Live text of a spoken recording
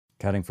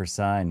Cutting for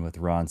Sign with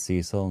Ron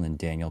Cecil and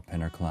Daniel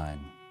Pinner Klein.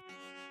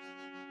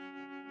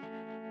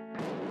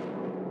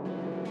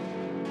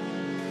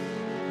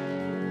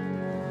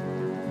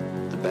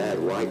 The bad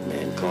white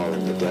man call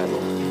him the devil.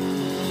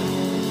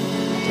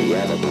 The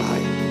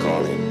Yavapai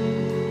call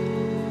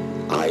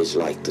him eyes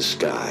like the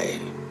sky.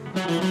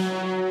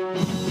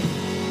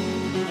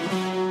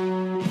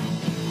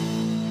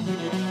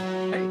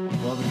 Hey,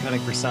 welcome to Cutting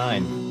for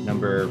Sign,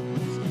 number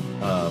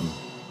 45.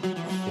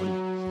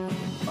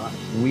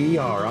 We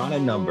are on a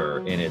number,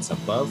 and it's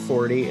above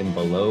 40 and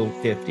below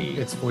 50.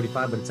 It's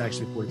 45, but it's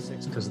actually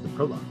 46 because of the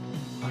prologue.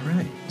 All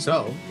right.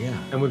 So, Yeah.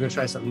 and we're going to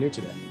try something new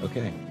today.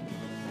 Okay.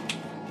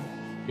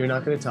 You're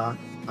not going to talk.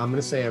 I'm going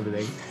to say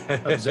everything.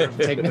 Observe,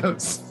 take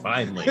notes.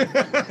 Finally.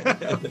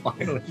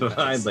 Finally.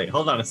 Finally.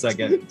 Hold on a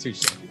second.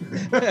 Touche.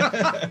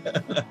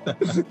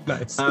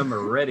 Nice. I'm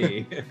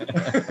ready.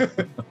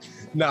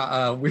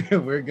 No,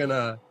 we're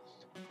gonna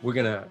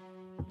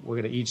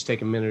each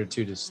take a minute or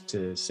two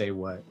to say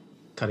what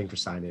Cutting for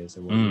Sign is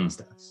and what it means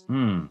to us.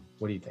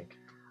 What do you think?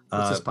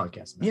 What's this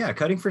podcast about? Yeah,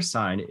 Cutting for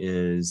Sign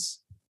is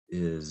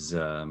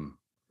an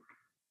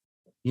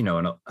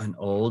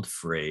old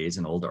phrase,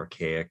 an old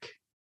archaic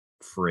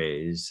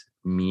phrase,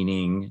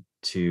 meaning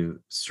to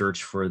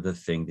search for the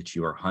thing that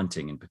you are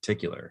hunting in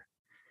particular.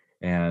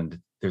 And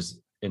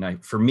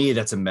for me,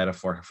 that's a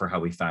metaphor for how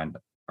we find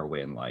our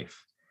way in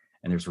life.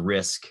 And there's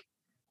risk,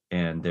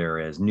 and there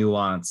is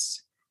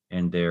nuance,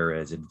 and there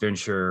is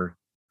adventure,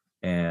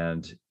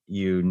 and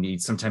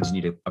sometimes you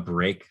need a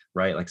break,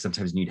 right? Like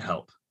sometimes you need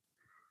help.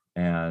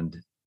 And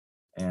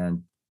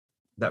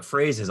that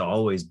phrase has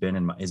always been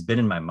in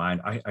my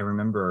mind. I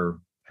remember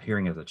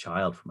hearing it as a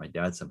child from my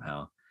dad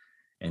somehow,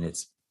 and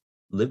it's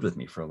lived with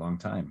me for a long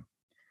time.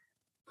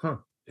 Huh.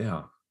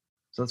 Yeah.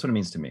 So that's what it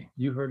means to me.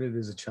 You heard it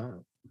as a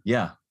child.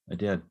 Yeah, I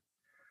did.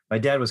 My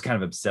dad was kind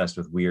of obsessed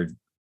with weird,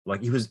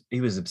 like he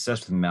was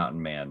obsessed with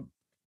mountain man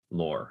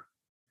lore.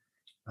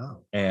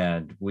 Oh.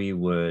 And he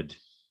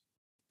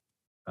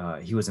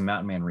was a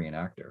mountain man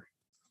reenactor.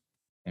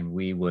 And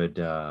we would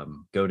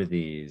go to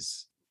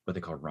these, what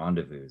they call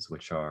rendezvous,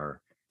 which are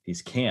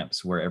these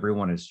camps where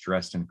everyone is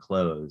dressed in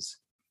clothes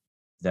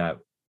that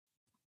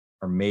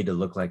are made to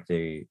look like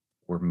they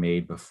were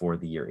made before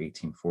the year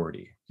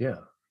 1840. Yeah.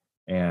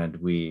 And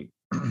we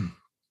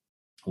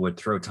would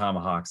throw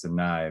tomahawks and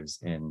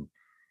knives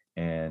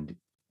and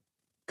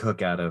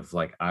cook out of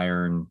like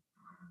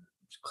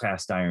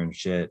cast iron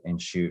shit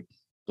and shoot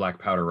black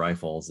powder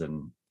rifles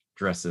and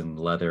dress in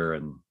leather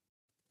and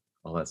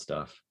all that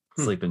stuff.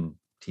 Sleep in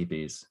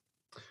teepees.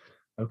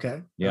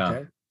 Okay. Yeah.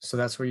 Okay. So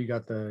that's where you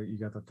got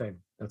the thing.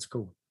 That's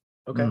cool.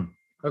 Okay.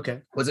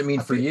 Okay. What does it mean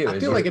for you? I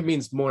feel like it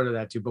means more to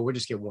that too, but we're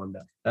just getting warmed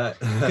up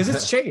because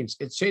it's changed.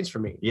 It's changed for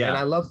me. Yeah. And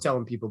I love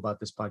telling people about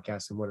this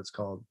podcast and what it's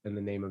called and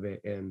the name of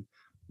it and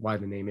why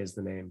the name is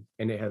the name.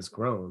 And it has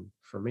grown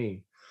for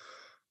me.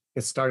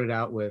 It started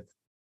out with,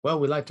 well,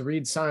 we like to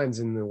read signs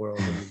in the world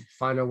and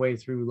find our way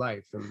through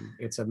life. And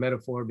it's a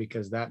metaphor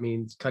because that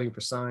means cutting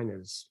for sign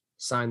is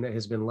sign that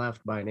has been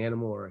left by an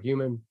animal or a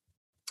human.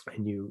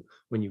 And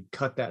when you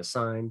cut that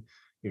sign,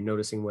 you're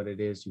noticing what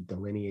it is, you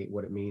delineate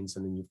what it means,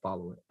 and then you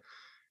follow it.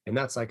 And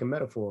that's like a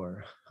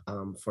metaphor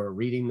for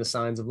reading the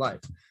signs of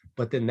life.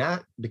 But then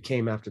it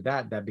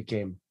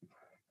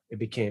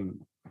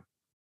became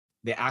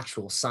the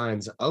actual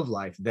signs of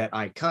life that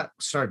I cut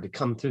started to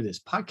come through this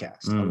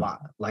podcast a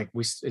lot. Like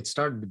it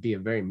started to be a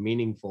very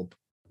meaningful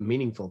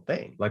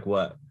thing. Like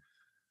what?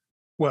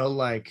 Well,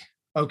 like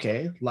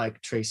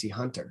Tracy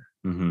Hunter.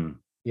 Mm-hmm.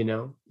 You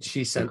know,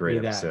 she sent me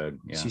that. Episode.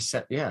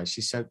 Yeah.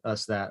 She sent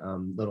us that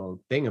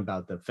little thing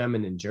about the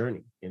feminine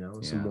journey, you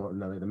know, some more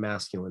the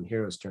masculine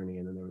hero's journey,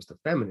 and then there was the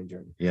feminine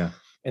journey. Yeah.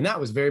 And that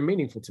was very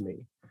meaningful to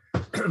me.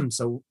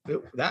 So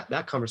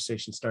that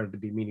conversation started to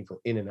be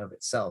meaningful in and of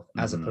itself,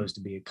 as opposed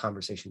to be a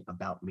conversation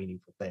about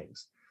meaningful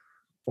things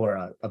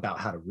or about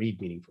how to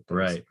read meaningful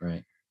things.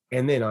 Right.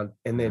 And then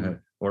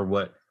or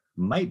what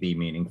might be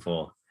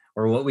meaningful.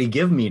 Or what we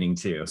give meaning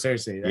to.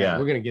 Seriously, yeah,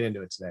 we're gonna get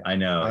into it today. I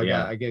know.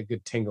 I get a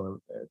good tingle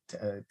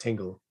in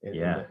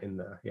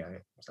the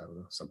I don't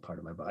know, some part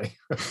of my body.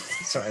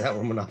 Sorry, that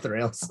one went off the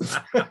rails.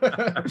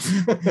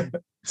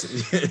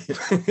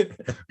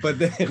 But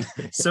then,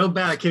 so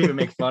bad I can't even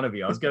make fun of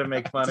you. I was gonna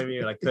make fun of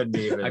you, and I couldn't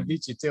even. I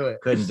beat you to it.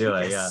 Couldn't do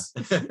it. Yes.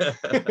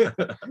 Yeah.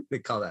 They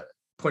call that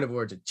point of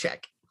origin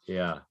check.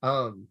 Yeah.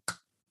 And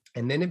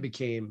then it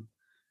became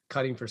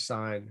cutting for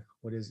sign.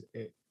 What is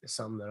it?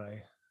 Something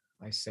that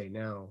I say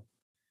now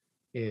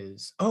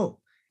is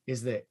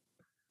that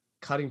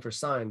cutting for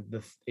sign,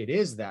 it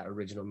is that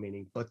original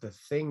meaning, but the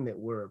thing that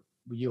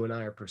you and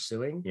I are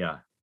pursuing,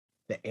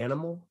 the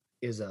animal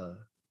is a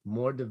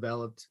more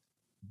developed,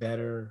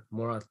 better,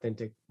 more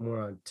authentic,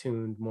 more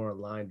attuned, more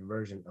aligned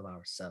version of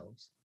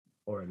ourselves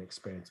or an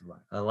experience of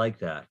life. I like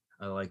that.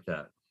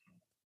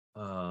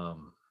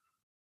 And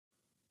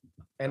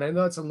I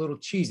know it's a little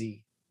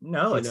cheesy.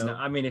 No, it's not.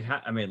 I mean,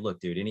 look,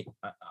 dude,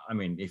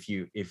 if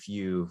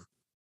you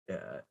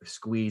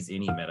squeeze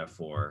any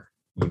metaphor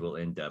you will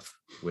end up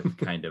with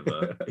kind of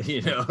a,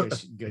 you know,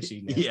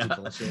 gushy nasty yeah.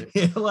 bullshit.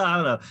 Yeah, well, I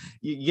don't know.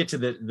 You get to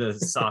the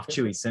soft,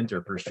 chewy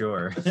center for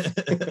sure.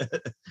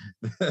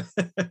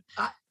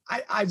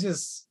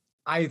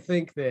 I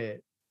think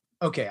that,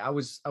 okay, I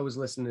was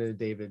listening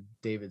to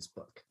David's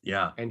book,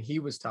 Yeah. and he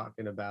was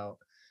talking about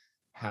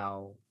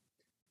how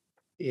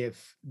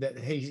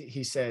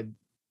he said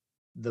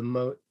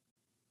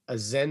a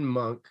Zen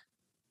monk,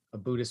 a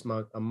Buddhist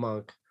monk, a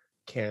monk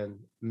can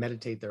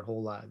meditate their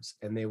whole lives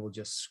and they will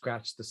just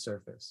scratch the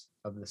surface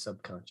of the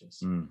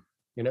subconscious. You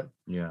know?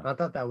 Yeah. I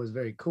thought that was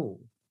very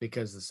cool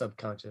because the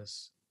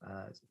subconscious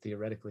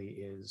theoretically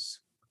is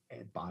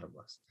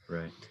bottomless.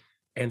 Right.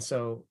 And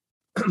so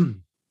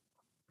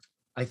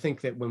I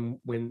think that when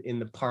in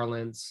the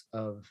parlance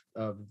of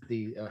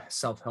the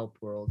self-help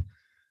world,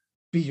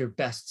 be your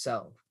best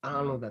self. I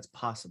don't know if that's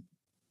possible.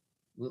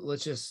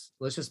 Let's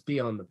just be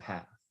on the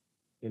path.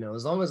 You know,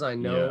 as long as I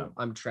know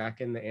I'm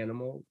tracking the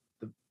animal,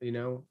 you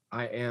know,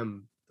 I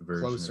am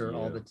closer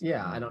all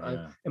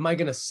the am I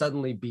gonna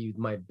suddenly be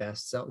my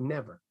best self?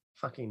 Never.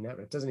 Fucking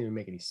never. It doesn't even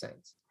make any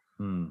sense.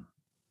 You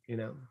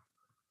know?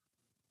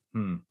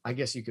 I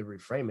guess you could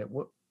reframe it.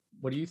 What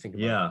do you think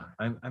about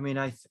that? I mean,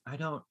 I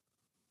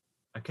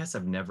guess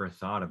I've never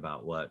thought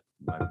about what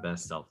my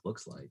best self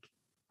looks like.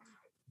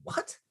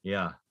 What?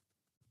 Yeah.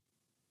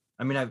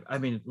 I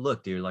mean,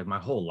 look, dude, like my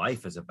whole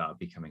life is about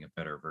becoming a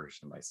better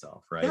version of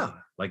myself, right? Yeah.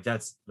 Like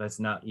that's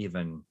not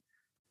even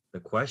the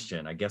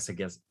question. I guess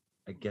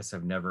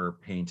I've never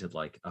painted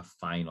like a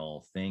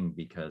final thing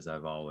because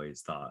I've always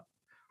thought,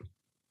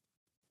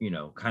 you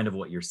know, kind of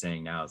what you're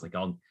saying now is like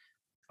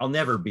I'll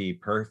never be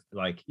perfect.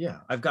 Like,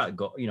 I've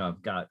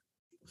got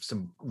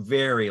some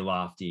very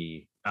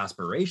lofty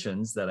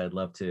aspirations that I'd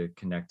love to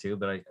connect to,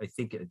 but I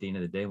think at the end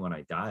of the day, when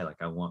I die,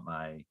 like I want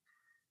my,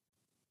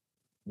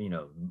 you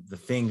know, the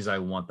things I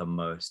want the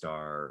most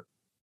are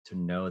to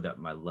know that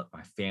my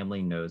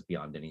family knows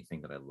beyond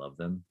anything that I love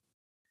them,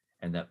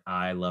 and that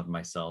I love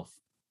myself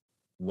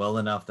well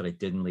enough that I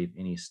didn't leave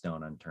any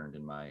stone unturned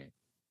in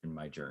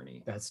my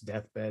journey. That's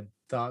deathbed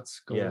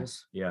thoughts,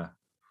 goals. Yeah.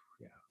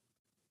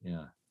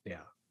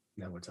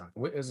 Now we're talking.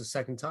 It was the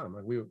second time.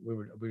 Like we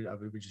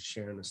were just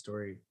sharing a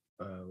story,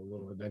 a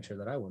little adventure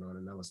that I went on,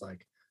 and I was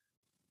like,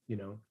 you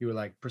know, you were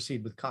like,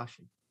 proceed with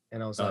caution,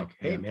 and I was like,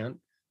 hey man,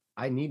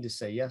 I need to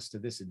say yes to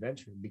this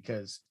adventure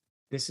because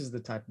this is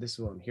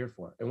what I'm here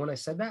for. And when I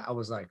said that, I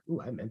was like,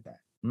 ooh, I meant that.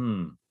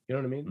 You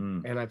know what I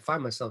mean? And I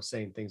find myself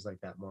saying things like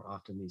that more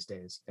often these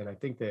days. And I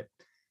think that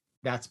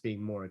that's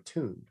being more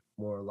attuned,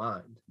 more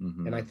aligned.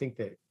 And I think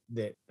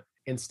that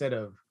instead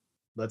of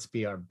let's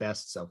be our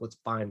best self, let's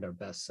find our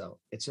best self,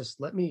 it's just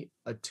let me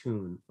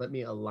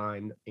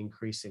align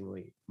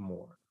increasingly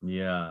more.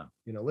 Yeah.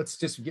 You know, let's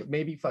just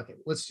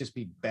let's just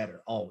be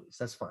better always.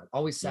 That's fine.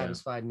 Always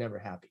satisfied, never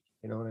happy.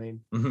 You know what I mean?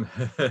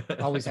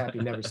 Always happy,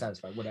 never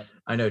satisfied, whatever.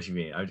 I know what you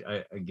mean. I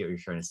get what you're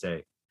trying to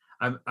say.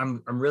 I'm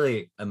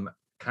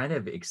kind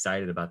of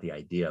excited about the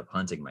idea of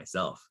hunting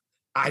myself.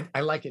 I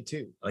like it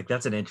too. Like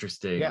that's an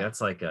interesting, that's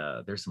like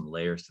there's some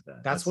layers to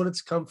that. That's what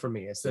it's come for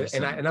me. It's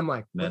and I'm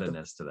like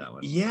meta-ness to that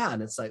one. Yeah.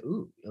 And it's like,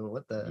 ooh, you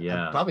know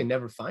I'll probably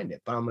never find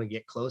it, but I'm gonna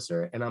get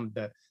closer and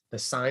the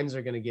signs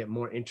are gonna get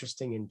more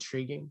interesting,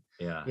 intriguing.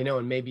 Yeah. You know,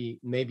 and maybe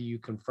you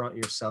confront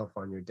yourself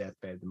on your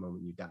deathbed the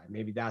moment you die.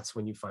 Maybe that's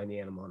when you find the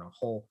animal, and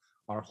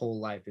our whole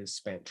life is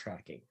spent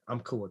tracking. I'm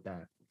cool with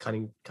that.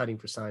 Cutting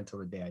for sign till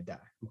the day I die.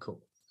 I'm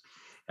cool.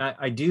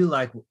 I do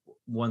like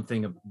one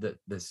thing that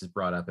this is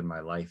brought up in my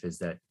life is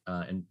that,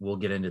 and we'll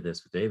get into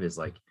this with Dave, is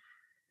like,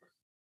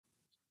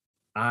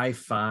 I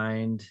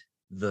find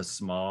the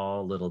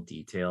small little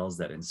details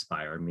that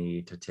inspire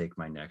me to take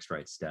my next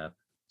right step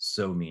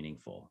so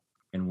meaningful.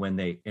 And when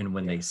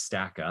they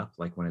stack up,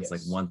 like when it's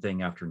like one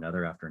thing after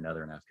another,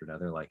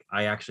 like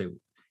I actually,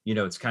 you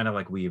know, it's kind of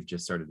like we've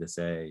just started to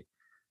say,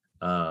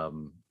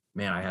 man,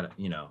 I had,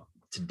 you know,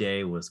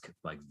 today was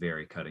like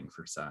very cutting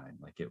for sign.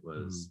 Like it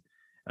was,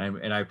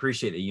 and I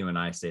appreciate that you and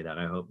I say that.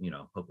 I hope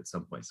at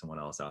some point someone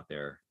else out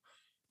there.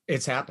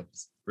 It's happened.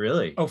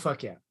 Really? Oh,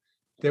 fuck yeah.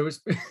 There's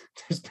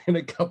been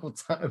a couple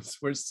times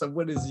where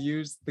someone has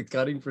used the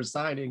cutting for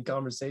sign in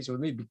conversation with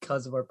me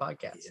because of our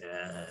podcast.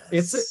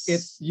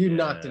 Yes. You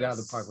knocked it out of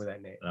the park with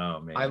that name. Oh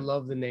man. I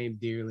love the name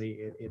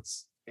dearly.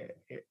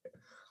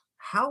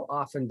 How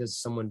often does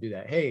someone do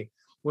that? Hey,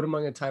 what am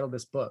I going to title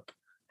this book?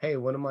 Hey,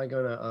 what am I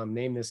going to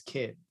name this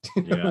kid?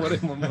 What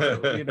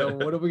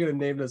are we going to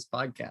name this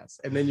podcast?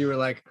 And then you were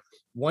like,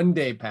 one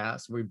day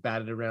passed, we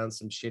batted around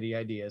some shitty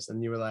ideas,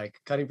 and you were like,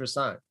 cutting for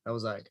sign. I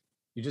was like,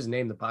 you just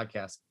named the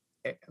podcast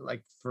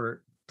like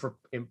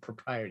in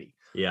propriety,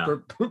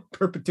 for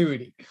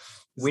perpetuity.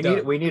 We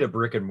need a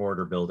brick and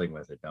mortar building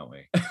with it, don't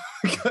we?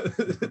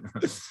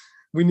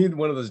 We need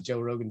one of those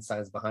Joe Rogan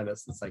signs behind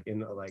us. It's like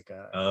in like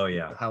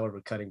however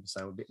cutting for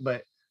sign would be,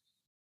 but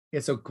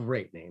it's a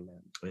great name,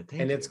 man.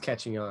 It's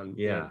catching on.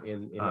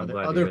 In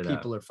other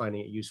people are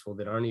finding it useful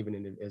that aren't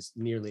even as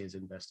nearly as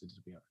invested as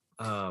we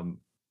are.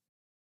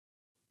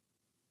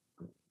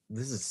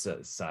 This is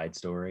a side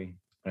story.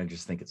 I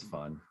just think it's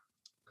fun.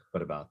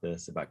 But about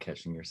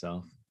catching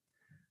yourself.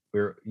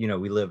 I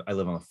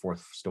live on the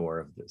fourth floor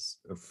of this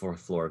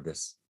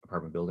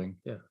apartment building.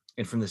 Yeah.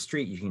 And from the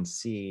street, you can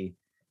see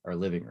our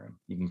living room.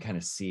 You can kind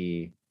of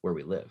see where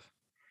we live.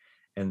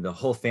 And the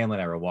whole family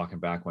and I were walking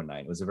back one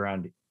night. It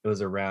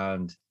was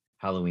around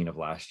Halloween of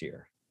last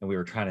year. And we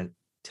were trying to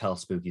tell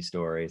spooky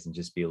stories and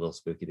just be a little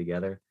spooky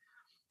together.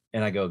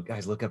 And I go,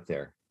 guys, look up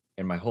there.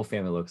 And my whole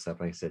family looks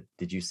up. And I said,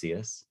 did you see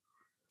us?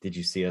 Did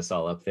you see us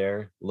all up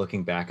there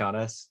looking back on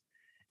us?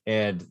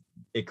 And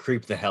it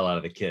creeped the hell out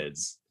of the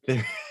kids.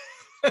 That's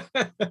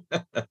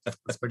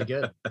pretty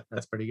good.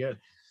 That's pretty good.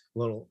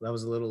 That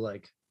was a little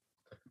like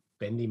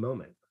bendy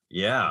moment.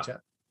 Yeah.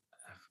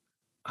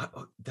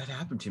 That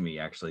happened to me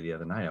actually the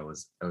other night. I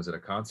was at a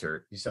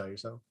concert. You saw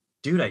yourself?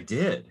 Dude, I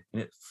did.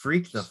 And it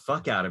freaked the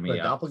fuck out of me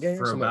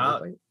for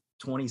about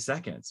 20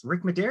 seconds.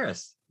 Rick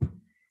Medeiros.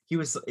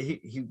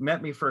 He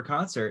met me for a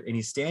concert and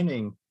he's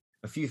standing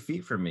a few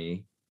feet from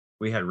me.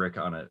 We had Rick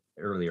on an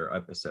earlier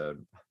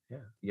episode.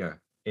 Yeah.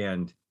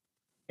 And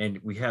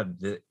we had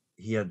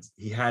he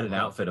had an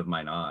outfit of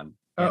mine on.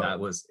 And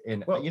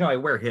I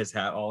wear his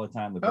hat all the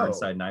time, the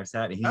Burnside Knives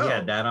hat. And he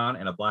had that on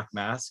and a black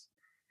mask.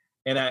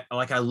 And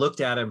I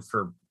looked at him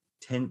for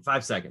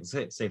 5 seconds,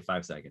 say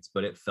 5 seconds,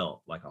 but it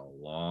felt like a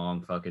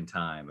long fucking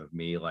time of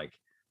me, like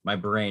my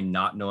brain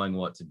not knowing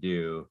what to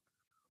do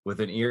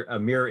with a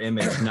mirror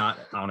image, not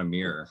on a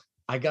mirror.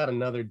 I got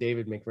another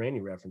David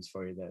McRaney reference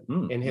for you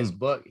then. In his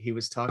book, he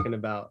was talking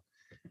about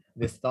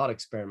this thought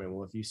experiment.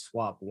 Well, if you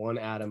swap one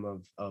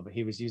atom of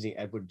he was using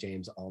Edward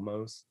James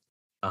Olmos.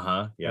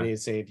 Yeah. And he'd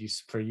say, and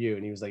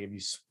he was like, if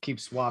you keep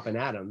swapping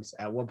atoms,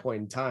 at what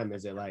point in time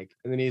is it like,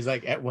 and then he's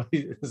like,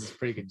 this is a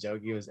pretty good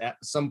joke. He was, at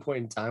some point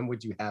in time,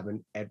 would you have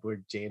an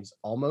Edward James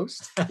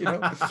almost?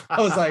 I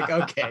was like,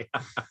 okay.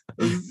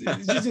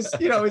 It's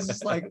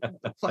just like,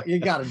 you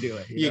got to do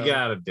it. You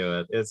got to do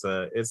it. It's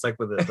like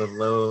with the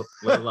low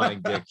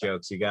lying dick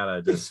jokes. You got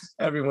to just.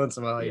 Every once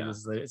in a while,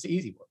 it's an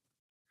easy one.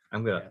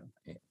 I'm going to,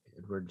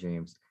 Edward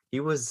James. He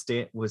was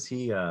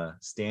he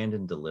Stand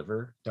and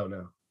Deliver? Don't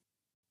know.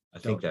 I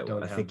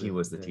think he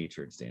was the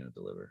teacher in Stand and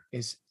Deliver.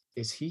 Is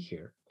he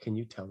here? Can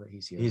you tell that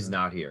he's here? He's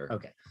not here.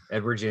 Okay.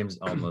 Edward James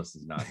almost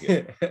is not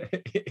here.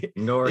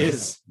 nor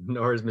is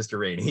Mr.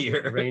 Rainey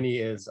here. Rainey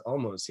is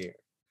almost here.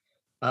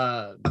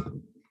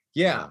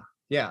 Yeah.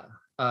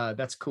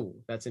 That's cool.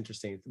 That's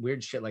interesting.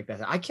 Weird shit like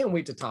that. I can't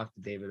wait to talk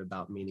to David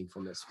about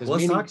meaningfulness.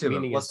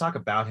 Let's talk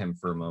about him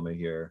for a moment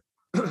here.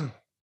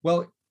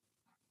 Well,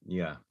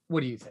 yeah.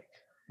 What do you think?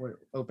 What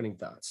opening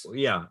thoughts?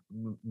 Yeah,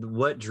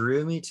 what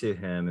drew me to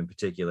him in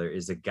particular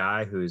is a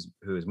guy who's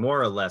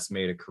more or less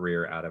made a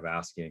career out of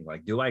asking,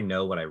 like, do I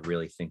know what I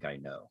really think I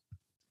know?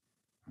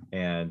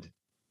 And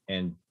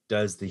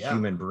does the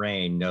human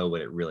brain know what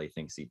it really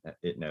thinks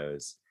it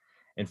knows?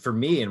 And for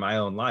me in my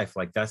own life,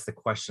 like, that's the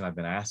question I've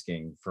been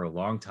asking for a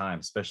long time,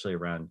 especially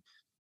around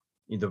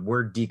the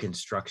word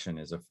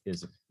deconstruction is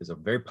a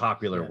very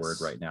popular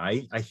word right now.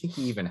 I think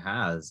he even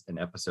has an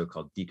episode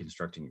called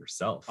Deconstructing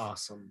Yourself.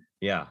 Awesome.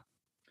 Yeah.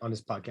 On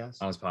his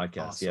podcast?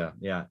 Awesome.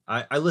 Yeah.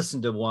 I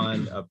listened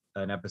to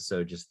an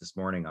episode just this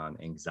morning on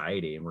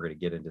anxiety, and we're going to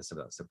get into some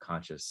of that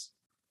subconscious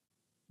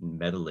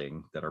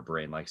meddling that our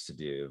brain likes to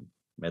do,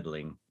 but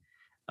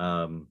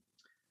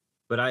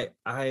I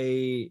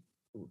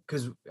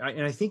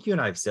think you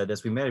and I have said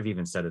this, we might have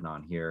even said it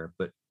on here,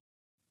 but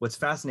what's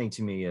fascinating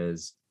to me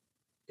is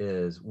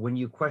when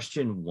you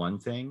question one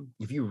thing,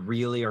 if you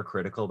really are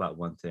critical about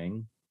one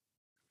thing,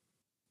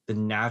 the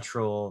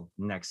natural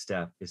next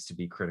step is to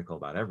be critical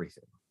about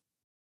everything.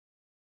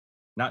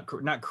 Not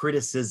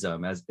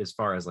criticism as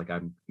far as like I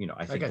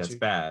think that's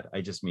bad.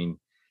 I just mean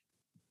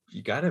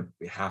you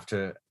have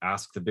to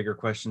ask the bigger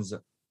questions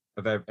of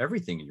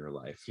everything in your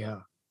life.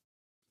 Yeah.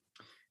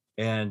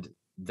 And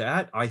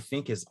that, I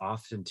think, is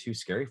often too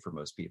scary for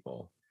most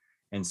people.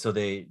 And so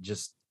they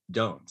just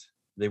don't.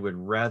 They would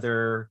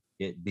rather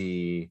it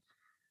be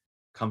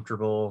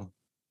comfortable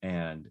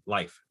and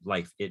life,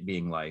 it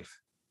being life.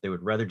 They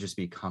would rather just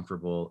be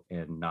comfortable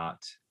and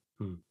not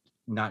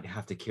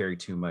have to carry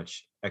too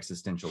much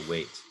existential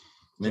weight,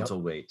 mental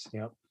weight.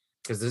 Yep.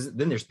 Because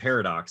then there's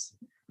paradox.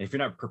 And if you're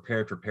not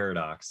prepared for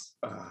paradox,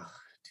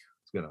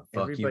 it's gonna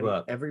fuck you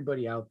up.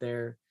 Everybody out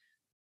there,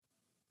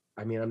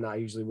 I mean, I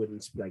usually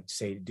wouldn't like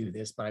say to do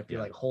this, but I feel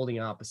like holding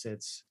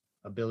opposites,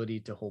 ability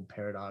to hold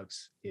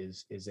paradox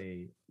is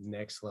a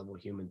next level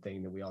human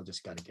thing that we all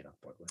just got to get on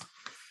board with.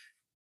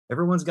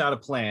 Everyone's got a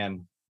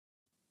plan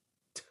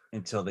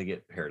until they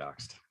get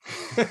paradoxed.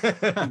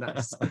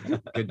 Nice.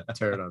 Good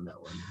turn on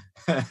that one.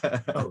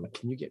 Oh,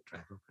 can you get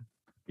drive open?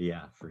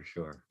 Yeah, for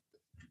sure.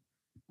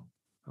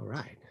 All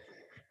right.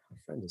 Our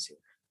friend is here.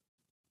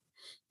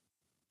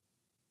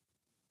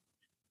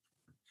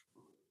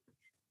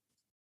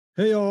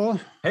 Hey, y'all.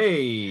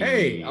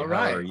 Hey. All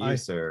right. How are you,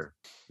 sir?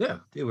 Yeah.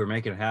 Dude, we're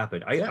making it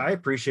happen. I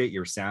appreciate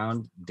your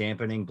sound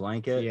dampening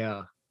blanket.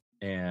 Yeah.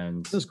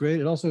 And that's great.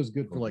 It also is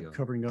good for like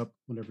covering up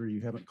whenever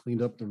you haven't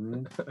cleaned up the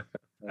room.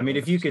 I mean,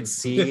 if you could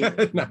see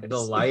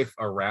the life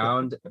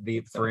around the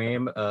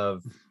frame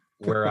of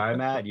where I'm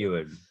at, you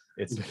would.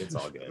 It's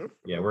all good.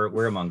 Yeah,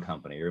 we're among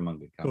company. You're among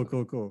good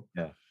company. Cool.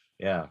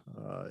 Yeah.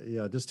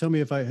 Yeah, just tell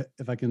me if I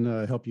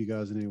can help you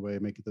guys in any way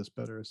make this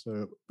better.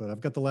 So, but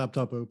I've got the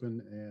laptop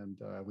open and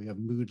we have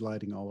mood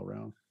lighting all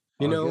around.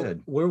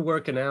 Good. We're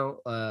working out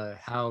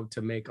how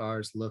to make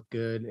ours look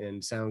good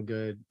and sound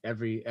good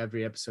every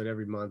episode,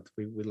 every month.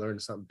 We learn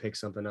something, pick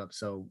something up.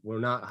 So we're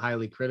not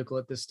highly critical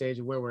at this stage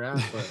of where we're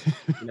at, but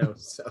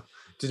so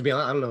just to be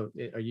honest, I don't know.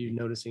 Are you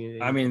noticing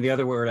it? I mean, the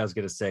other word I was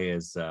going to say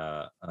is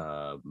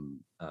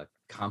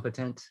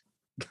competent.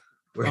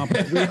 We are.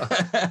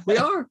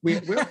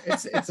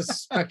 It's a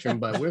spectrum,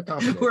 but we're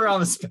competent. We're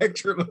on the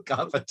spectrum of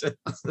competence.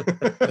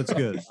 That's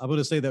good. I'm going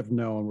to say that from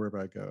now on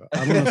wherever I go.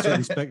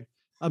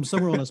 I'm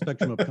somewhere on a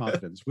spectrum of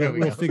confidence.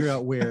 We'll figure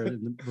out where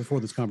before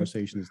this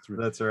conversation is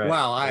through. That's right.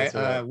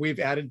 Wow, we've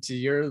added to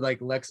your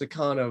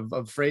lexicon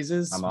of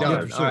phrases. I'm Done.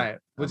 honored. All right,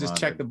 we'll just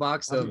check honored. the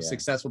box of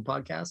successful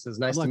podcasts. It's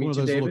nice I'm like to meet one of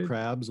you, those David. little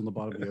crabs on the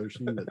bottom of the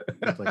ocean.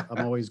 That like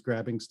I'm always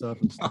grabbing stuff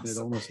and sticking it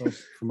on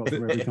myself from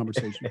every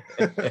conversation.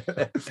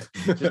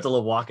 Just a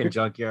little walking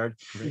junkyard.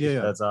 Yeah,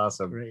 That's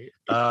awesome. Great.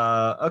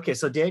 Okay,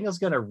 so Daniel's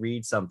going to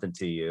read something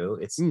to you.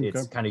 It's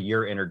kind of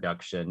your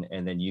introduction,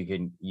 and then you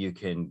can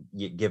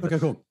give. Okay,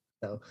 cool.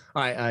 So,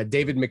 all right,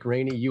 David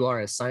McRaney, you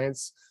are a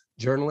science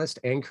journalist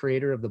and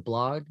creator of the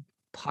blog,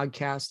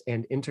 podcast,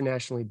 and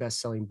internationally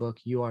best-selling book,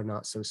 You Are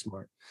Not So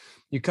Smart.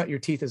 You cut your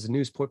teeth as a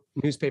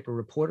newspaper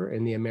reporter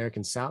in the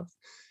American South,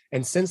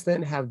 and since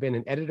then have been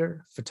an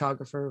editor,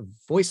 photographer,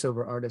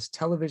 voiceover artist,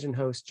 television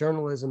host,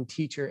 journalism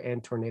teacher,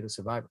 and tornado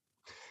survivor.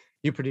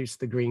 You produced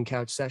The Green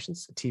Couch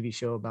Sessions, a TV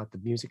show about the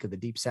music of the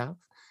Deep South.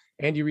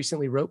 And you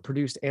recently wrote,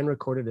 produced, and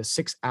recorded a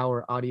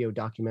 6-hour audio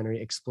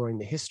documentary exploring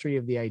the history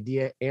of the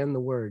idea and the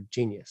word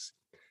genius.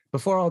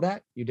 Before all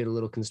that, you did a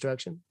little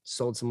construction,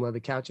 sold some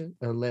leather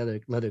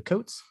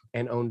coats,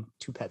 and owned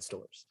 2 pet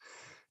stores.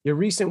 Your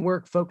recent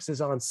work focuses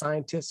on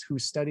scientists who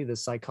study the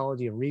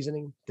psychology of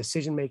reasoning,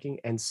 decision-making,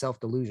 and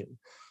self-delusion.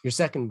 Your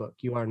second book,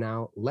 You Are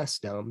Now Less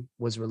Dumb,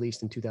 was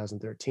released in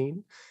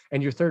 2013.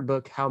 And your third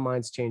book, How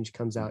Minds Change,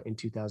 comes out in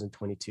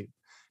 2022.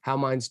 How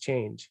Minds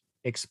Change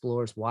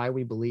explores why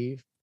we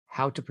believe,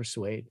 how to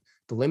persuade,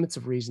 the limits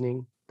of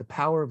reasoning, the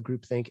power of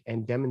groupthink,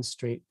 and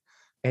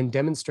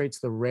demonstrates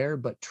the rare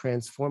but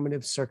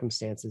transformative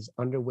circumstances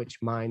under which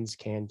minds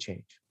can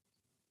change.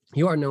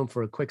 You are known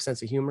for a quick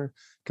sense of humor,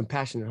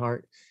 compassionate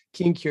heart,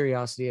 keen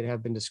curiosity, and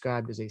have been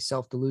described as a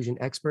self-delusion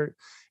expert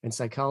and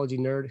psychology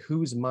nerd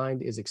whose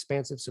mind is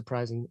expansive,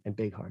 surprising, and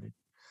big-hearted.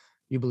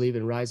 You believe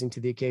in rising to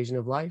the occasion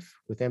of life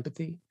with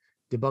empathy,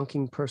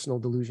 debunking personal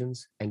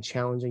delusions, and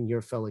challenging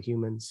your fellow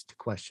humans to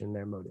question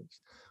their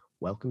motives.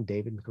 Welcome,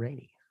 David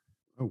McRaney.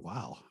 Oh,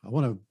 wow. I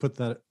want to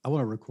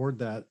record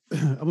that.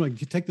 I'm going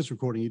to take this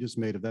recording you just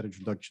made of that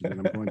introduction,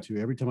 and I'm going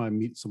to, every time I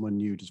meet someone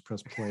new, just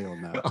press play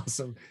on that.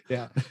 Awesome.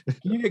 Yeah.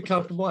 Can you get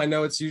comfortable? I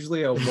know it's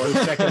usually a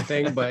 1-second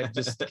thing, but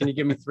just, can you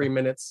give me 3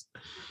 minutes?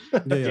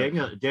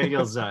 Yeah.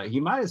 Daniel's,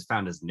 he might have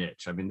found his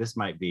niche. I mean, this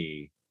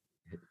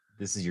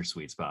is your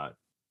sweet spot.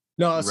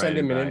 No, I'll send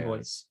him an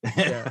invoice.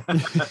 Yeah.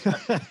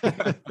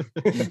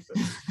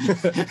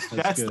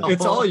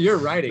 It's all your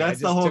writing. That's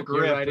the whole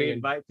grip. We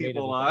invite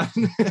people on,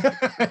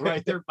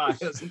 write their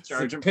bios, and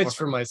charge them. Pitch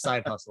for my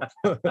side hustle.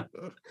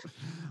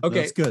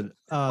 Okay, that's good.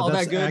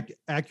 That's good.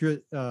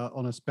 Accurate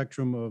on a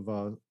spectrum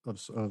of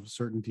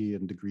certainty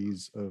and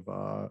degrees of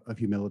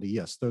humility.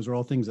 Yes, those are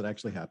all things that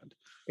actually happened.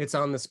 It's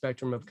on the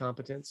spectrum of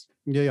competence.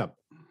 Yeah.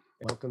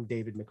 Welcome,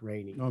 David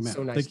McRaney. Oh man,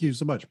 so nice. Thank you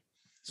so much.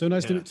 So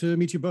nice to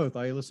meet you both.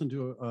 I listened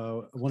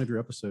to one of your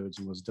episodes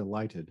and was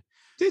delighted.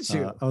 Did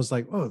you? I was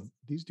like, oh,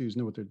 these dudes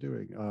know what they're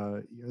doing.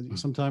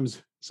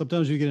 Sometimes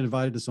you get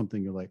invited to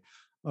something, you're like,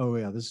 oh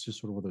yeah, this is just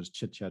sort of one of those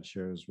chit chat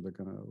shows where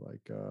they're gonna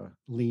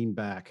lean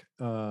back.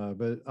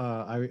 But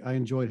I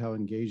enjoyed how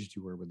engaged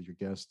you were with your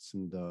guests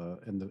and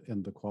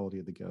the quality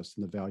of the guests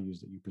and the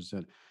values that you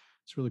present.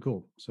 It's really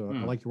cool. So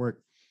I like your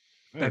work.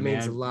 That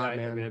means a lot,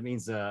 man. That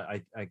means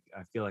I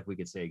feel like we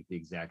could say the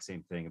exact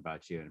same thing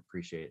about you and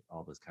appreciate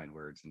all those kind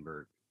words. And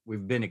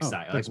we've been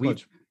excited.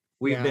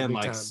 We've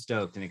been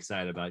stoked and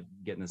excited about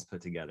getting this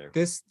put together.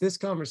 This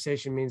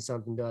conversation means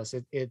something to us.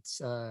 I've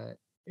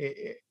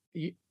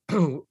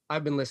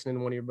been listening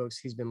to one of your books.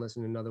 He's been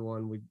listening to another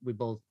one. We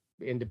both,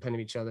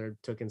 independent of each other,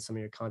 took in some of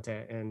your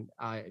content, and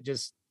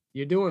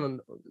you're doing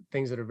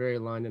things that are very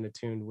aligned and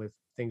attuned with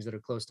things that are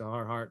close to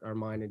our heart, our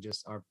mind, and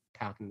just our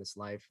path in this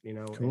life.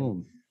 Cool.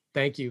 And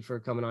thank you for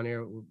coming on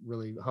here. We're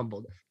really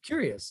humbled.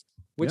 Curious,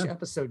 which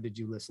episode did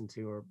you listen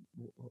to,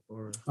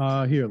 or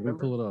here, let me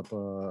pull it up.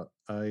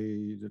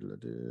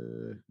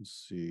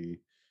 Let's see.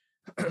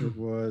 It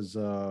was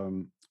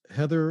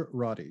Heather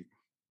Roddy.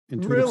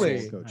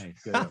 Really? Coach.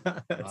 Nice. Yeah.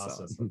 That's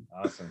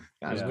Awesome.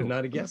 I would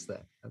not have guessed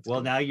that. That's well,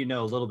 cool. Now you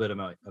know a little bit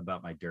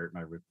about my dirt,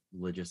 my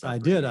religious. I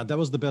did. That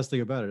was the best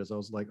thing about it. Is I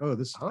was like,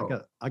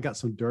 I got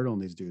some dirt on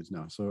these dudes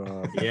now.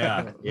 So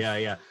yeah.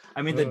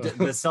 I mean,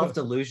 the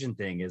self-delusion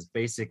thing is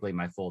basically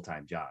my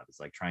full-time job.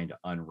 It's like trying to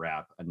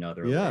unwrap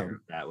another layer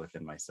of that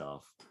within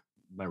myself.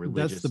 My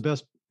religious. That's the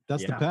best.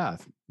 That's the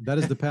path. That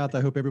is the path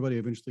I hope everybody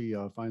eventually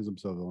finds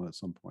themselves on at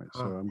some point.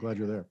 So I'm glad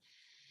you're there.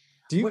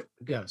 Do you?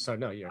 Yeah. So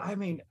no, you're. I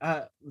mean,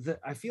 I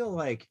feel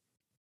like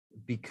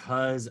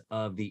because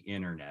of the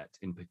internet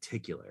in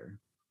particular,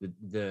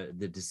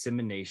 the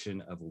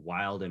dissemination of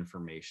wild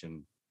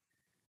information,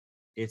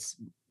 is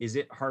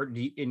it hard,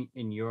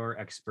 in your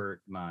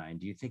expert mind,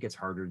 do you think it's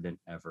harder than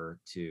ever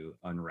to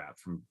unwrap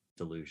from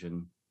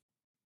delusion?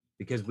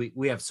 Because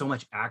we have so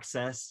much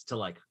access to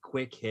like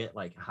quick hit,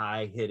 like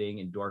high hitting,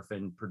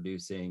 endorphin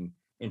producing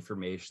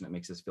information that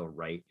makes us feel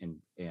right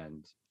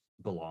and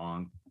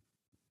belong.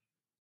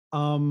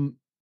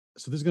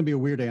 So this is going to be a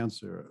weird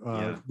answer.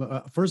 Yeah.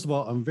 But, first of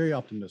all, I'm very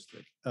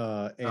optimistic,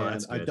 and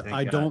that's good.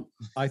 I don't.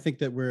 I think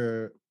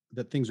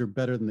that things are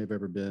better than they've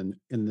ever been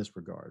in this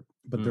regard,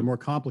 but they're more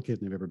complicated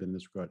than they've ever been in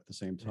this regard at the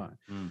same time.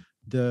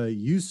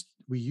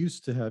 We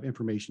used to have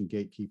information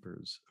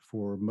gatekeepers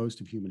for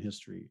most of human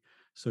history.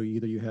 So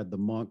either you had the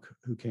monk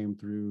who came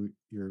through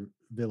your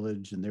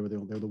village and they're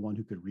the one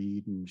who could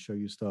read and show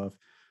you stuff,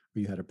 or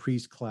you had a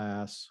priest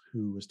class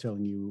who was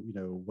telling you, you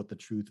know, what the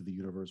truth of the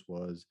universe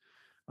was.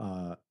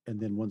 And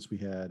then once we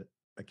had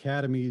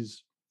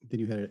academies, then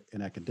you had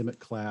an academic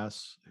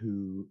class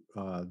who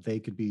they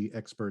could be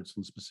experts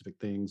in specific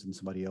things, and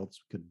somebody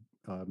else could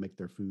make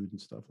their food and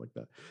stuff like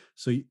that.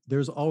 So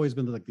there's always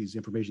been like these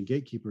information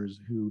gatekeepers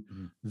who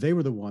they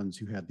were the ones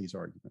who had these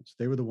arguments.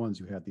 They were the ones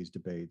who had these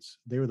debates.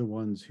 They were the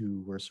ones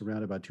who were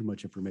surrounded by too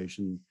much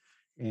information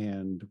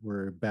and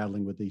were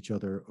battling with each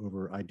other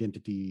over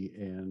identity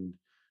and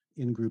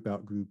in-group,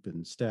 out-group,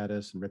 and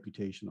status and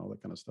reputation, all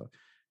that kind of stuff.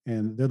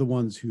 And they're the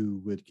ones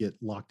who would get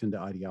locked into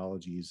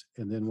ideologies.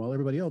 And then while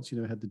everybody else, you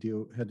know, had to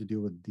deal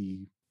with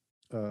the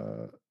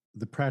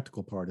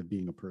practical part of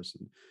being a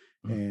person.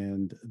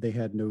 And they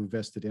had no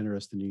vested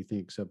interest in anything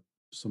except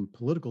some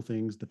political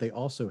things that they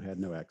also had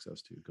no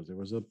access to, because there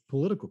was a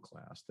political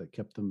class that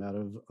kept them out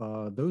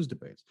of those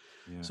debates.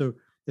 Yeah. So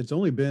it's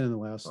only been in the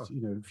last,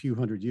 few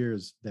hundred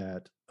years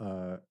that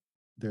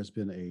there's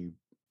been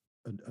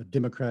a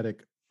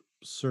democratic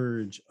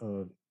surge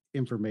of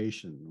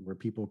information where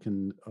people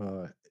can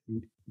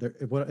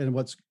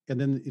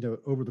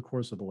over the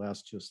course of the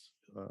last just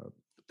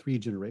 3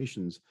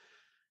 generations,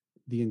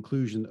 the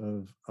inclusion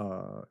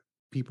of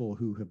people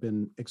who have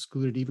been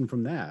excluded even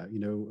from that,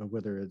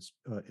 whether it's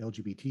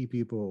LGBT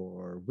people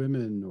or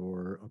women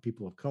or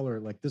people of color,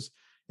 like this,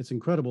 it's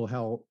incredible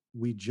how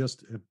we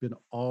just have been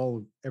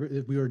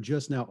we are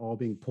just now all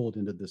being pulled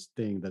into this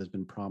thing that has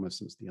been promised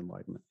since the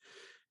Enlightenment.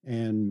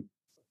 And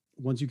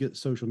once you get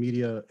social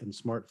media and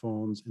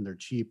smartphones and they're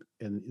cheap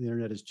and the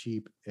internet is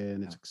cheap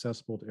and it's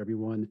accessible to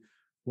everyone,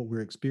 what we're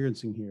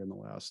experiencing here in the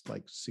last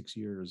like 6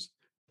 years,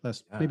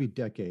 maybe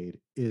decade,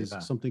 is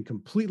something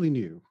completely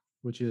new,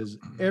 which is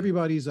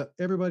everybody's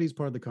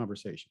part of the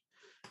conversation.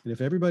 And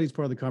if everybody's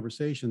part of the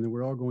conversation, then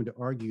we're all going to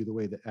argue the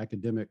way that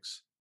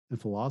academics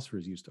and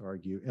philosophers used to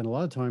argue. And a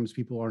lot of times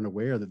people aren't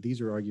aware that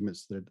these are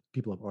arguments that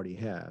people have already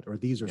had, or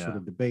these are sort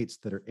of debates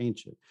that are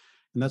ancient.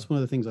 And that's one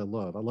of the things I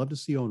love. I love to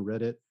see on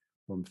Reddit,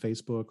 on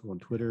Facebook, on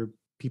Twitter,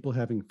 people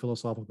having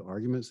philosophical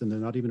arguments, and they're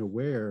not even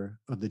aware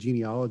of the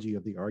genealogy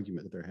of the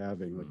argument that they're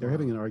having. Like they're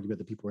having an argument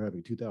that people were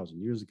having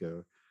 2,000 years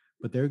ago,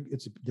 but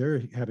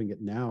they're having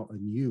it now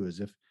anew, as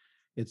if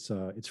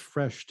it's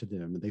fresh to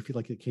them, and they feel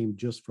like it came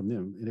just from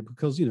them. And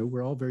because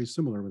we're all very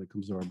similar when it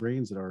comes to our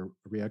brains and our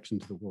reaction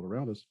to the world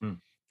around us.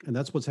 And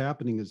that's what's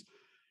happening, is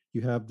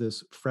you have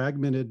this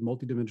fragmented,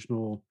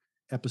 multidimensional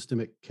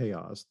epistemic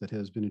chaos that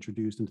has been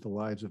introduced into the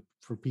lives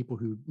for people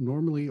who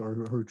normally or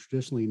who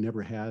traditionally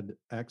never had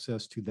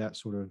access to that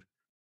sort of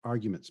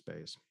argument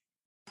space.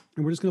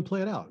 And we're just going to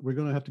play it out. We're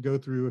going to have to go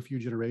through a few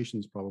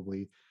generations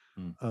probably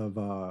of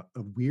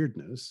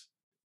weirdness,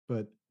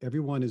 but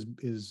everyone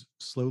is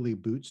slowly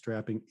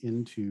bootstrapping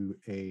into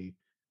a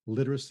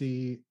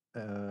literacy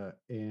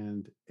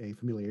and a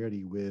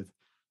familiarity with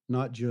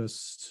not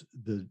just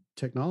the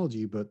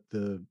technology, but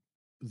the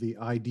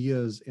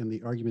ideas and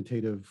the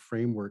argumentative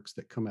frameworks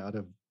that come out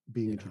of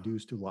being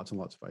introduced to lots and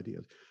lots of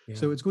ideas.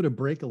 So it's going to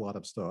break a lot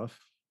of stuff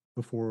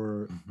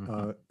before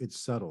it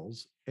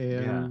settles,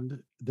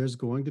 and there's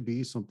going to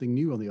be something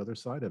new on the other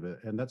side of it.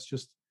 And that's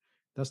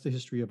the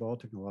history of all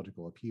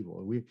technological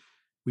upheaval. We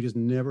just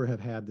never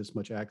have had this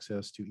much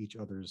access to each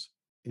other's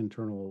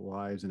internal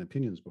lives and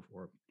opinions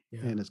before.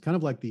 And it's kind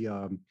of like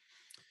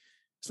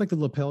it's like the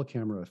lapel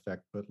camera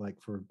effect, but like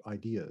for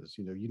ideas.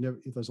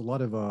 There's a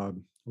lot of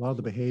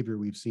the behavior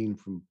we've seen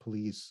from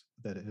police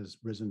that has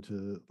risen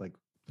to like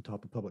the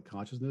top of public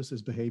consciousness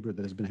is behavior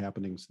that has been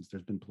happening since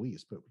there's been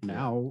police, but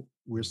now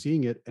we're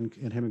seeing it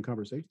and having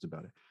conversations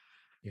about it.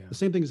 The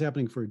same thing is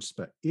happening for just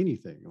about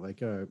anything.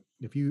 Like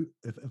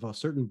if a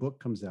certain book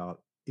comes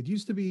out, it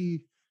used to be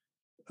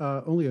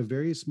only a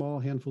very small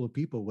handful of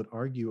people would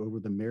argue over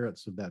the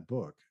merits of that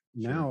book.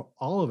 Now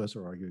all of us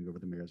are arguing over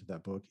the merits of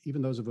that book,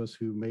 even those of us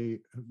who may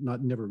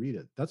never read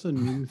it. That's a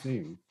new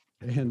thing.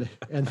 So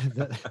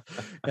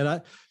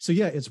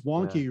it's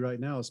wonky right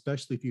now,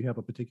 especially if you have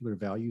a particular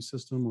value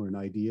system or an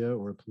idea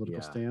or a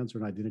political stance or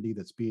an identity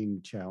that's being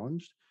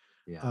challenged.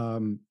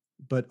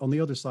 But on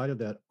the other side of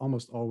that,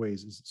 almost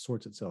always it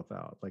sorts itself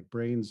out. Like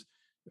brains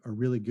are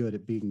really good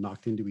at being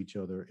knocked into each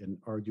other and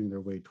arguing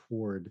their way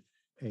toward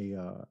a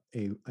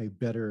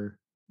better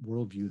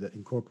worldview that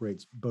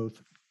incorporates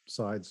both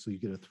sides, so you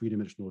get a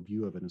three-dimensional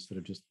view of it instead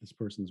of just this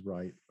person's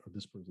right or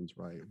this person's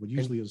right. What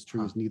usually is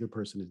true is neither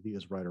person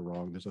is right or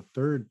wrong. There's a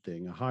third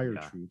thing, a higher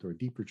truth or a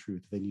deeper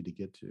truth they need to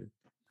get to.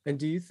 And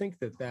do you think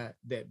that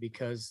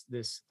because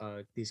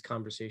these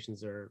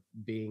conversations are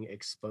being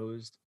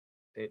exposed,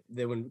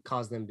 that would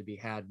cause them to be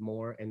had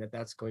more, and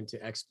that's going to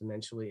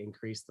exponentially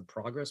increase the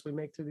progress we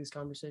make through these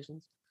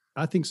conversations?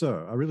 I think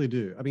so. I really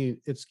do. I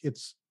mean, it's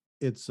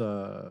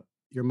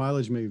your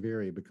mileage may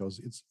vary because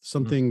it's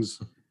some things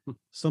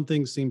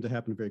seem to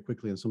happen very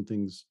quickly and some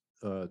things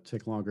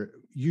take longer,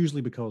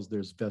 usually because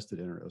there's vested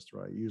interest,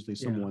 right? Usually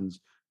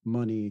someone's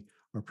money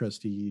or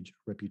prestige,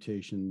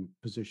 reputation,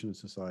 position in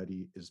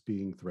society is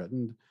being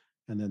threatened.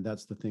 And then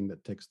that's the thing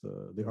that takes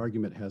the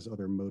argument has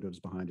other motives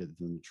behind it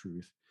than the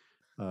truth.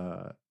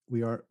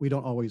 We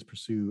don't always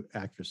pursue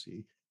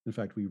accuracy. In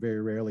fact, we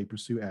very rarely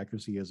pursue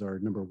accuracy as our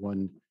number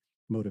one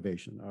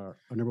motivation. Our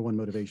number one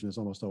motivation is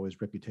almost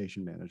always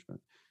reputation management.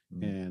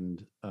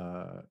 And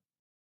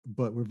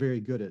but we're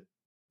very good at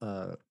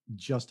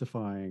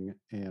justifying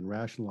and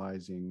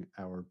rationalizing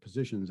our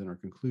positions and our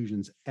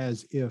conclusions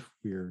as if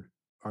we're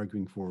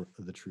arguing for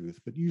the truth.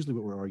 But usually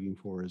what we're arguing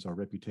for is our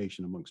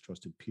reputation amongst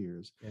trusted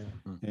peers.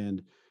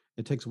 And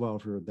it takes a while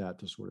for that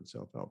to sort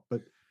itself out.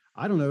 But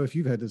I don't know if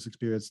you've had this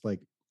experience, like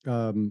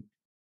you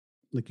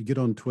get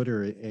on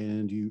Twitter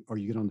and you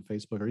get on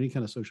Facebook or any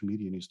kind of social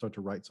media and you start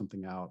to write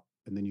something out,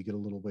 and then you get a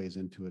little ways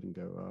into it and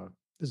go,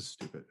 this is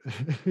stupid.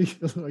 You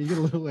get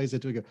a little ways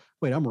into it and go,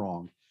 wait, I'm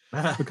wrong.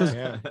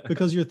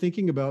 Because you're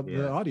thinking about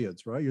the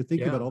audience, right? You're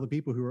thinking about all the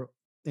people who are,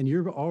 and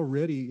you're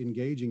already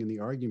engaging in the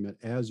argument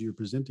as you're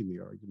presenting the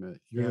argument.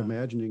 You're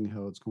imagining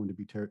how it's going to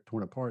be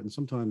torn apart. And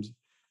sometimes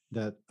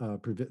that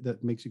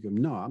makes you go,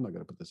 no, I'm not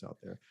going to put this out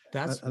there.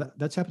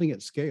 That's happening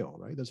at scale,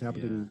 right? That's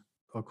happening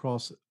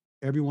across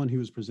everyone who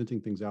is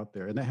presenting things out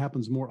there. And that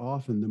happens more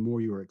often the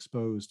more you are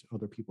exposed to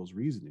other people's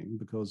reasoning,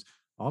 because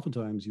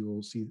oftentimes you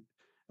will see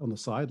on the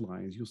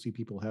sidelines, you'll see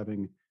people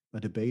having a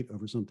debate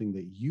over something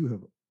that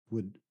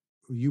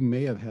you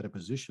may have had a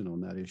position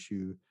on that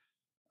issue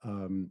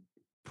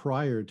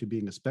prior to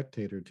being a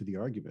spectator to the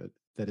argument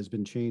that has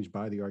been changed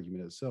by the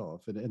argument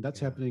itself. And that's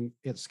happening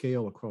at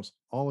scale across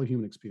all of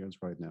human experience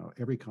right now,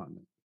 every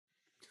continent.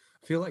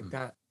 I feel like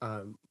that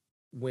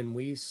when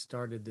we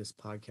started this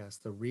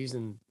podcast, the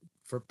reason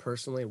for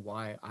personally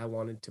why I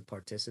wanted to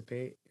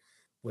participate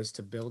was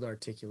to build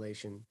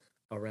articulation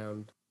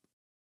around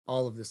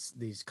all of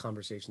these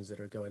conversations that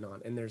are going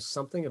on. And there's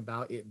something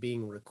about it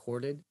being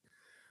recorded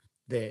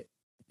that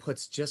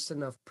puts just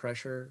enough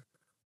pressure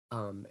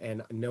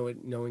and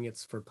knowing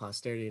it's for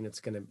posterity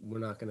and we're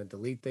not going to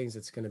delete things.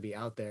 It's going to be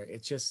out there.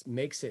 It just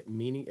makes it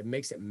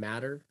makes it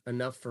matter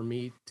enough for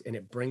me. And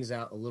it brings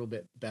out a little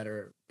bit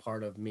better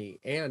part of me.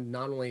 And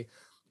not only,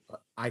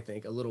 I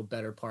think, a little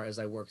better part as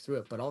I work through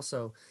it, but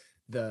also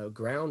the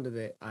ground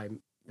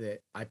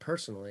that I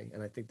personally,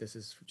 and I think this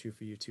is true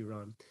for you too,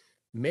 Ron,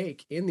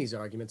 make in these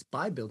arguments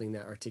by building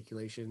that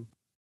articulation,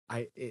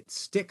 it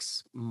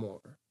sticks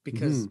more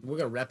because we're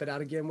going to rep it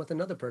out again with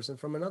another person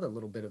from another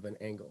little bit of an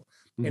angle.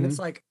 And it's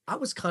like, I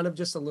was kind of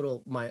just a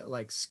little,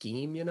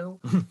 scheme,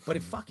 but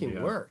it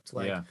fucking worked.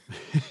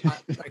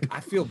 I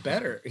feel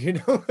better,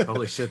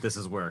 Holy shit, this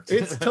has worked.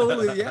 It's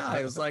totally,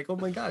 I was like, oh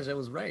my gosh, I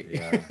was right.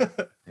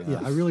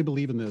 I really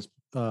believe in this.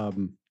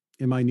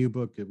 In my new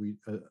book, I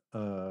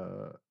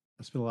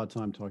spent a lot of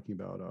time talking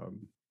about,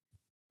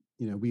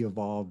 we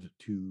evolved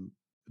to,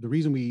 the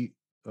reason we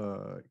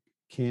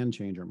can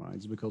change our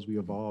minds is because we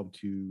evolved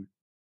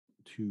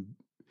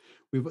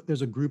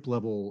there's a group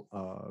level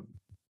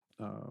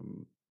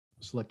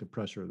selective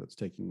pressure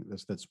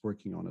that's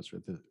working on us.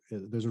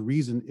 There's a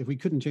reason. If we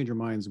couldn't change our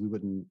minds, we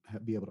wouldn't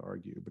be able to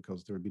argue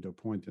because there would be no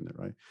point in it,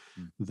 right?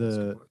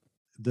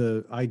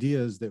 The idea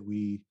is that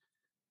we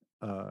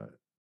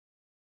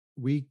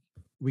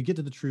get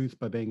to the truth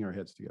by banging our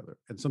heads together,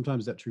 and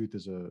sometimes that truth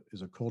is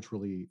a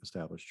culturally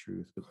established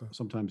truth, but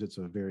sometimes it's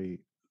a very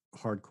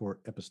hardcore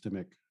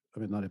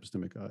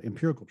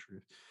empirical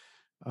truth.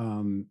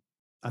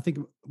 I think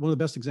one of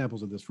the best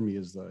examples of this for me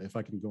is, if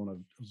I can go on a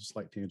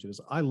slight tangent, is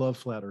I love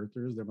flat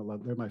earthers. They're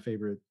my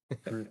favorite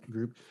current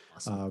group.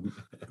 Awesome.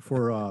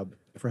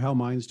 For how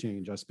minds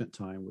change, I spent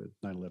time with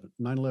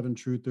 9/11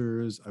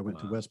 truthers. I went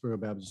to Westboro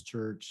Baptist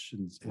Church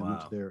and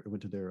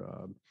went to their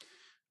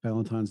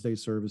Valentine's Day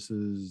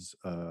services.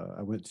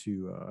 I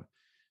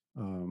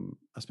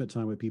spent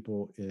time with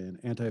people in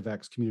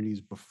anti-vax communities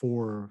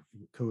before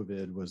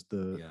COVID was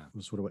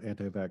sort of what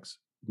anti-vax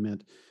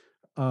meant.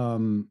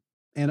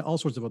 And all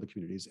sorts of other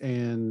communities.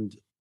 And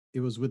it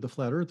was with the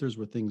flat earthers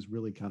where things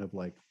really kind of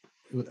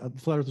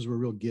flat earthers were a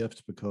real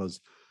gift, because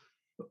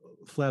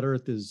flat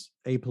earth is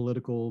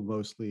apolitical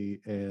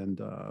mostly. And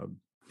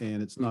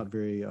it's not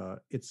very,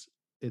 it's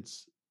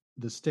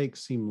the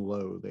stakes seem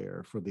low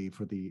there for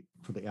the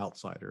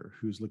outsider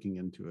who's looking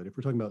into it. If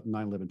we're talking about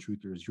 9/11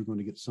 truthers, you're going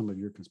to get some of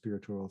your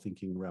conspiratorial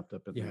thinking wrapped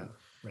up in that.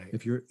 Right.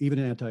 If you're even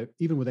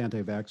with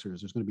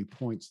anti-vaxxers, there's going to be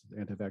points that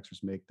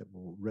anti-vaxxers make that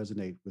will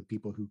resonate with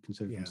people who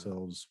consider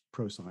themselves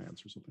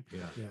pro-science or something.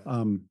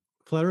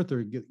 flat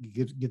earther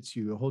gets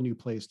you a whole new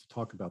place to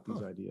talk about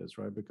these ideas,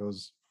 right?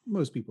 Because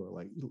most people are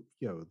like,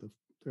 yo,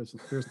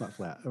 there's not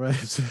flat,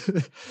 right?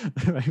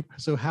 Right?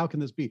 So how can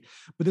this be?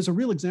 But there's a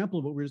real example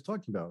of what we were just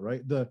talking about,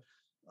 right?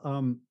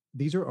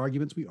 These are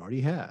arguments we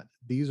already had.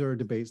 These are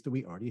debates that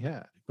we already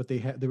had, but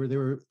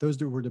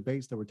those were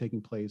debates that were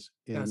taking place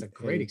in That's a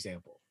great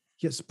example.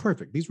 Yes,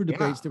 perfect. These were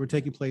debates that were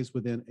taking place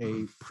within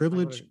a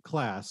privileged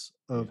class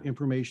of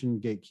information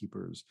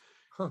gatekeepers.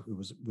 It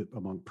was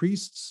among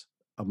priests,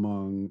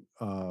 among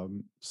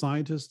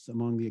scientists,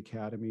 among the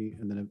academy,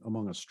 and then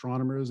among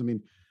astronomers. I mean,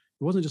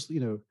 it wasn't just,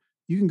 you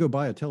can go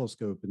buy a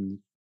telescope and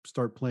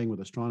start playing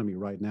with astronomy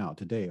right now,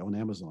 today on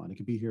Amazon. It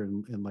could be here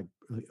in like,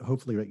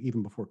 hopefully like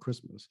even before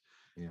Christmas.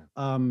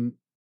 Yeah.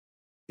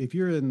 If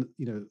you're in,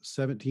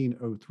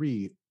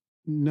 1703,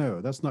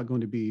 no, that's not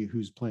going to be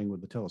who's playing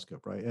with the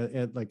telescope, right?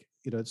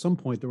 At some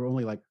point there were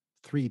only like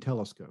 3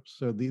 telescopes.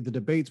 So the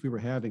debates we were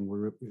having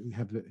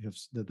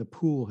the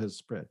pool has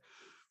spread.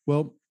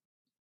 Well,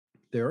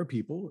 there are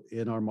people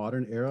in our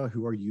modern era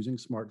who are using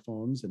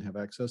smartphones and have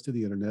access to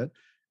the internet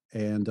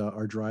and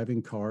are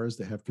driving cars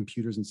that have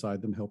computers inside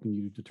them, helping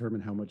you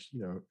determine how much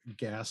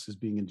gas is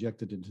being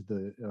injected into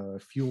the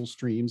fuel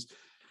streams.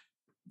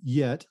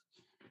 Yet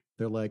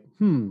they're like,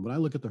 when I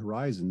look at the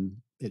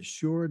horizon, it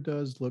sure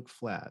does look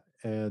flat.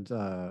 And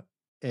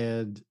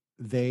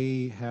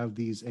they have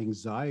these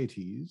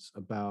anxieties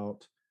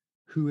about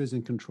who is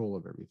in control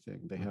of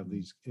everything. They have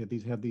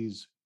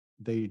these.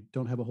 They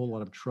don't have a whole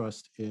lot of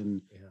trust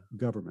in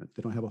government.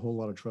 They don't have a whole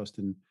lot of trust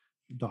in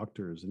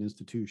doctors and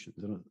institutions.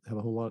 They don't have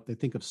a whole lot. They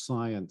think of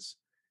science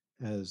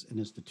as an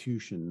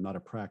institution, not a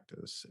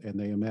practice. And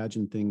they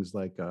imagine things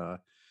like,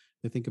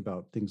 they think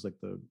about things like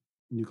the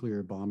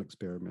nuclear bomb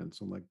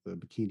experiments on like the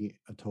Bikini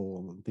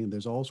Atoll. And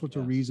there's all sorts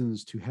of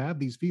reasons to have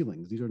these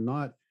feelings. These are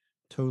not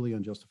totally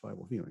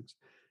unjustifiable feelings.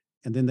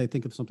 And then they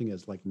think of something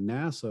as like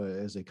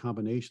NASA as a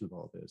combination of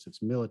all this.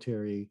 It's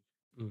military,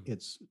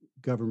 it's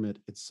government,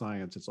 it's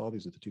science, it's all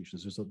these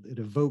institutions. It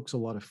evokes a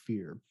lot of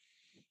fear.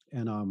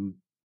 And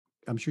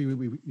I'm sure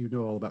you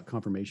know all about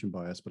confirmation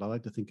bias, but I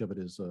like to think of it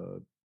as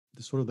the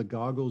sort of the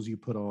goggles you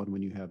put on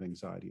when you have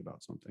anxiety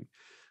about something,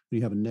 when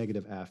you have a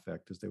negative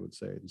affect, as they would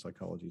say in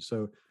psychology.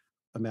 So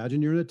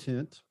imagine you're in a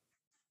tent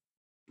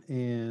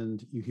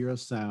and you hear a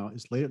sound.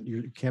 It's late,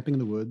 you're camping in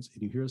the woods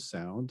and you hear a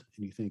sound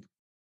and you think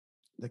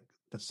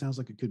that sounds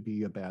like it could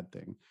be a bad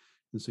thing.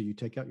 And so you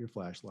take out your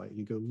flashlight and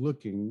you go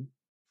looking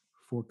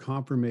for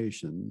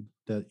confirmation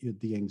that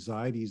the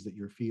anxieties that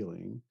you're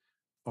feeling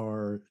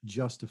are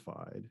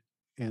justified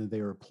and they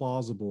are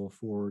plausible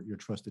for your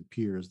trusted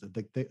peers,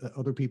 that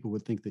other people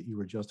would think that you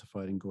were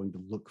justified in going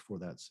to look for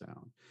that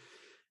sound.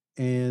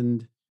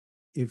 And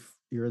if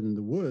you're in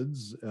the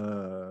woods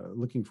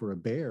looking for a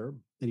bear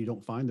and you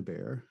don't find the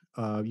bear,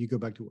 you go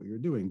back to what you're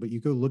doing. But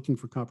you go looking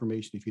for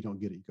confirmation. If you don't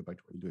get it, you go back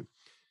to what you're doing.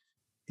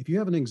 If you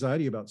have an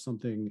anxiety about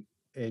something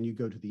and you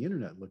go to the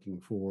internet looking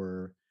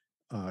for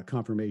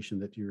confirmation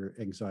that your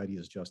anxiety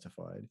is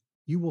justified,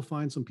 you will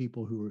find some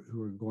people who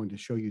are going to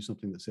show you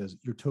something that says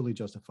you're totally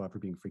justified for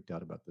being freaked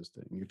out about this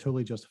thing. You're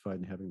totally justified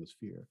in having this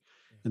fear.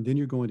 And then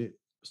you're going to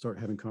start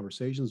having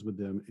conversations with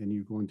them, and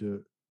you're going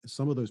to,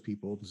 some of those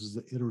people, this is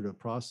the iterative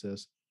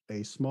process,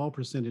 a small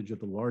percentage of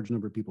the large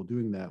number of people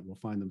doing that will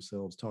find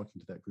themselves talking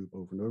to that group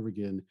over and over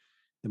again.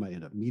 They might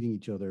end up meeting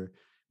each other.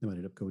 They might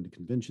end up going to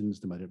conventions.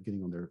 They might end up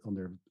getting on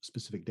their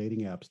specific dating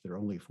apps that are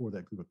only for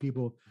that group of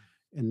people.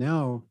 And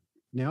now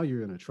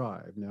you're in a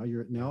tribe.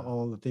 Now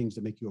all the things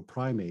that make you a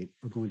primate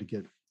are going to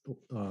get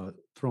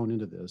thrown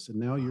into this. And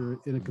now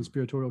you're in a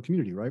conspiratorial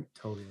community, right?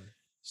 Totally.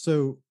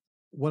 So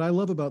what I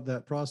love about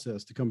that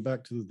process, to come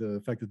back to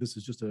the fact that this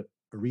is just a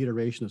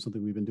reiteration of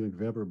something we've been doing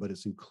forever, but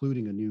it's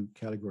including a new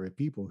category of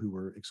people who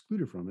were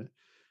excluded from it.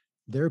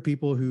 There are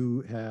people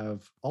who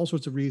have all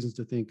sorts of reasons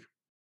to think,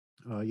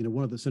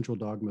 one of the central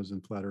dogmas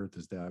in flat Earth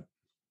is that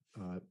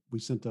we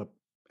sent up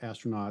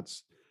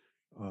astronauts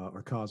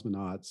or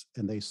cosmonauts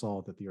and they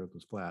saw that the Earth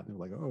was flat. And they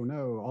were like, oh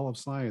no, all of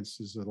science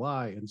is a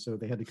lie. And so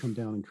they had to come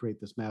down and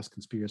create this mass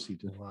conspiracy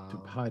to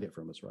hide it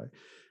from us, right?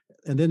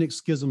 And then it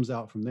schisms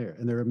out from there.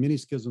 And there are many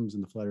schisms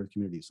in the flat Earth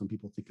community. Some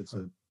people think it's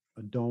a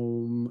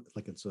dome,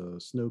 like it's a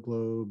snow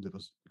globe that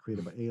was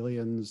created by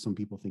aliens. Some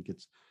people think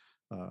it's,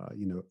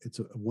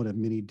 it's one of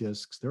many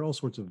discs. There are all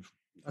sorts of.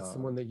 That's the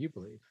one that you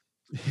believe.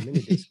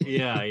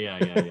 Yeah.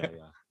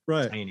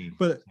 Right. Tiny.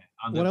 But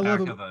on the back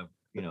of a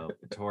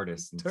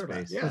tortoise in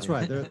space. Yeah. That's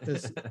right.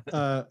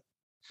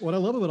 What I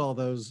love about all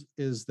those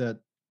is that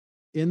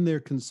in their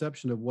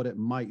conception of what it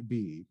might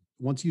be,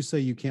 once you say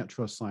you can't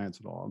trust science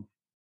at all,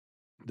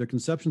 their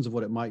conceptions of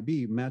what it might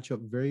be match up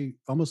very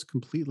almost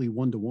completely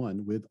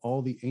one-to-one with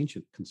all the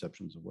ancient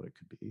conceptions of what it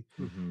could be.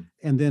 Mm-hmm.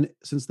 And then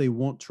since they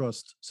don't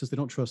trust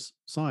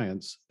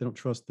science, they don't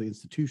trust the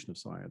institution of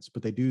science,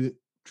 but they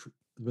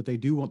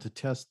do want to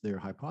test their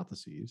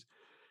hypotheses.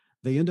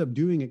 they end up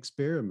doing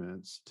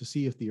experiments to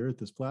see if the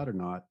earth is flat or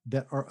not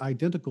that are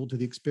identical to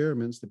the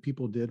experiments that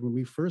people did when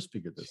we first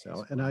figured this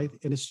out. And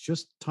it's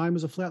just time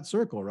is a flat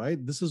circle,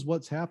 right? This is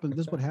what's happened.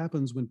 This is what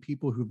happens when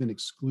people who've been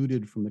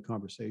excluded from the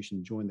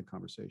conversation join the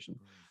conversation.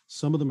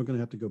 Some of them are going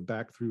to have to go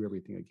back through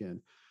everything again.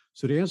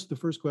 So to answer the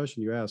first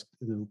question you asked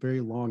in a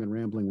very long and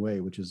rambling way,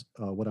 which is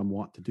what I'm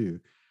want to do.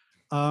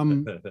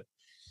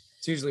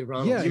 It's usually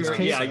wrong. Yeah,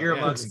 you're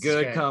amongst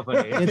good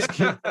company.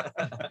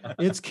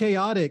 It's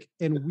chaotic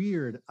and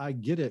weird. I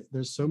get it.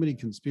 There's so many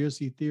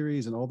conspiracy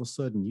theories, and all of a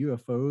sudden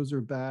UFOs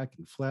are back,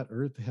 and flat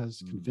Earth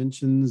has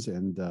conventions,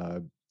 and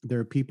there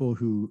are people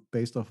who,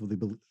 based off of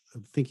the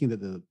thinking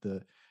that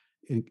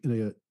in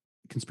a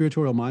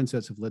conspiratorial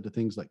mindsets have led to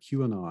things like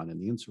QAnon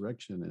and the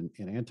insurrection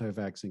and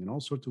anti-vaxxing and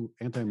all sorts of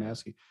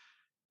anti-masking.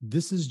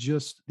 This is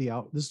just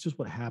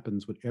what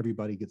happens when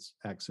everybody gets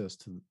access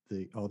to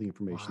all the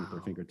information at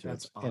their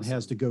fingertips, awesome. And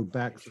has to go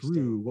back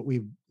through what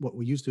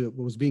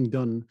was being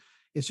done.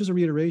 It's just a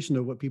reiteration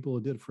of what people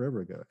did forever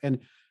ago. And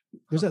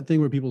there's that thing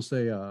where people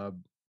say,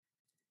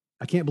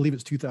 I can't believe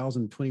it's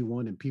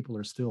 2021 and people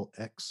are still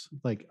X.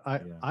 Like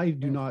I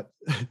do not,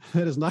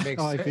 that is not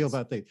how I feel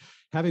about things.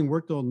 Having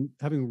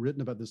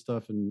written about this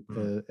stuff and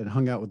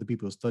hung out with the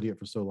people who study it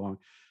for so long,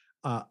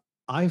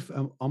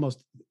 I'm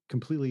almost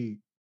completely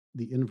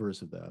the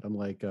inverse of that. I'm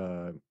like,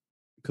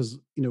 because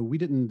we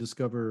didn't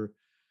discover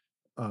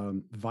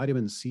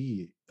vitamin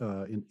C.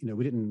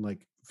 We didn't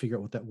like figure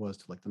out what that was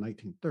till like the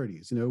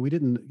 1930s. We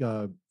didn't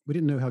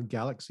know how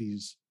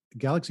galaxies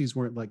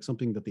weren't like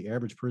something that the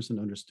average person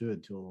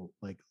understood till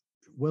like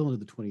well into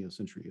the 20th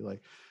century.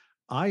 Like,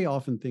 I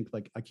often think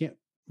like I can't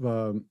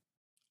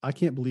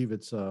believe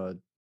it's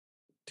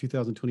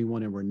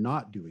 2021 and we're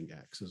not doing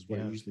X is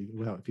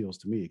how it feels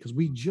to me, because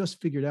we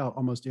just figured out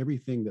almost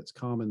everything that's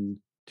common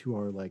to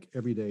our like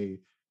everyday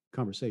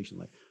conversation.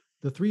 Like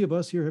the three of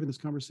us here having this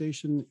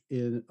conversation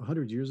in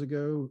 100 years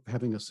ago,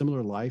 having a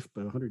similar life,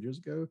 but 100 years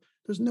ago,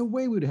 there's no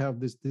way we'd have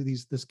this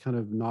kind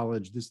of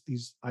knowledge,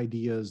 these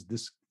ideas,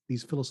 these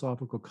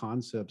philosophical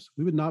concepts.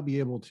 We would not be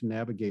able to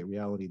navigate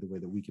reality the way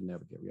that we can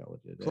navigate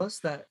reality today. Plus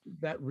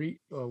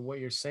what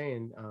you're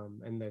saying,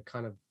 and the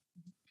kind of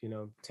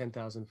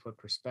 10,000 foot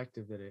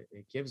perspective that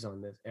it gives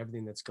on this,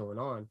 everything that's going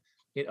on,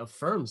 it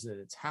affirms that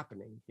it's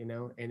happening,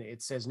 and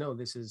it says, no,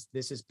 this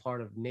is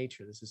part of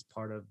nature. This is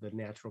part of the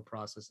natural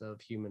process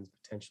of humans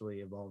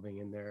potentially evolving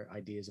in their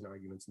ideas and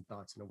arguments and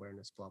thoughts and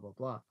awareness, blah, blah,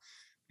 blah.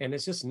 And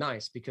it's just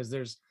nice because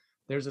there's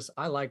this,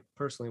 I like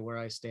personally where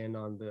I stand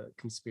on the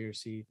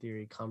conspiracy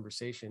theory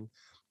conversation,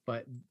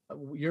 but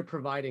you're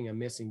providing a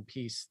missing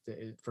piece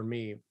for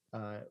me,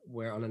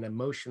 where on an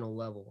emotional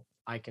level,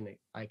 I can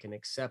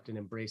accept and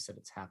embrace that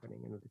it's happening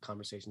and that the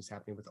conversation's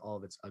happening with all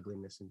of its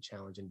ugliness and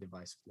challenge and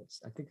divisiveness.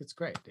 I think it's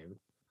great, David.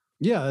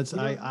 Yeah, it's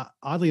I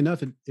oddly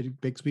enough, it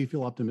makes me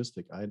feel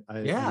optimistic. I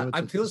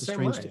feel the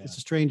same way. It's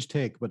a strange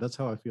take, but that's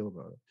how I feel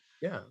about it.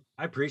 Yeah,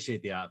 I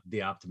appreciate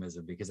the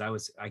optimism because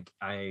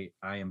I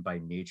am by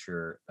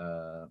nature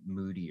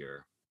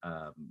moodier.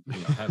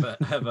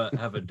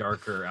 Have a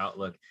darker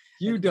outlook.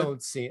 You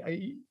don't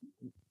see.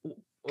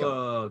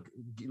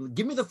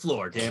 Give me the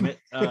floor, damn it.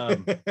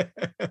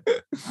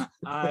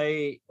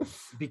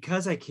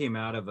 Because I came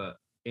out of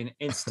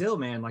and still,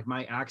 man, like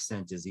my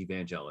accent is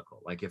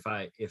evangelical. Like if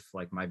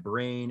like my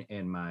brain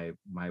and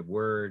my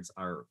words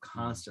are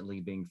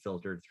constantly being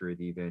filtered through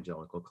the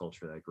evangelical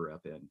culture that I grew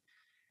up in.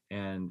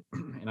 And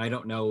I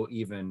don't know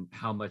even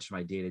how much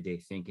my day-to-day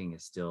thinking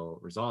is still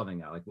resolving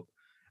that. Like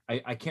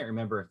I can't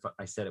remember if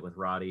I said it with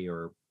Roddy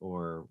or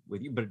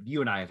with you, but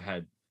you and I have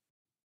had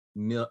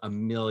a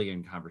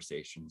million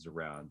conversations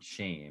around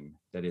shame.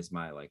 That is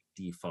my like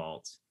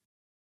default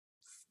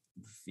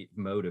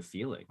mode of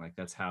feeling. Like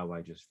that's how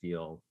I just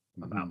feel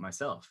about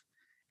myself.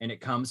 And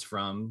it comes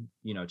from,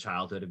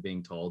 childhood of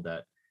being told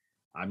that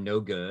I'm no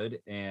good.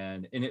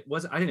 And it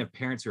wasn't, I didn't have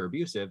parents who were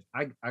abusive.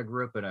 I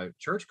grew up in a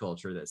church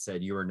culture that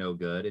said you are no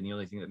good. And the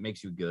only thing that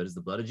makes you good is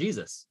the blood of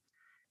Jesus.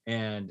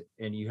 And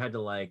you had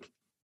to like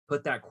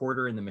put that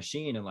quarter in the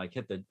machine and like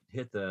hit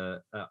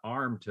the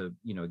arm to,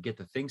 get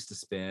the things to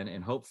spin.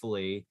 And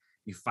hopefully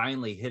you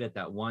finally hit it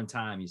that one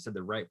time, you said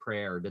the right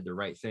prayer or did the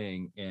right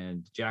thing,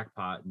 and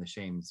jackpot, and the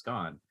shame's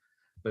gone.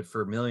 But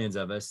for millions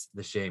of us,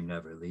 the shame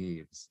never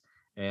leaves.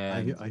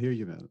 And I hear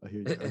you, man. I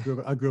hear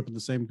you. I grew up in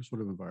the same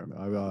sort of environment.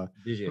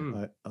 Did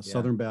you? A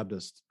Southern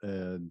Baptist,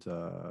 and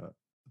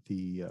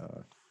in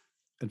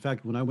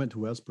fact, when I went to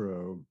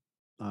Westboro,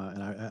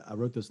 and I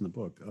wrote this in the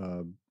book,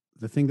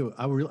 the thing that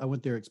I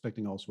went there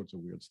expecting all sorts of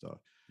weird stuff.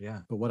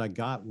 Yeah. But what I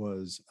got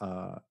was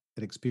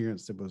an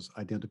experience that was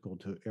identical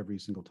to every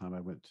single time I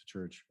went to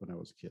church when I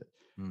was a kid.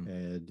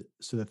 And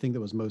so the thing that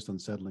was most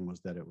unsettling was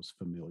that it was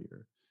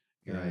familiar.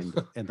 And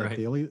right.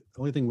 The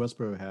only thing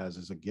Westboro has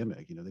is a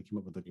gimmick. They came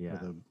up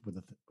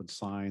with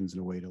signs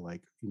and a way to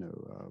like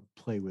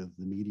play with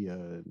the media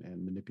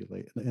and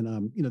manipulate.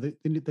 And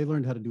they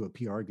learned how to do a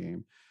PR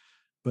game.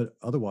 but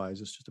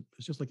otherwise, it's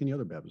just like any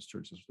other Baptist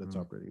church that's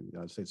operating in the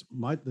United States.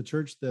 The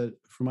church that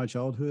from my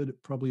childhood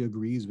probably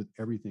agrees with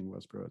everything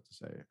Westboro has to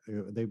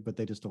say. But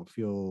they just don't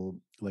feel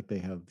like they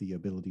have the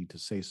ability to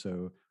say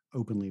so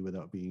openly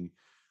without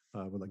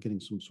getting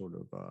some sort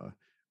of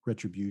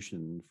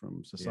retribution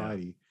from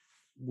society.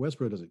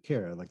 Westboro doesn't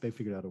care. Like they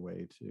figured out a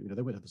way to,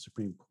 they went to the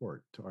Supreme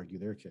Court to argue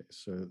their case.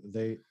 So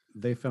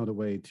they found a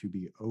way to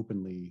be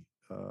openly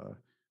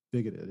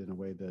bigoted in a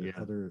way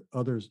that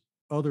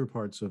other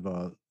parts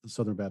of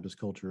Southern Baptist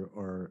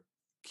culture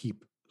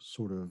keep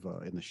sort of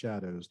in the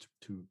shadows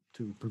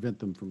to prevent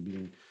them from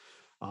being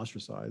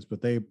ostracized. But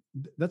I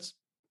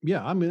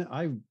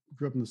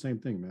grew up in the same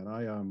thing,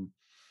 man.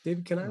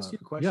 David, can I ask you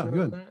a question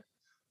on that?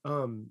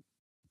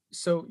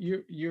 So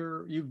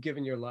you've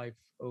given your life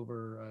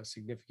over a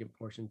significant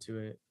portion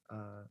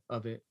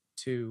of it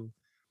to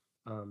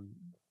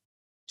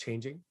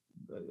changing,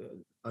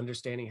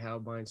 understanding how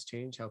minds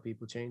change, how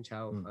people change,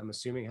 how I'm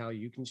assuming how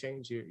you can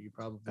change. You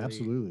probably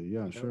absolutely,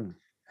 yeah, sure.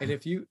 And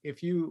if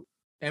you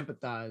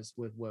empathize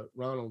with what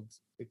Ronald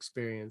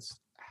experienced,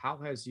 how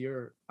has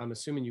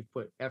you've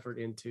put effort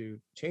into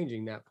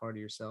changing that part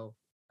of yourself.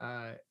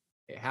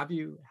 Have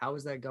you? How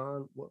has that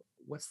gone?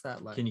 What's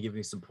that like? Can you give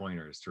me some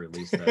pointers to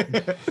release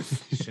that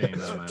shame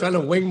out of my Trying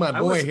to wing my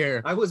boy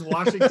here. I was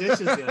washing dishes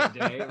the other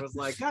day. It was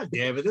like, God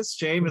damn it, this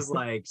shame is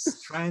like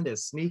trying to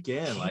sneak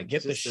in. Like,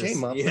 get the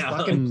shame off the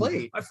fucking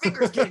plate. My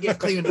fingers can't get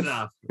clean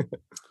enough.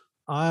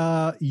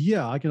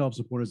 Yeah, I can help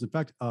support us. In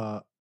fact,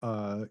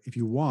 if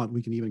you want,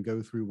 we can even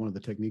go through one of the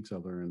techniques I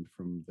learned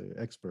from the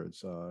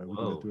experts. We can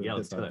go through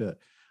it bit by bit.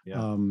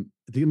 Yeah.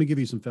 Let me give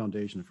you some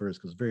foundation first,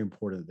 because it's very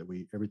important that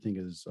everything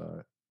is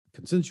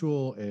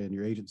consensual and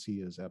your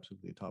agency is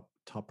absolutely top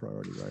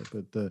priority, right?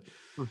 But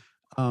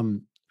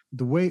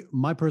the way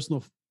my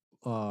personal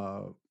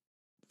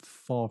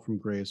fall from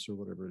grace, or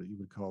whatever you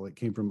would call it,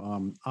 came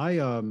from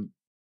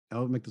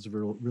I'll make this a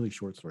really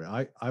short story.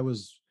 I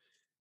was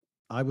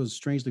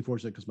strangely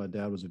fortunate because my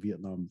dad was a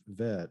Vietnam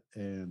vet,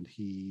 and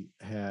he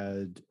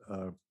had,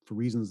 for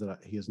reasons that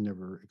he has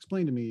never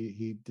explained to me,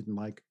 he didn't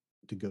like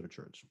to go to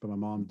church, but my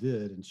mom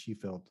did, and she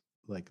felt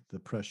like the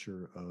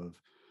pressure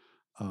of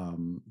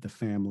the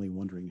family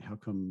wondering, how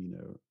come,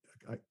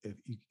 if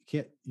you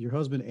can't, your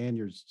husband and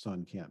your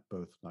son can't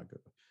both not go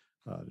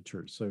to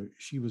church. So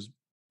she was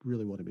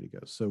really wanting me to go.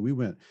 So we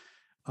went,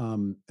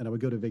 and I would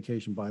go to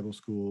vacation Bible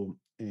school,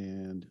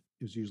 and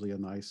it was usually a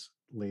nice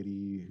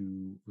lady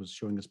who was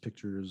showing us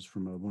pictures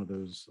from one of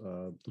those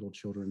little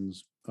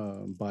children's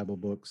Bible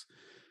books.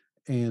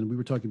 And we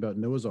were talking about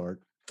Noah's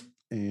Ark,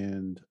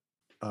 and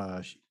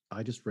I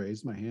just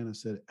raised my hand and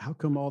said, how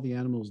come all the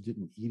animals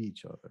didn't eat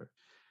each other?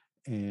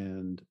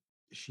 And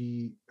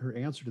her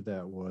answer to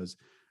that was,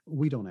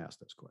 we don't ask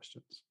those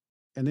questions.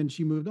 And then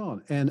she moved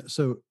on. And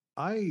so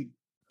I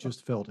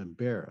just felt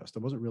embarrassed. I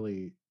wasn't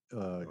really,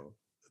 that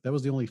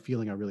was the only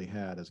feeling I really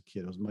had as a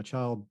kid. It was my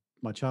child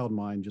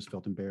mind just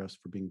felt embarrassed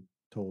for being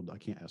told I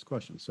can't ask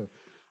questions. So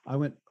I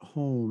went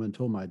home and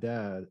told my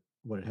dad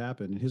what had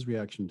happened. And his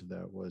reaction to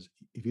that was,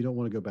 if you don't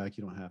want to go back,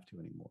 you don't have to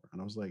anymore.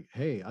 And I was like,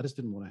 hey, I just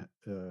didn't want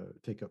to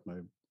take up my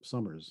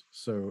summers.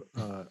 So,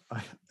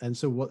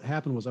 so what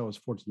happened was I was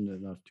fortunate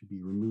enough to be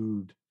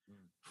removed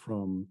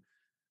from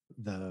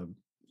the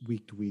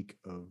week to week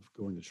of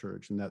going to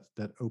church. And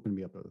that opened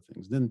me up to other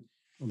things. Then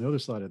on the other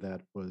side of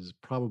that was this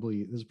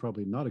is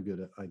probably not a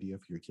good idea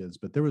for your kids,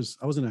 but I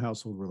was in a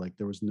household where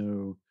there was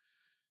no,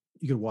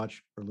 you could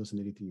watch or listen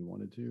to anything you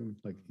wanted to,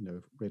 like,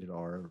 rated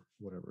R or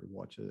whatever,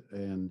 watch it.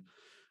 And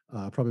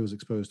probably was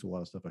exposed to a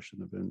lot of stuff I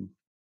shouldn't have been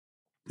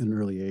in an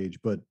early age.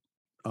 But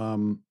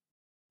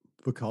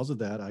because of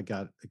that, I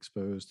got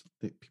exposed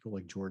to people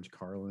like George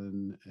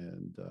Carlin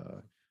and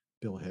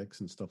Bill Hicks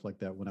and stuff like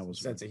that when I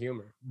was sense of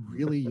humor,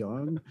 really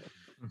young.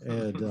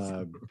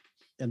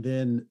 And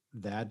then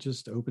that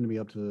just opened me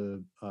up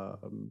to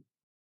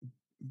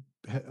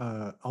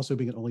also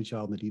being an only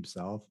child in the Deep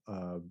South.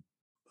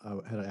 I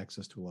had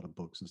access to a lot of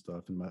books and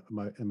stuff, and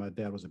my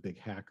dad was a big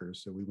hacker,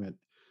 so we went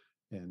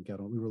and got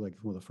on. We were like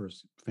one of the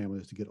first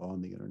families to get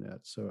on the internet.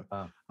 So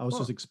I was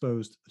just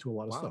exposed to a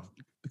lot of stuff,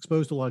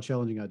 exposed to a lot of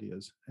challenging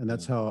ideas, and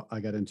that's how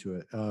I got into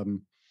it.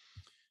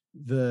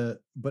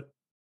 But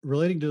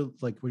relating to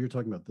like what you're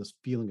talking about, this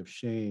feeling of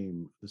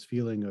shame, this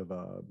feeling of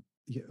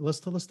let's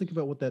think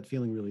about what that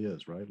feeling really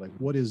is, right? Like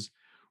what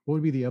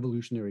would be the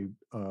evolutionary?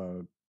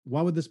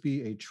 Why would this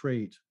be a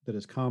trait that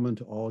is common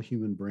to all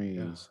human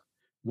brains? Yeah.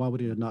 Why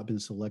would it have not been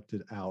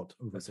selected out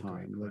over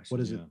time? Like, what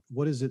is it?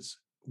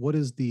 What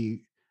is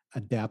the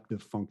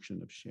adaptive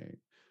function of shame?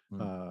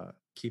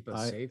 Keep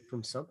us safe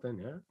from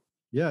something.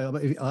 Yeah.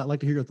 I'd like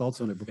to hear your thoughts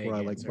on it before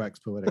I wax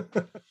poetic.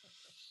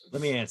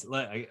 Let me answer.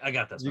 I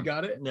got this. You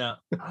got it? No.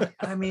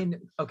 I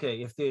mean,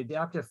 okay. If the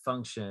adaptive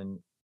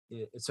function,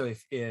 so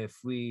if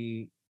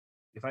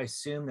I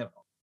assume that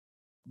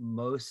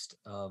most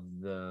of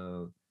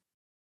the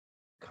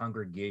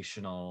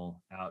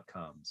congregational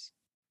outcomes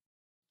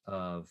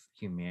of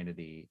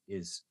humanity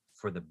is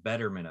for the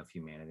betterment of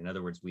humanity, in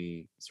other words,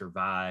 we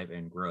survive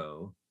and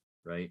grow,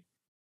 right?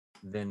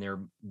 Then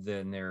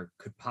there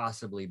could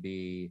possibly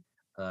be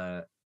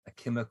a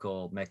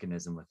chemical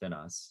mechanism within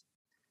us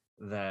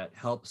that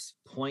helps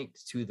point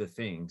to the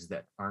things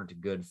that aren't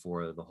good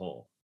for the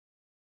whole,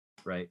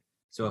 right?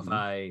 So if Mhm.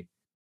 I,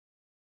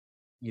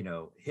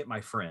 hit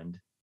my friend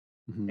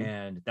Mhm.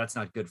 and that's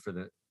not good for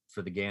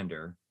the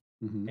gander,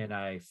 Mhm. and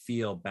I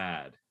feel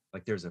bad,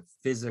 like there's a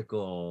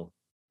physical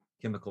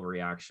chemical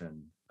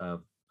reaction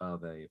of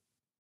a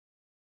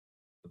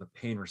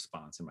pain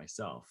response in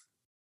myself,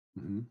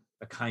 Mhm.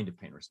 a kind of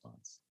pain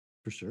response.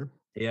 For sure.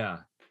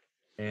 Yeah.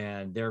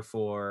 And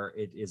therefore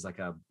it is like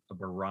a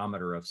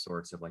barometer of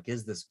sorts of like,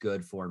 is this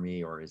good for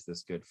me or is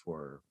this good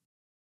for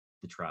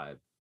the tribe,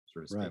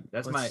 so to speak? Right.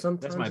 That's But my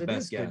sometimes it is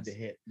best good guess. to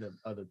hit the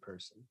other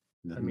person.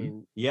 I Mhm.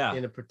 mean, Yeah.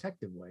 in a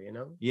protective way, you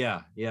know?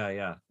 Yeah.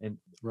 And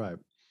Right.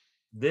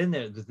 then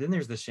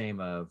there's the shame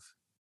of,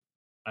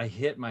 I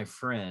hit my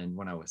friend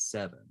when I was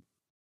 7,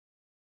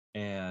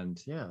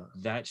 and Yeah.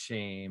 that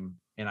shame,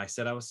 and I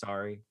said I was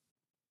sorry,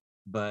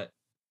 but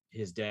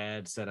his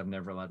dad said I'm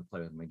never allowed to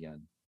play with him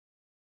again.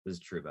 This is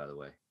true, by the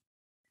way.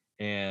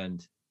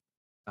 And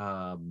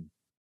um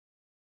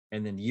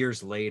and then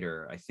years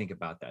later I think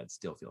about that and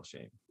still feel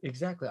shame.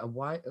 Exactly.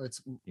 Why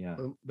it's Yeah.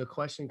 the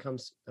question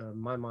comes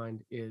my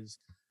mind is,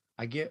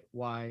 I get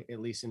why, at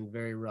least in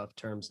very rough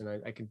terms, and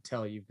I can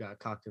tell you've got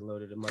cocked and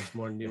loaded a much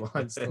more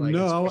nuanced like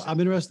No, expression. I'm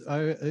interested.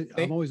 I'm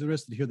Thank- always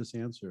interested to hear this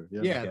answer.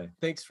 Yeah. Yeah, Okay.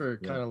 thanks for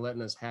Yeah. kind of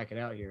letting us hack it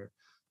out here.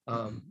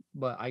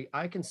 But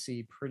I can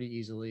see pretty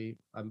easily,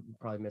 I'm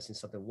probably missing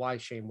something, why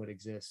shame would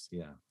exist.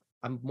 Yeah.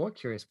 I'm more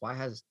curious, why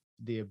has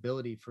the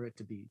ability for it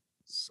to be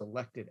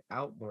selected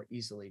out more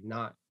easily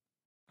not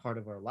part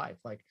of our life?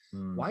 Like,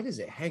 Mm. why does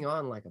it hang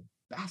on like a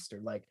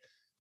bastard? Like,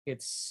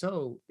 it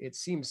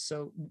seems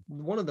so.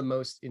 One of the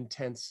most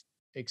intense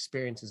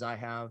experiences I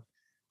have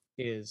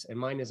is, and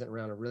mine isn't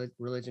around a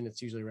religion,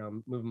 it's usually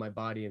around moving my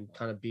body and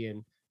kind of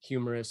being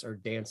humorous or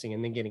dancing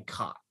and then getting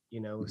caught,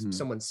 Mhm.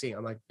 someone seeing,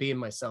 I'm like being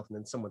myself and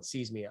then someone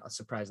sees me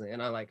surprisingly,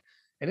 and I like,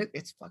 and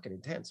it's fucking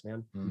intense,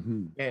 man.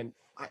 Mhm. And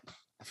I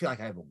feel like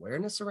I have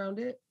awareness around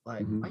it.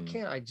 Like, why Mhm.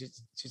 can't I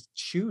just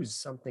choose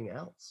something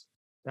else?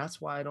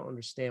 That's why I don't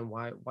understand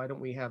why don't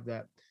we have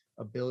that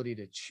ability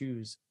to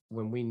choose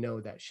when we know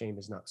that shame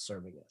is not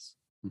serving us?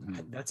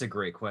 Mhm. That's a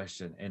great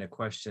question, and a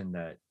question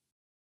that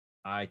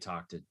I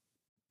talk to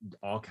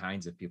all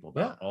kinds of people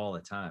about all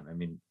the time. I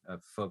mean,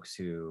 folks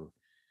who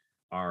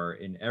are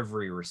in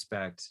every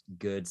respect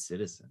good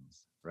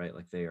citizens, right?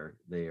 Like they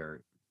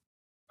are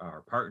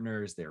our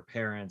partners, they're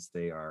parents,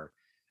 they are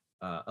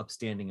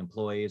upstanding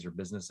employees or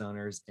business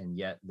owners, and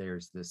yet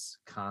there's this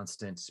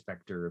constant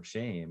specter of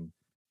shame,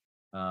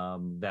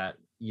 that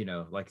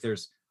like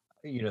there's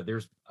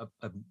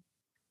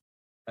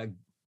a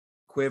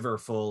quiver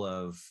full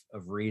of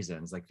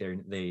reasons, like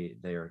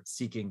they're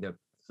seeking the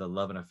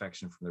love and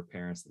affection from their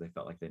parents that they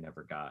felt like they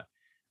never got.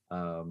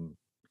 um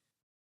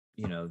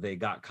they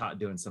got caught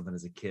doing something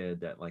as a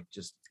kid that like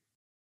just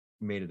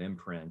made an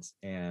imprint,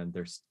 and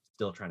they're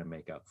still trying to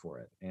make up for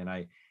it.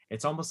 And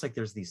it's almost like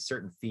there's these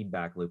certain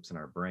feedback loops in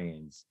our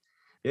brains.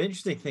 The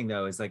interesting thing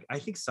though is, like, I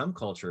think some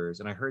cultures,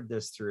 and I heard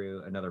this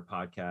through another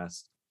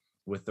podcast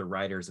with the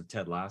writers of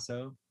Ted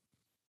Lasso,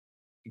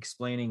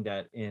 explaining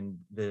that in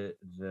the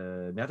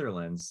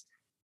Netherlands,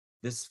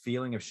 this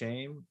feeling of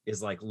shame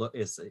is like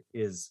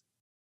is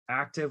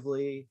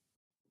actively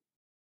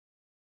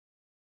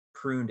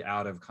pruned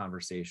out of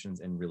conversations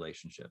and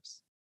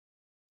relationships.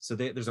 So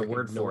there's a Like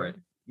word for it.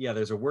 ignored? Yeah,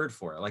 there's a word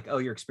for it. Like, oh,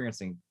 you're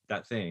experiencing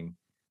that thing.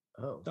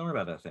 Oh, Don't worry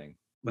about that thing.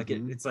 Like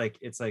Mhm.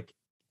 it's like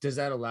does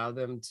that allow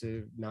them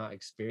to not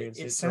experience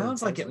it? it so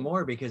sounds like it intensely?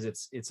 more because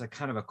it's a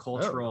kind of a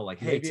cultural, like,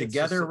 hey, maybe it's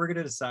together just we're going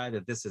to decide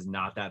that this is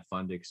not that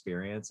fun to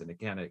experience, and it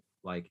kind of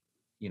like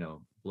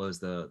blows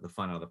the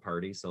fun out of the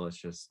party. So let's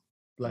just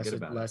forget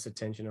about it. less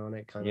attention on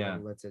it, kind Yeah.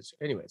 of lets it.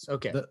 Anyways,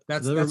 okay, The-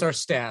 that's our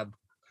stab.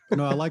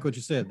 No, I like what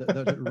you said.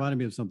 That reminded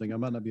me of something. I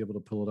might not be able to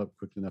pull it up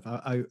quickly enough.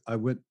 I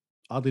went,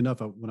 oddly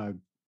enough, when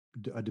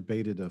I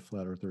debated a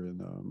flat earther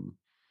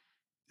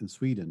in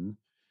Sweden,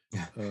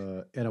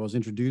 and I was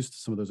introduced to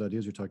some of those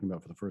ideas you're talking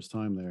about for the first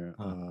time there.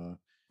 Huh.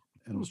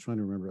 And I was trying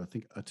to remember. I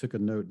think I took a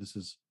note. This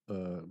is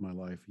my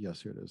life.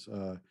 Yes, here it is.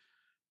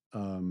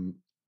 Um,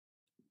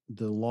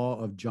 the law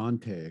of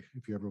Jante,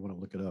 if you ever want to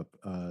look it up,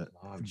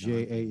 Law of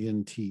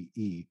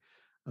Jante.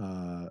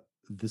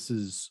 This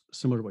is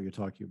similar to what you're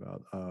talking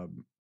about.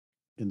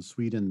 In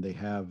Sweden, they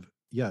have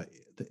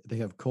they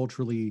have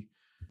culturally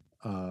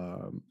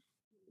um,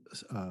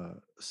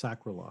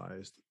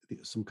 sacralized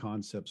some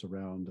concepts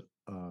around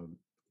when you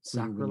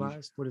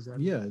Sacralized? What is that?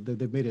 mean? yeah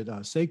they've made it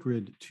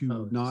sacred to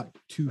Oh, not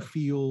to okay.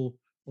 feel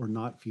or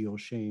not feel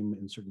shame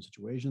in certain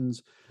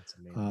situations. That's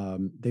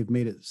amazing. They've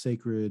made it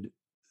sacred.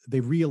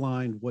 They've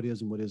realigned what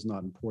is and what is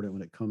not important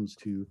when it comes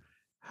to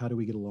how do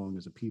we get along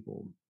as a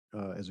people,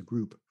 as a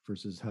group,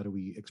 versus how do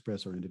we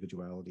express our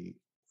individuality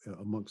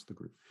amongst the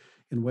group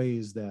in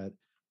ways that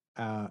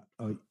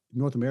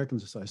North American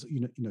society,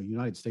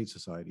 United States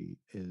society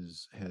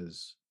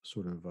has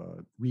sort of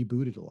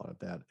rebooted a lot of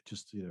that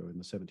just in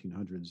the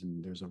 1700s,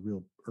 and there's a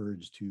real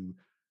urge to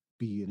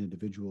be an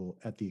individual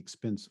at the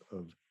expense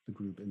of the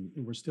group, and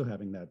we're still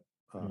having that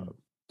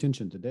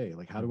tension today.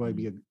 Like, how do I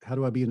be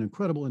an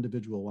incredible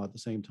individual while at the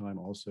same time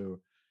also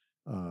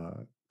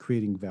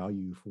creating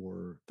value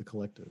for the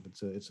collective?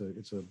 It's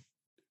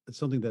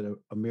something that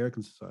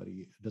American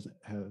society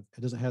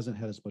hasn't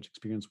had as much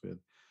experience with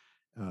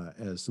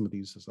as some of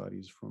these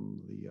societies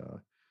from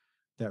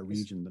that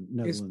region, the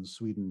Netherlands,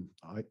 Sweden,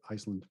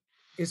 Iceland.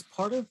 Is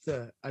part of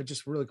I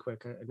just really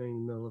quick, I know you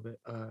know a little bit,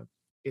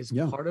 is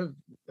part of,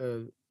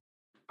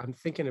 I'm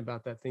thinking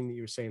about that thing that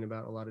you were saying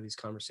about a lot of these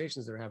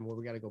conversations they're having where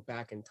we got to go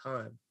back in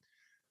time.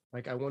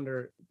 Like, I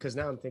wonder, because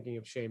now I'm thinking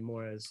of shame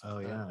more as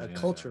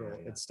cultural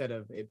instead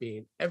of it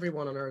being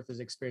everyone on earth is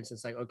experiencing.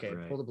 It's like, okay,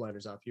 pull the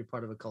blinders off. You're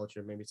part of a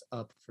culture. Maybe it's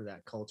up for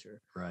that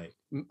culture, right?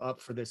 Up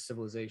for this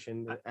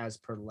civilization as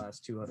per the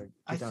last 200.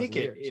 I think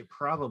it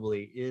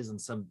probably is in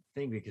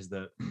something, because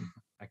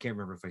I can't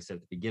remember if I said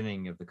at the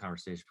beginning of the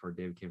conversation before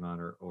David came on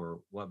or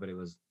what, but it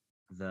was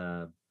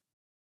the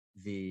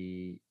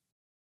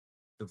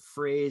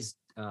phrase,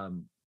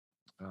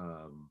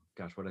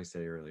 gosh, what did I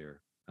say earlier?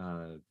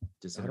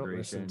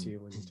 Disintegration,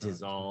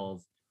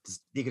 dissolve,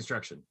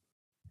 deconstruction.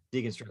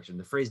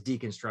 The phrase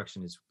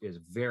deconstruction is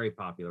very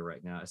popular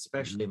right now,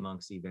 especially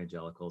amongst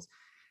evangelicals.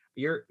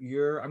 I'm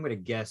going to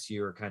guess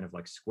you're kind of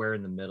like square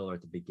in the middle or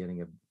at the beginning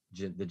of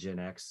the Gen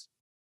X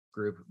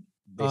group,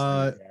 based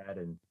on your dad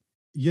and.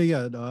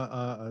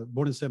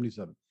 Born in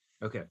 77.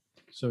 Okay,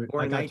 so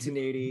born in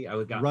 1980. I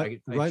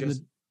in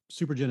the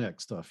Super Gen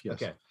X stuff. Yes.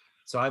 Okay,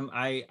 so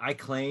I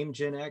claim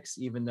Gen X,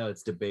 even though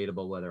it's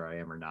debatable whether I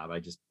am or not. I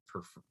just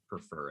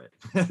prefer it.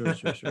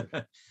 Sure.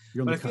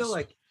 But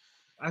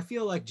I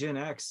feel like Gen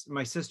X.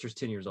 My sister's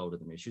 10 years older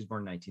than me. She was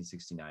born in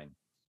 1969.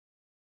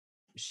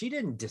 She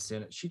didn't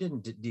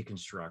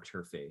deconstruct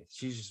her faith.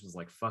 She just was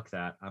like, "Fuck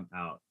that, I'm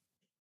out,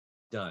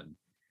 done."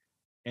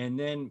 And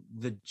then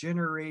the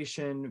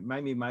generation,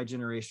 maybe my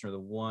generation or the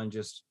one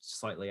just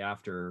slightly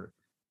after,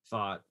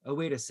 thought, "Oh,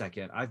 wait a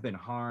second, I've been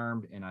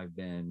harmed and I've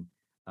been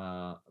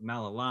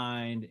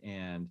malaligned,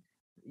 and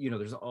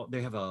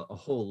they have a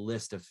whole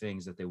list of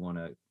things that they want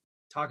to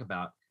talk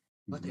about,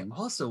 but they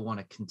also want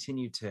to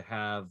continue to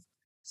have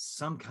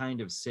some kind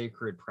of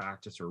sacred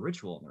practice or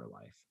ritual in their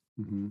life."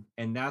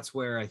 And that's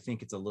where I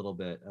think it's a little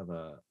bit of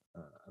a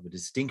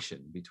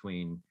distinction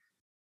between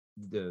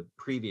the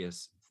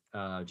previous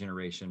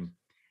generation.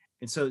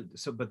 And so,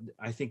 but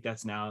I think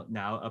that's now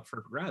up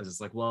for grabs.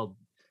 It's like, well,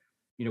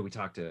 we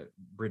talked to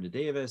Brenda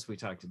Davis, we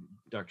talked to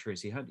Dr.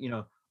 Tracy Hunt,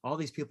 all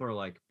these people are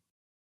like,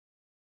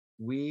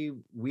 we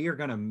are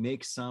going to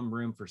make some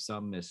room for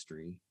some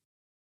mystery.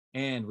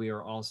 And we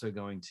are also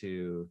going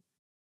to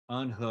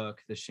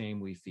unhook the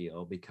shame we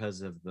feel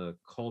because of the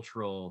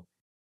cultural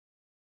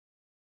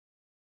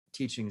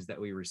teachings that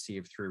we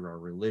receive through our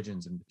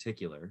religions in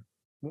particular.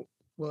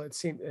 Well, it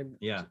seemed, and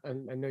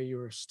I know you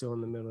were still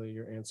in the middle of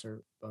your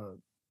answer.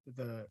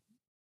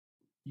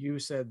 You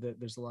said that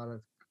there's a lot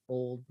of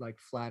old, like,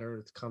 flat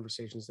earth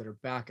conversations that are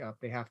back up.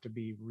 They have to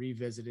be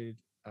revisited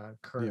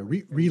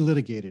currently.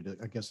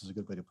 Relitigated, I guess, is a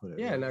good way to put it.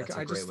 Yeah, and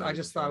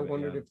I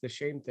wondered if the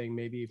shame thing,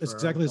 maybe it's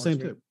exactly the same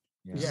thing.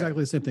 It's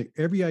exactly the same thing.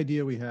 Every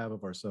idea we have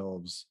of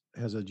ourselves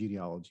has a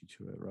genealogy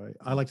to it, right?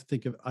 I like to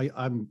think of,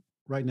 I'm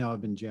right now,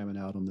 I've been jamming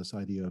out on this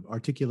idea of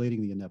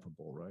articulating the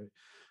ineffable, right?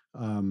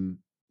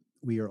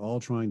 We are all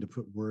trying to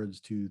put words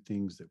to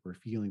things that we're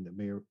feeling that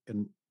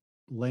and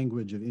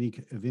language of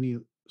any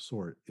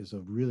sort is a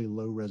really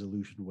low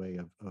resolution way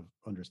of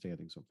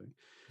understanding something.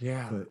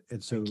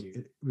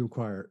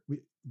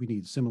 We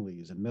need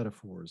similes and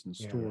metaphors and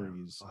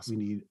stories. Awesome.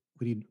 We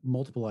need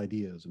multiple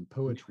ideas and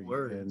poetry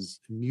and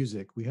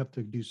music. We have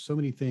to do so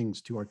many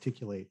things to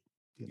articulate.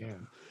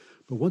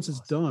 But once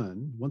it's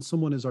done, once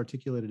someone has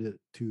articulated it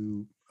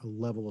to a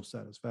level of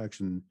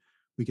satisfaction,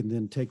 we can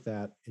then take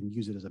that and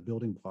use it as a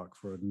building block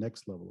for a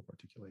next level of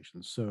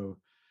articulation. So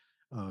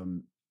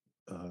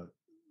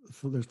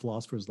there's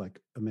philosophers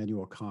like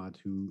Immanuel Kant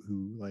who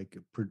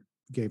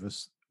gave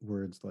us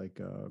words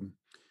like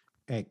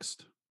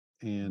angst,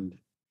 and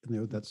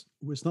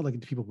it's not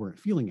like people weren't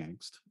feeling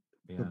angst.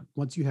 But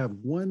once you have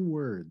one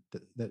word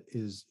that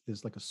is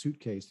like a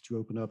suitcase that you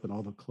open up and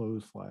all the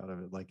clothes fly out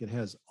of it, like it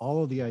has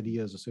all of the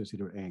ideas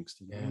associated with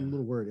angst in one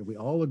little word, and we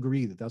all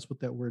agree that that's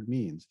what that word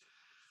means.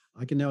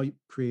 I can now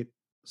create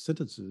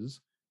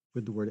sentences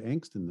with the word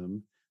angst in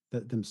them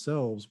that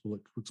themselves will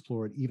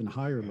explore an even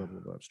higher level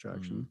of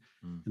abstraction.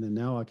 And then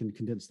now I can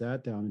condense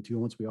that down into,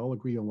 once we all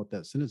agree on what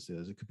that sentence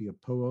is, it could be a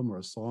poem or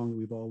a song that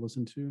we've all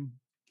listened to.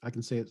 I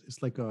can say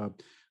it's like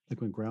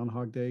when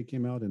Groundhog Day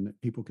came out, and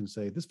people can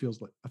say, I feel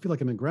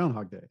like I'm in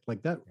Groundhog Day.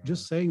 Like that,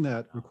 just saying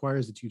that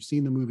requires that you've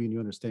seen the movie and you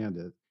understand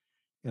it.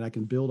 And I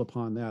can build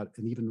upon that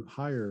an even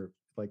higher,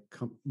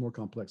 more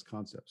complex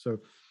concept. So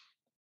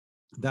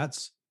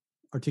that's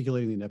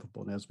articulating the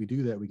ineffable. And as we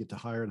do that, we get to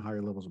higher and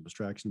higher levels of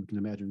abstraction. We can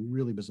imagine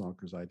really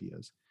bonkers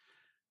ideas.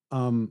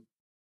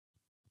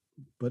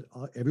 But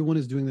everyone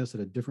is doing this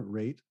at a different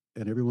rate,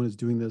 and everyone is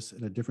doing this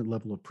at a different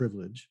level of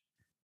privilege.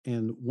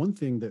 And one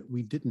thing that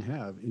we didn't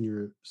have in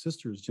your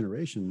sister's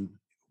generation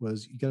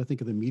was, you got to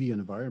think of the media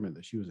environment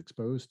that she was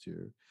exposed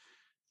to.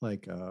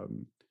 Like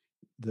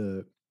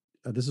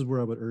this is where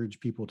I would urge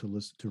people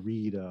to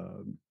read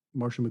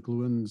Marshall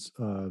McLuhan's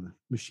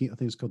machine. I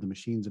think it's called The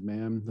Machines of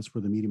Man. That's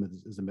where the medium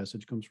is the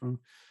message comes from.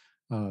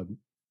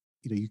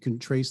 You can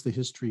trace the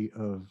history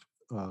of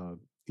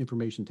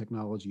information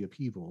technology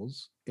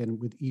upheavals, and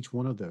with each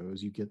one of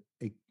those, you get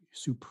a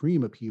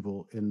supreme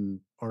upheaval in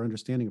our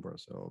understanding of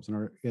ourselves,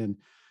 and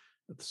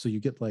so you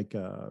get like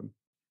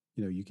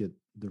you get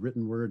the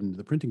written word and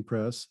the printing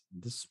press.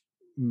 This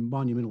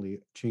monumentally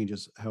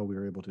changes how we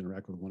are able to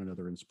interact with one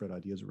another and spread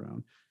ideas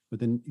around. But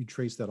then you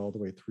trace that all the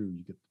way through.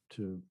 You get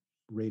to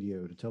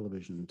radio, to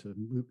television, to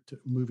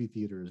movie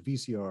theaters,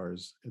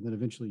 VCRs, and then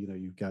eventually,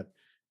 you've got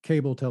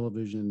cable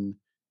television,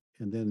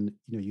 and then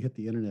you hit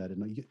the internet,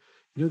 and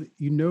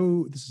you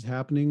know this is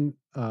happening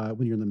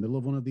when you're in the middle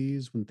of one of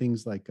these, when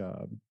things like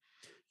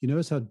you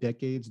notice how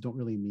decades don't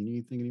really mean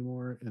anything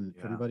anymore, and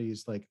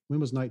everybody's like, when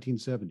was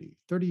 1970?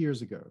 30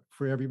 years ago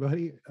for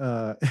everybody.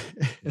 And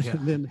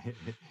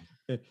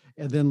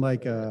then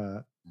like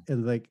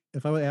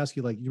if I would ask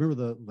you, like, you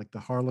remember the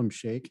Harlem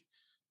Shake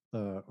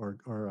or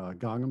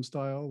Gangnam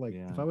Style, like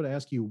if I would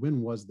ask you,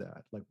 when was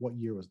that, like what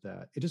year was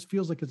that, it just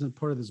feels like it's in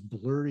part of this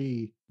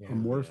blurry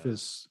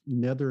amorphous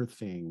nether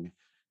thing,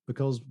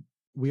 because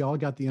we all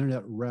got the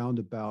internet round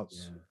about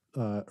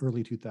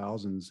early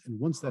 2000s, and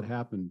once that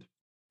happened,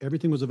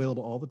 everything was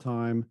available all the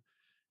time,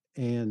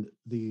 and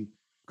the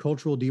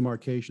cultural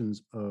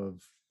demarcations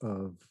of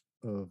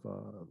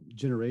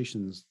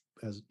generations,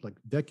 as like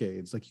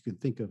decades, like you can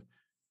think of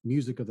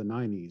music of the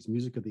 90s,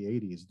 music of the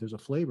 80s, there's a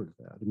flavor to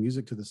that, the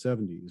music to the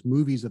 70s,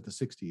 movies of the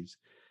 60s.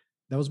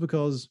 That was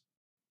because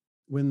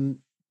when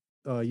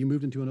you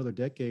moved into another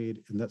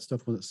decade and that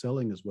stuff wasn't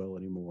selling as well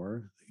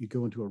anymore, you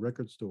go into a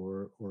record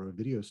store or a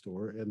video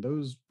store, and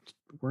those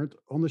weren't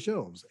on the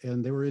shelves,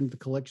 and they were in the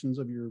collections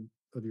of your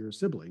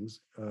siblings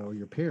or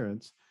your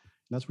parents.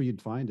 And that's where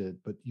you'd find it,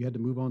 but you had to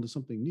move on to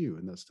something new,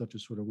 and that stuff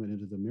just sort of went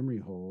into the memory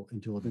hole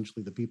until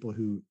eventually the people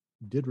who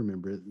did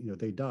remember it,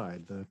 they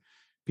died. The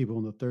people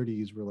in the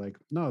 30s were like,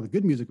 no, the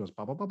good music was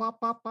pop, pop, pop,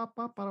 pop, pop,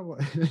 pop, pop.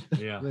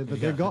 But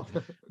they're gone.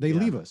 They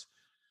leave us.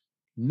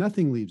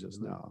 Nothing leaves us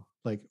now.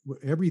 Like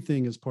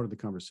everything is part of the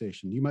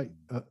conversation. You might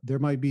there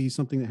might be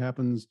something that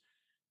happens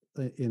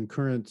in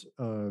current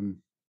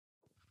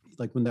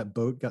like when that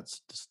boat got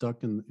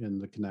stuck in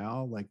the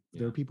canal, like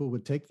there are people who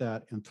would take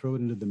that and throw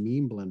it into the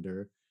meme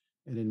blender,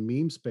 and in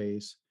meme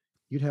space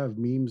you'd have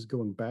memes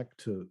going back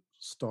to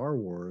Star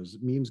Wars,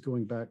 memes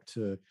going back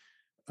to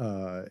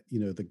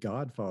The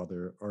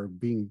Godfather, are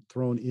being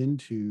thrown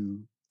into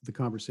the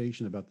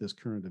conversation about this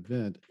current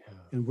event,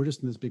 and we're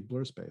just in this big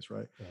blur space,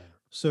 right?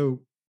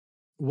 So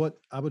what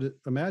I would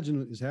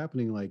imagine is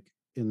happening, like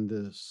in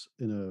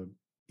a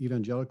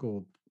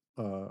evangelical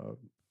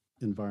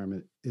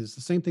environment, is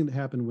the same thing that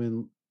happened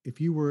when, if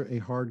you were a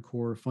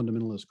hardcore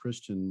fundamentalist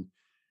Christian,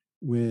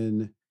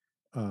 when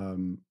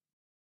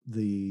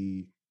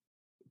the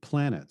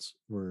planets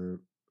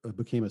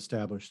became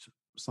established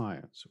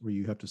science, where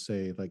you have to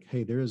say, like,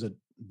 hey,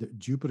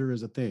 Jupiter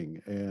is a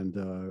thing,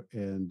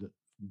 and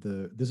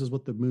this is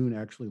what the moon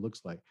actually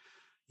looks like.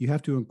 You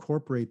have to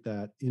incorporate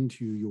that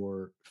into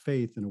your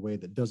faith in a way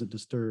that doesn't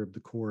disturb the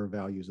core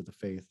values of the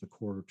faith, the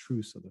core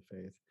truths of the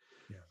faith.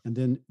 And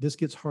then this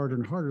gets harder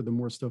and harder the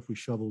more stuff we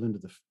shovel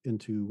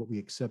into what we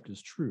accept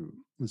as true.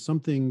 And some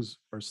things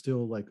are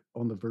still like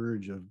on the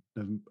verge of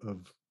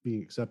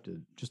being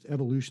accepted. Just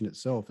evolution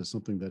itself is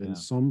something that in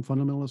some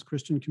fundamentalist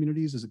Christian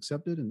communities is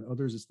accepted, and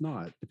others it's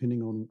not,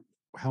 depending on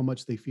how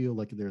much they feel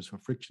like there's a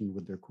friction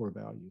with their core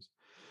values.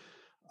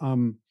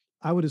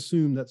 I would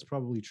assume that's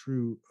probably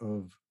true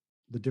of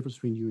the difference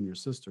between you and your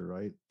sister,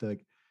 right?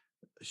 Like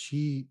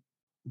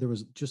there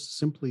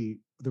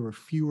were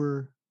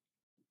fewer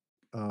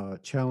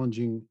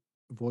challenging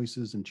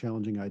voices and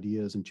challenging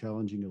ideas and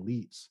challenging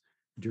elites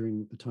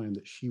during the time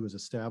that she was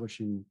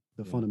establishing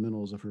the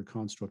fundamentals of her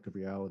construct of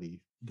reality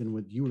than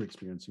what you were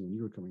experiencing when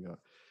you were coming up.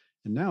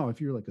 And now, if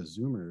you're like a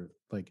Zoomer,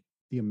 like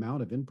the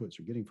amount of inputs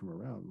you're getting from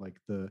around, like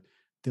the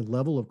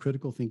level of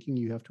critical thinking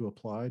you have to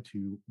apply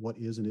to what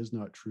is and is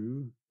not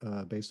true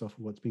based off of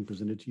what's being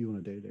presented to you on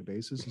a day-to-day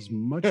basis is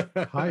much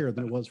higher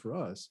than it was for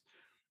us.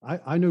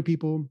 I know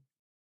people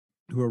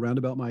who are around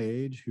about my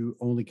age who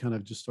only kind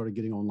of just started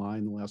getting online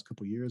in the last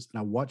couple of years, and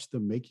I watched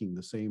them making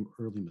the same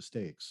early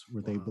mistakes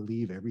where they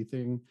believe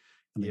everything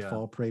and they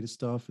fall prey to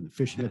stuff, and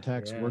phishing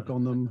attacks work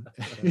on them.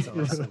 That's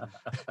awesome.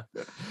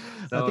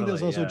 I think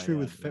that's also true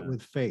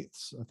with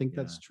faiths. I think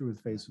that's true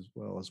with faiths as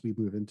well as we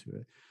move into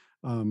it.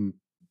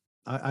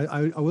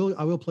 I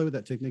will play with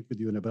that technique with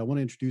you in it, but I want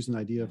to introduce an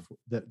idea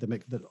that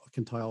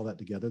can tie all that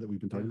together that we've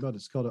been talking about.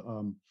 It's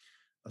called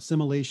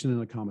assimilation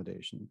and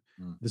accommodation.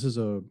 This is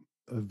a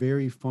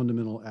very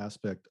fundamental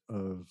aspect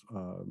of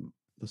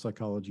the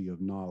psychology of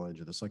knowledge,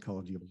 or the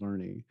psychology of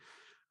learning.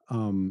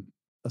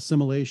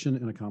 Assimilation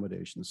and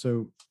accommodation.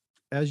 So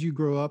as you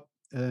grow up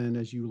and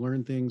as you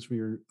learn things from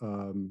your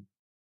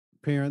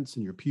parents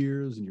and your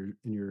peers and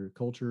your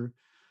culture,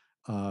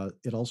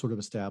 it all sort of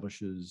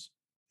establishes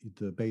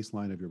the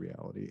baseline of your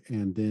reality.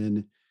 And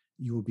then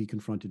you will be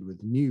confronted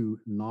with new,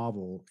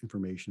 novel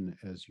information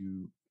as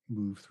you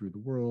move through the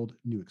world,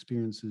 new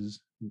experiences,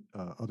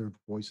 other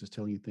voices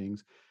telling you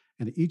things.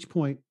 And at each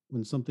point,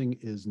 when something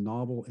is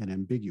novel and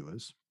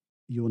ambiguous,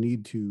 you'll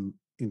need to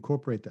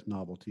incorporate that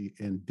novelty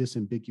and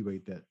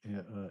disambiguate that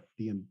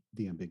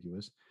the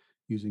ambiguous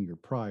using your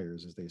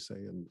priors, as they say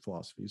in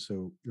philosophy.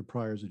 So your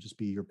priors would just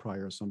be your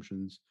prior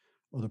assumptions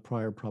or the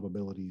prior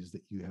probabilities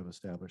that you have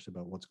established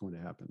about what's going to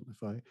happen.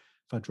 If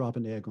I drop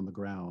an egg on the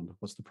ground,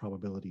 what's the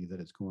probability that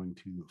it's going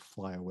to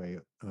fly away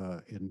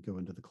and go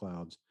into the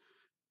clouds?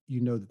 You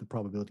know that the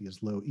probability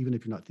is low, even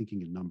if you're not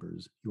thinking in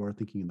numbers. You are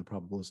thinking in the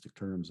probabilistic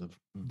terms of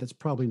that's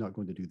probably not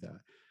going to do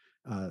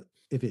that.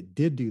 If it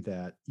did do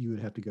that,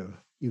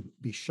 you'd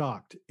be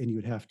shocked, and you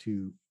would have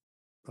to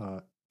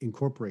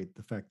incorporate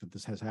the fact that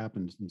this has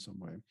happened in some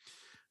way.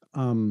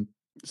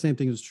 Same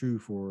thing is true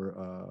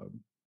for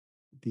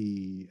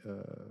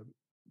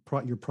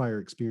your prior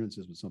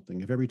experiences with something.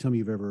 If every time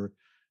you've ever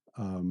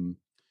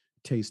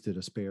tasted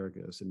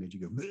asparagus and made you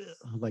go "Bleh,"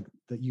 like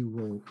that, you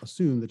will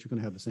assume that you're going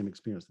to have the same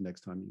experience the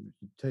next time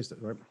you taste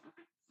it, right?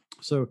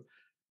 So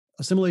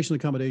assimilation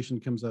accommodation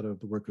comes out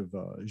of the work of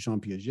Jean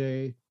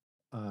Piaget,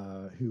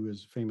 who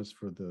is famous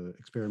for the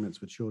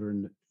experiments with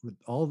children with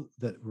all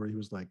that, where he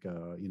was like,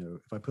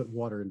 if I put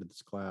water into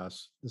this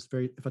glass,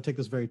 if I take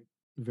this very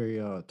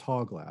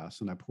tall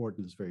glass and I pour it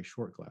into this very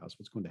short glass,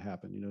 what's going to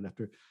happen? And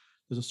after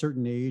there's a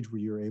certain age where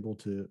you're able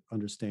to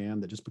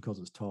understand that just because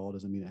it's tall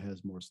doesn't mean it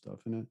has more stuff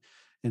in it.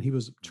 And he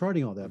was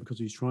charting all that because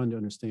he's trying to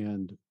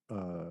understand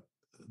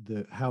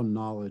how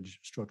knowledge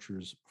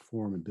structures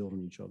form and build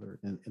on each other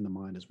in the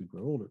mind as we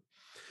grow older.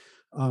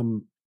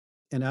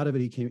 And out of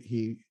it,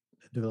 he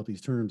developed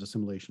these terms: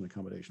 assimilation,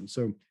 accommodation.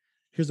 So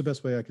here's the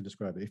best way I could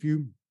describe it. If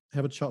you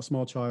have a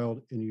small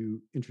child and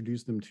you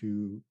introduce them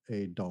to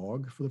a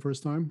dog for the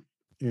first time,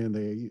 and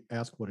they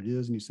ask what it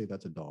is, and you say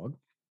that's a dog,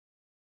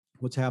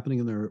 what's happening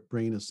in their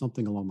brain is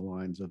something along the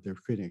lines of they're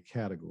creating a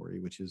category,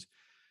 which is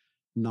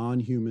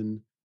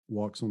non-human,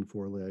 walks on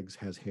four legs,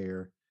 has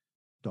hair,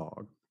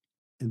 dog.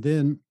 And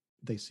then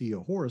they see a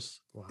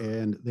horse, Wow.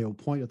 and they'll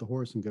point at the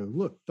horse and go,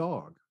 look,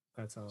 dog.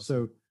 That's awesome.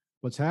 So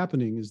what's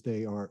happening is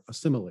they are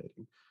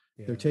assimilating.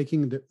 Yeah. They're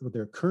taking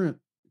their current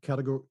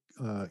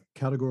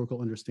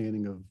categorical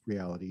understanding of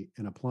reality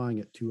and applying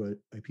it to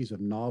a piece of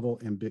novel,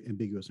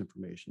 ambiguous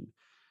information.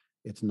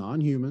 It's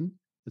non-human.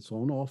 It's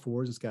on all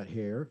fours. It's got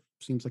hair.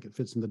 Seems like it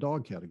fits in the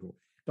dog category.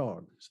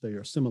 Dog. So they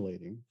are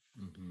assimilating.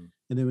 Mm-hmm.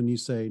 And then when you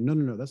say,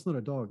 no, that's not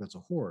a dog, that's a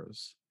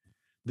horse.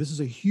 This is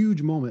a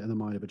huge moment in the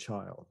mind of a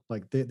child.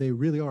 Like they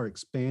really are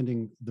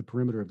expanding the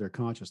perimeter of their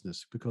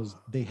consciousness, because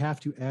they have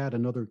to add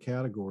another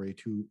category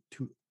to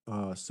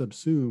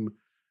subsume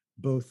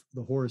both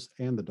the horse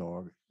and the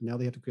dog. Now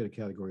they have to create a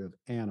category of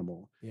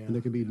animal. Yeah. And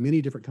there can be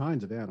many different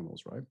kinds of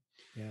animals, right?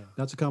 Yeah.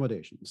 That's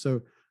accommodation.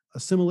 So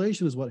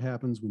assimilation is what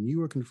happens when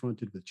you are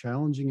confronted with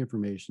challenging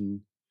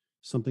information,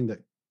 something that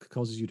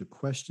causes you to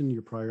question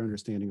your prior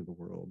understanding of the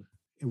world.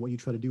 And what you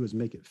try to do is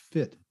make it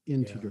fit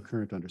into your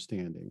current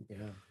understanding.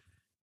 Yeah.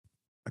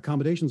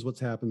 Accommodation is what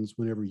happens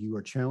whenever you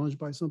are challenged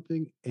by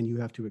something and you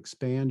have to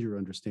expand your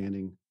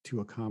understanding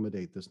to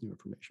accommodate this new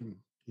information.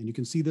 And you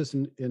can see this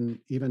in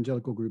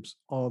evangelical groups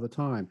all the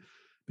time,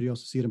 but you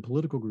also see it in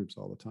political groups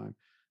all the time.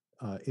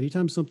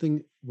 Anytime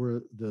something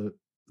where the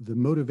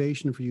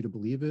motivation for you to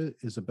believe it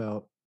is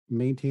about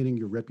maintaining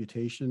your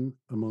reputation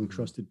among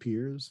trusted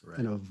peers, Right.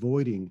 and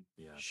avoiding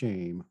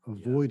shame,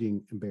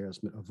 avoiding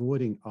embarrassment,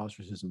 avoiding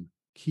ostracism,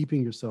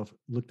 keeping yourself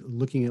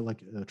looking at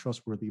like a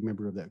trustworthy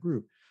member of that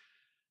group,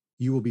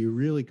 you will be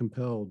really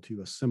compelled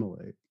to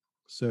assimilate.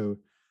 So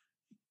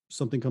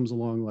something comes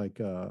along like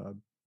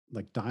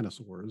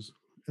dinosaurs,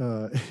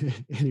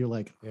 and you're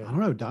like, I don't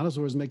know,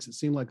 dinosaurs makes it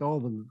seem like all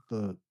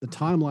the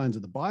timelines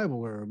of the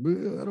Bible are,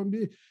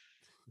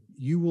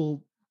 you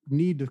will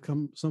need to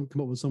come up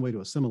with some way to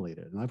assimilate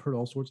it. And I've heard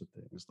all sorts of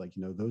things like,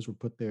 those were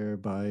put there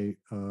by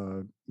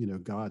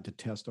God to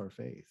test our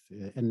faith.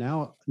 And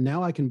now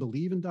I can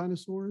believe in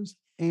dinosaurs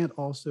and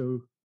also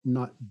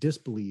not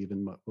disbelieve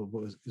in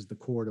what is the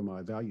core to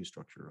my value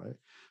structure, right?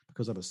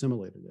 Because I've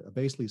assimilated it. I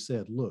basically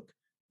said, look,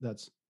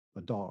 that's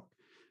a dog,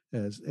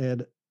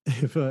 instead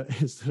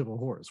of a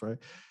horse, right?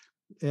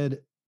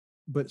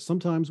 But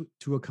sometimes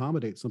to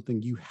accommodate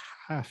something, you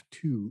have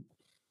to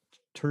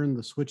turn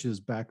the switches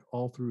back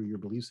all through your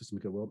belief system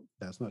and go, well,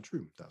 that's not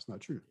true. That's not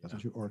true. That's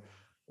not true.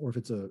 Or if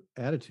it's a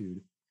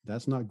attitude,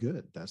 that's not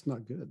good. That's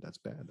not good. That's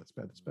bad. That's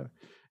bad. That's bad.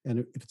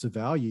 And if it's a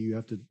value, you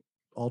have to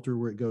alter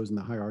where it goes in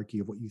the hierarchy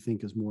of what you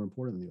think is more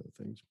important than the other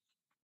things.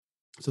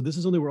 So this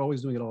is something we're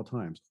always doing at all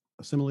times: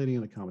 assimilating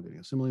and accommodating,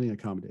 assimilating and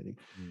accommodating.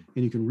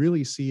 And you can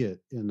really see it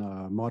in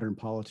modern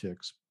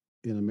politics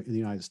in the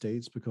United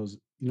States, because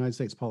United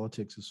States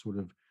politics is sort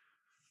of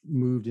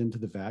moved into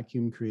the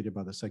vacuum created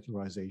by the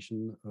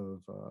secularization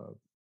of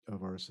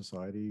our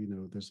society.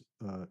 There's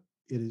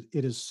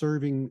it is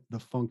serving the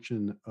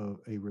function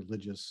of a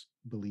religious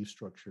belief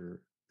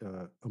structure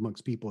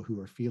amongst people who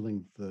are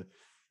feeling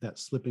that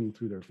slipping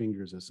through their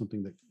fingers as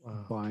something that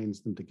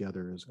binds them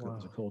together as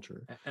a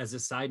culture. As a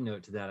side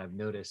note to that, I've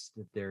noticed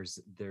that there's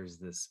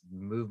this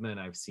movement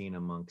I've seen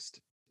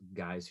amongst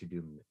guys who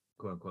do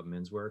quote unquote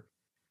men's work,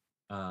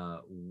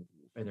 and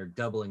they're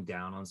doubling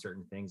down on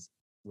certain things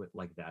with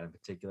like that in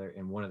particular.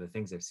 And one of the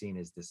things I've seen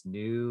is this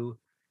new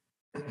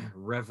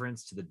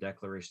reverence to the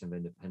Declaration of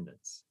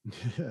Independence,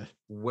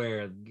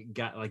 where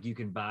got like you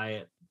can buy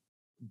it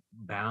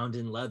bound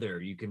in leather.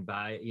 You can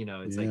buy it,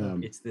 it's like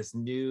it's this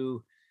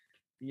new,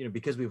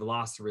 because we've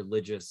lost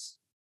religious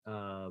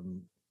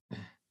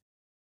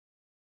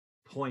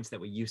points that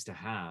we used to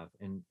have,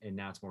 and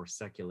now it's more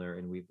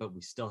secular, but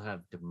we still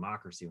have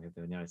democracy. We have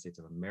the United States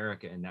of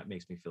America, and that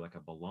makes me feel like I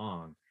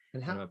belong.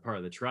 And I'm a part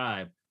of the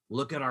tribe.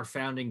 Look at our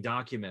founding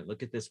document.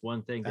 Look at this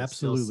one thing that's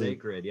still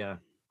sacred. Yeah.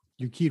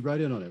 You keyed right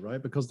in on it,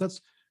 right? Because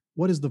that's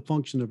what is the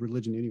function of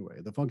religion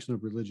anyway? The function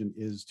of religion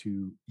is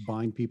to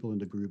bind people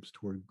into groups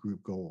toward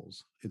group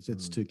goals.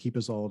 It's to keep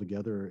us all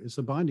together. It's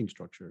a binding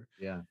structure.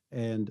 Yeah.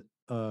 And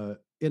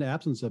in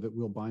absence of it,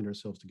 we'll bind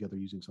ourselves together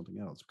using something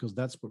else, because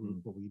that's what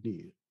we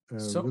need.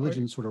 So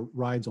religion sort of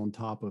rides on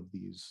top of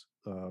these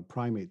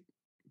primate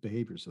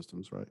behavior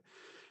systems, right?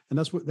 And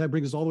that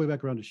brings us all the way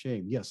back around to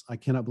shame. Yes, I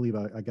cannot believe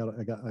I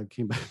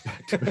came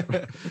back to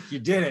it. You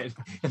did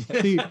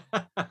it.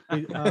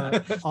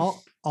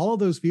 All of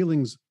those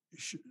feelings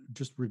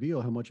just reveal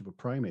how much of a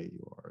primate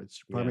you are.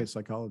 It's primate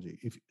psychology.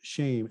 If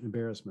shame,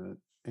 embarrassment,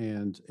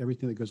 and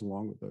everything that goes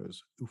along with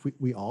those, if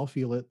we all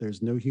feel it.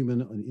 There's no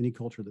human in any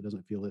culture that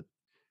doesn't feel it.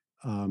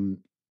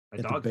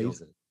 A dog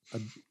feels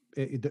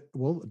it.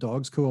 Well,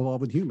 dogs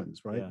co-evolve with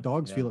humans, right?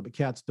 Dogs feel it, but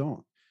cats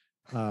don't.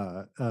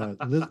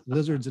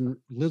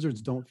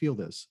 Lizards don't feel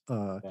this,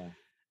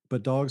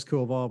 but dogs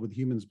co-evolve with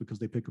humans because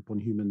they pick up on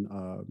human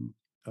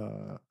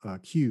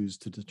cues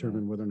to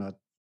determine whether or not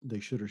they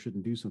should or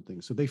shouldn't do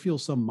something. So they feel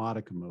some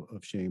modicum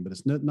of shame, but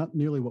it's not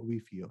nearly what we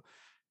feel.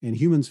 And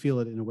humans feel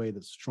it in a way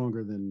that's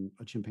stronger than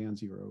a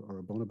chimpanzee or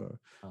a bonobo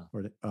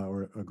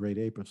or a great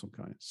ape of some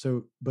kind.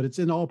 So, but it's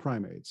in all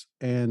primates.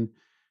 And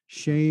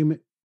shame,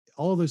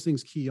 all of those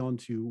things key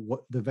onto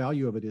what the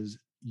value of it is.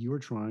 You are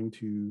trying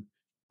to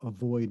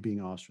avoid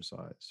being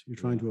ostracized. You're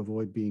trying to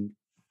avoid being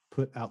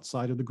put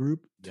outside of the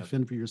group to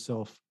fend for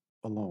yourself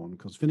alone,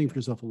 because fending for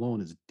yourself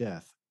alone is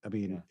death. I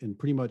mean, and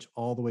pretty much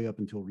all the way up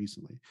until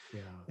recently,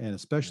 and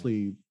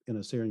especially in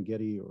a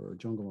Serengeti or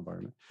jungle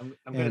environment. I'm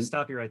going to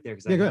stop you right there,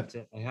 because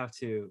I have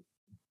to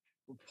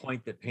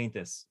paint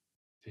this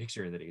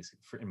picture that he's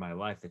in my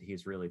life that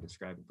he's really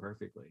describing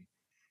perfectly.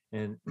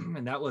 And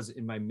that was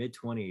in my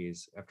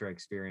mid-20s, after I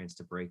experienced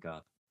a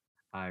breakup.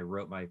 I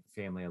wrote my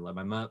family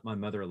my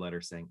mother a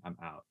letter saying, I'm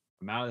out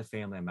of the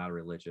family, I'm out of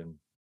religion,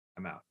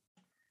 I'm out.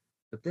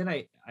 But then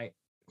I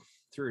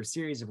through a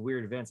series of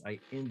weird events, I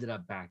ended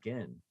up back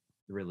in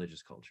the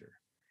religious culture.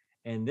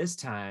 And this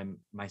time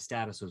my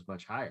status was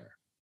much higher.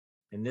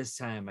 And this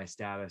time my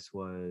status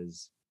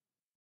was,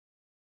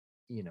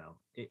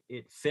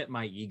 it fit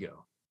my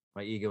ego.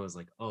 My ego was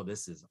like, oh,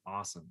 this is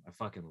awesome. I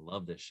fucking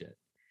love this shit.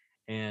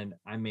 And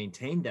I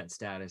maintained that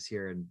status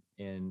here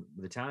in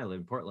the town I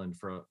live in, Portland,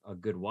 for a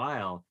good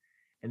while.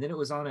 And then it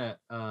was I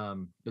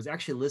was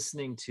actually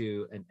listening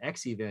to an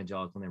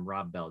ex-evangelical named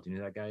Rob Bell. Do you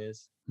know who that guy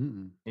is?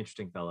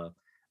 Interesting fellow.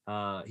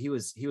 He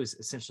was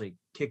essentially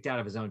kicked out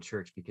of his own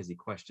church because he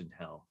questioned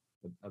hell.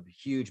 A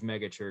huge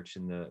mega church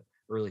in the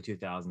early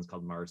 2000s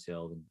called Mars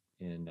Hill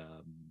in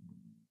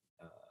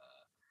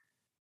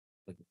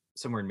like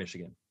somewhere in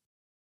Michigan.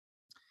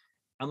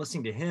 I'm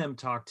listening to him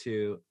talk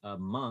to a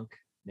monk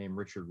named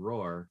Richard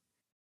Rohr,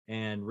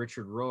 and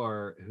Richard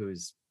Rohr,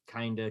 who's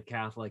kind of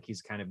Catholic,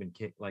 he's kind of been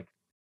kicked. Like,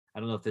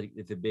 I don't know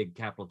if the big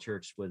capital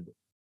church would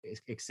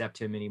accept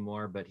him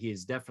anymore, but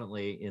he's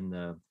definitely in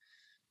the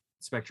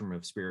spectrum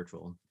of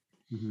spiritual.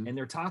 And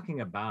they're talking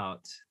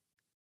about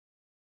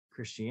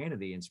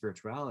Christianity and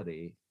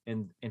spirituality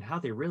and how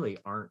they really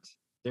aren't.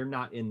 They're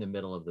not in the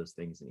middle of those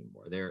things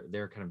anymore.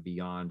 They're kind of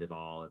beyond it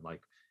all and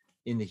like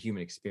in the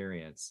human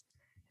experience.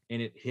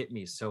 And it hit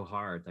me so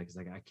hard. Like, it's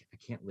like, I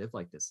can't live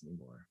like this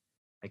anymore.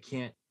 I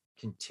can't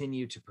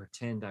continue to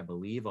pretend I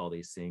believe all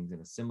these things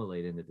and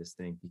assimilate into this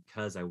thing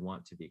because I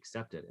want to be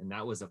accepted. And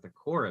that was at the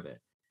core of it.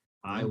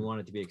 I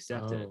wanted to be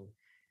accepted.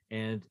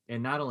 And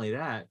not only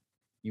that,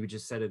 you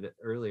just said it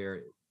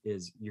earlier,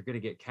 is you're going to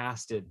get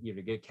casted, you're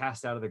going to get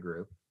cast out of the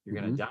group. You're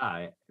going to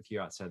die if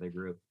you're outside the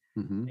group.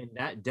 And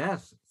that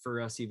death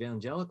for us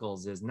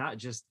evangelicals is not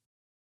just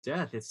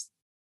death, it's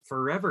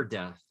forever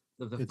death.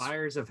 The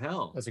fires of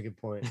hell. That's a good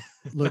point.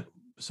 Look,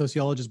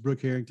 sociologist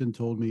Brooke Harrington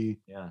told me,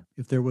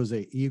 if there was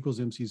a E equals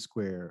MC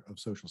square of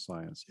social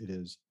science, it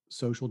is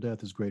social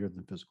death is greater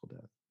than physical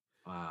death.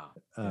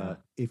 Wow.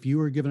 If you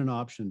were given an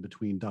option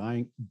between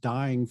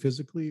dying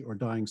physically or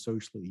dying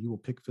socially, you will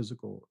pick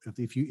physical.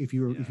 If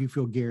you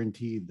feel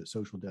guaranteed that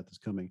social death is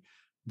coming,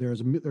 there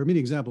are many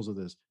examples of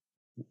this.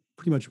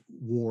 Pretty much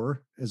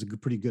war is a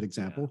pretty good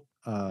example.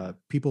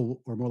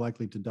 People are more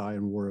likely to die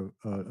in war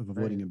of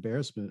avoiding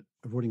embarrassment,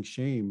 avoiding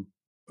shame,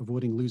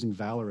 avoiding losing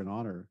valor and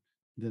honor.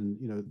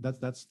 Then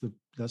that's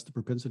the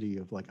propensity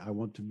of like, I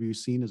want to be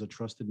seen as a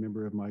trusted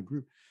member of my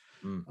group.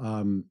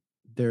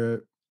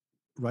 There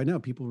right now,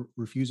 people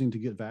refusing to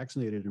get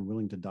vaccinated and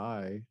willing to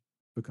die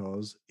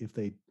because if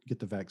they get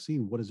the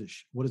vaccine,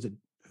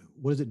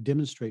 what does it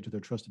demonstrate to their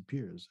trusted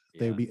peers?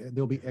 Yeah.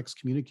 They'll be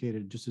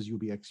excommunicated just as you'll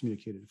be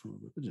excommunicated from a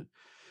religion.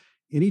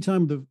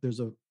 Anytime there's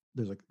a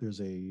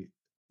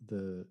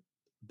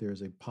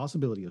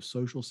possibility of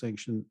social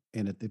sanction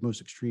and at the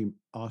most extreme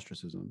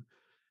ostracism,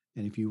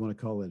 and if you want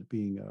to call it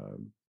being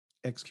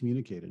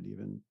excommunicated,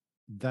 even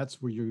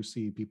that's where you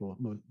see people.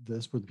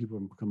 That's where the people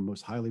become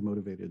most highly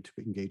motivated to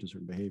engage in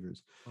certain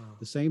behaviors. Wow.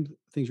 The same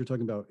things you're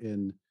talking about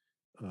in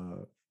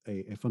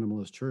a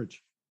fundamentalist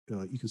church,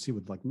 you can see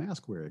with like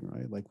mask wearing,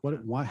 right? Like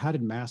why, how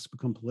did masks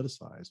become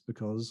politicized?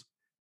 Because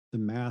the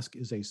mask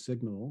is a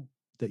signal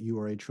that you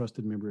are a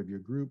trusted member of your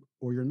group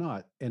or you're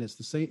not. And it's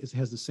the same, it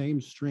has the same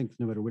strength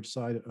no matter which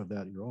side of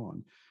that you're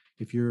on.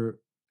 If you're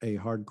a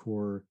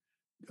hardcore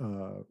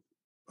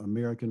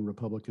American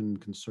Republican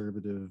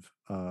conservative,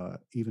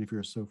 even if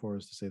you're so far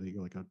as to say that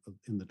you're like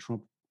in the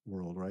Trump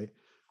world, right?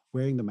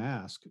 Wearing the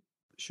mask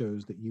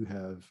shows that you're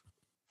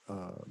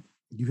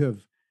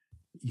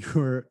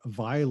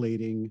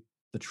violating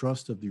the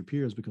trust of your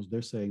peers because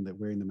they're saying that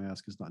wearing the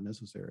mask is not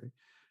necessary.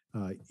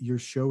 You're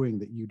showing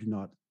that you do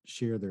not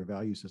share their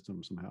value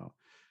system somehow.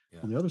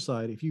 Yeah. On the other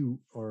side, if you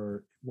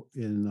are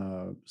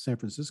in San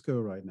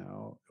Francisco right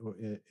now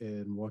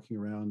and walking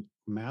around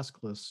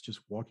maskless,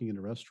 just walking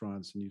into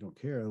restaurants and you don't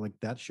care, like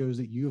that shows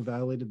that you have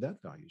violated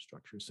that value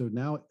structure. So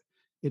now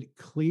it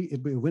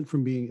went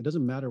from being, it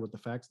doesn't matter what the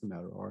facts of the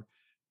matter are,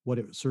 what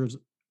it serves,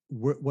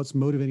 what's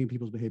motivating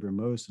people's behavior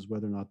most is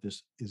whether or not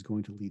this is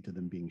going to lead to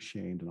them being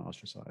shamed and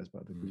ostracized by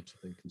the groups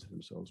that they consider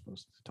themselves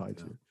most tied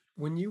to.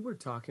 When you were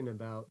talking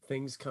about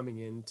things coming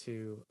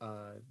into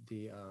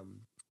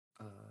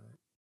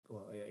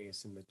well, I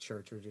guess in the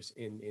church or just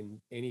in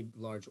any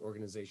large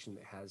organization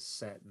that has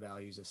set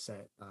values, a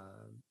set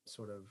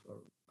sort of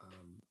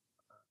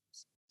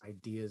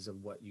ideas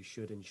of what you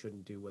should and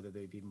shouldn't do, whether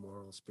they be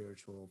moral,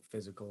 spiritual,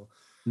 physical,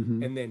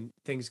 and then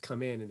things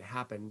come in and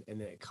happen,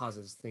 and then it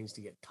causes things to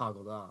get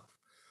toggled off,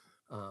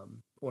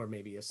 or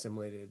maybe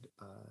assimilated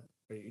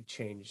or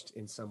changed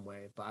in some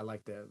way. But I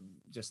like the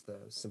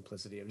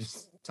simplicity of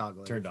just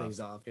toggling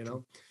things off, you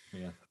know?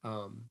 Yeah.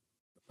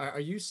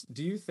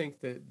 Do you think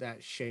that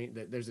shame,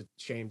 that there's a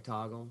shame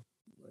toggle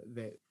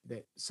that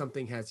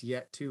something has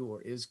yet to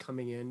or is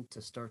coming in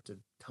to start to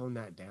tone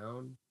that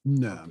down?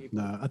 No.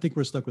 I think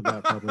we're stuck with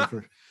that probably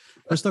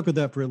we're stuck with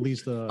that for at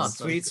least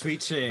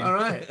sweet shame. All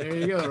right, there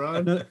you go,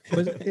 Ron.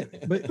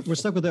 but we're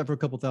stuck with that for a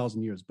couple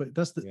thousand years. But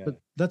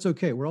that's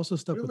okay. We're also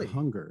stuck with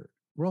hunger.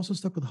 We're also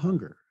stuck with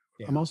hunger.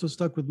 Yeah. I'm also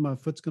stuck with my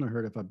foot's gonna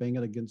hurt if I bang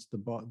it against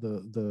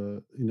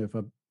if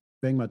I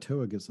bang my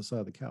toe against the side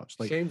of the couch.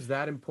 Like, shame's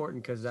that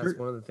important because that's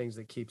one of the things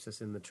that keeps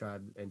us in the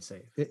tribe and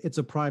safe. It's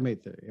a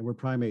primate thing, and we're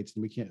primates,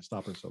 and we can't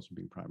stop ourselves from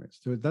being primates.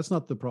 So that's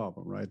not the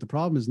problem, right? The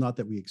problem is not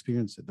that we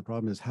experience it. The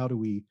problem is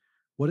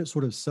what it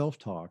sort of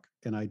self-talk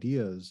and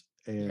ideas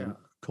and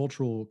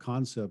cultural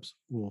concepts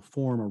will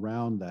form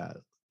around that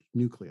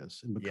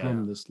nucleus and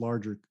become this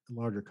larger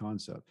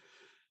concept.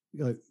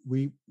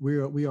 We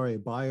are a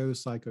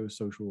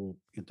biopsychosocial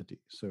entity.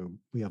 So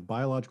we have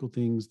biological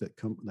things that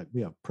come, like we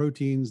have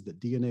proteins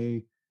that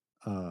DNA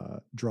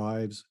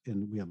drives,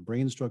 and we have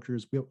brain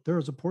structures. There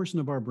is a portion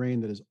of our brain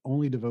that is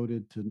only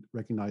devoted to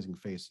recognizing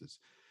faces.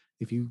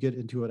 If you get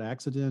into an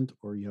accident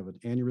or you have an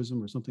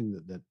aneurysm or something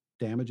that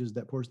damages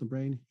that portion of the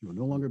brain, you will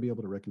no longer be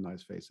able to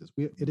recognize faces.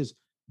 It is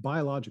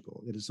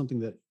biological. It is something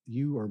that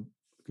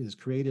is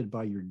created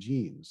by your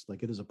genes.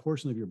 Like it is a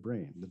portion of your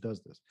brain that does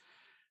this.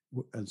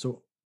 And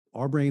so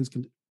our brains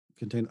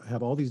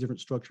have all these different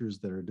structures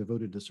that are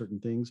devoted to certain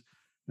things,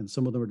 and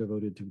some of them are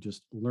devoted to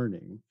just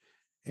learning,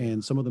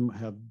 and some of them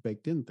have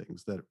baked in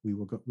things that we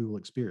will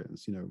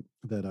experience,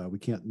 that we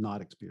can't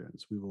not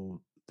experience.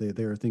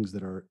 There are things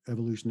that are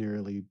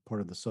evolutionarily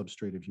part of the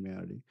substrate of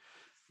humanity.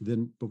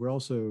 But we're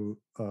also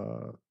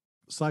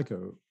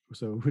psycho.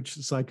 So, which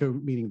psycho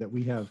meaning that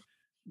we have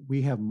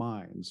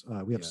minds,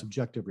 we have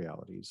subjective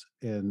realities,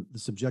 and the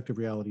subjective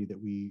reality that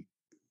we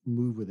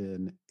move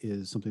within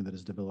is something that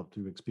is developed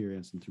through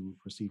experience and through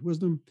received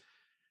wisdom.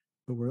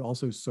 But we're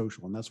also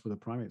social, and that's where the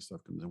primate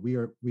stuff comes in. We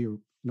are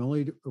not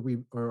only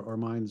are our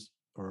minds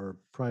are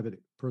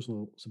private,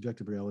 personal,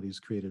 subjective realities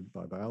created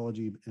by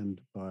biology and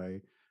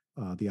by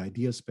the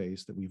idea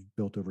space that we've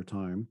built over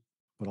time,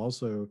 but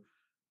also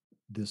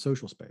the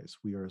social space.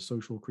 We are a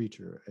social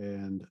creature,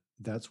 and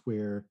that's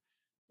where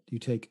you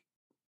take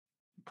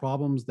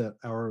problems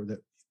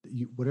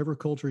whatever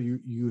culture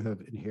you have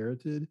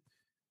inherited,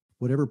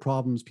 whatever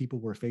problems people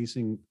were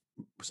facing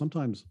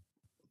sometimes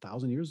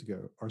 1,000 years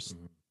ago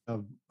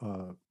have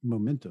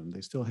momentum. They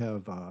still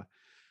have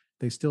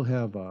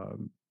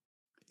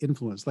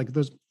influence. Like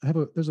there's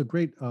a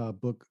great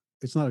book.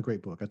 It's not a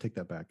great book. I take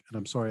that back. And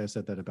I'm sorry I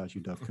said that about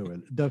you, Dov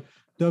Cohen.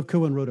 Dov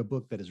Cohen wrote a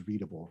book that is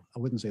readable. I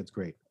wouldn't say it's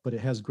great, but it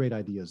has great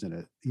ideas in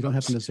it. You don't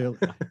have to necessarily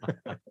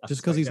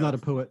just because he's not a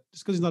poet.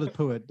 Just because he's not a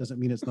poet doesn't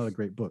mean it's not a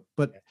great book.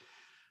 But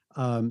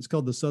it's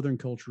called The Southern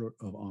Culture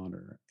of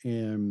Honor,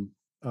 and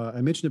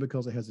I mentioned it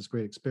because it has this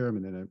great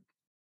experiment in it.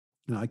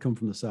 And I come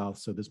from the South,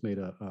 so this made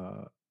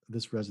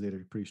this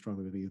resonated pretty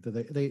strongly with me.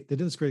 They did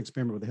this great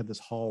experiment where they had this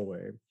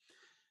hallway,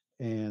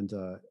 and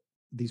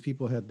these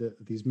people had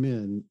these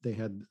men, they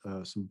had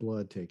some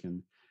blood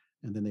taken,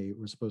 and then they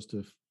were supposed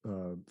to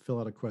fill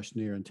out a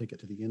questionnaire and take it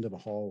to the end of a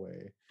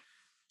hallway.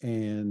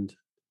 And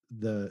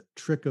the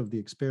trick of the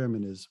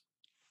experiment is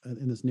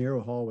in this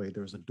narrow hallway,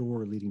 there was a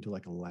door leading to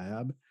like a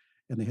lab,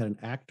 and they had an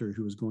actor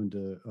who was going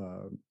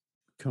to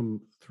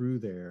come through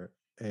there.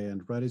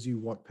 And right as you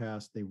walk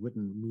past, they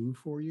wouldn't move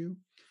for you,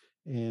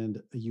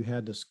 and you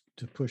had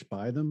to push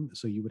by them.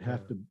 So you would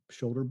have to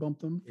shoulder bump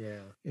them.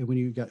 Yeah. And when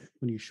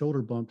you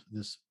shoulder bumped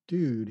this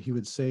dude, he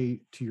would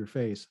say to your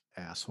face,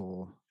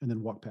 "Asshole," and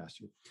then walk past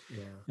you.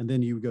 Yeah. And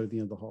then you would go to the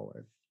end of the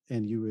hallway.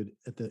 And you would,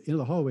 at the end of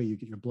the hallway, you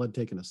get your blood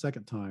taken a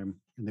second time,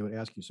 and they would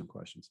ask you some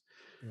questions.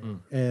 Yeah.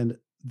 And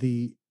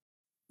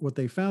what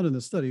they found in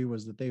the study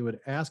was that they would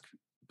ask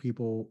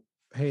people,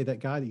 "Hey, that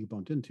guy that you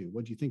bumped into,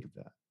 what do you think of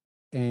that?"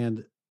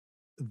 And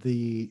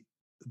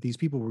these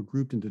people were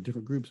grouped into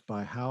different groups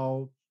by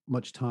how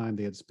much time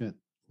they had spent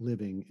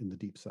living in the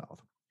Deep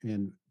South.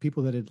 And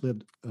people that had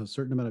lived a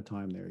certain amount of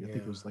time there, I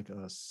think it was like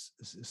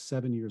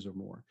 7 years or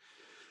more.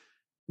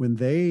 When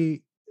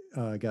they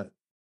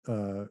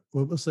well,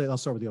 let's say I'll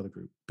start with the other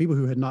group. People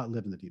who had not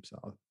lived in the Deep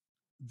South,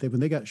 when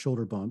they got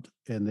shoulder bumped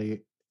and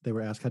they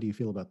were asked, "How do you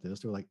feel about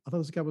this?" They were like, "I thought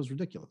this guy was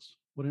ridiculous.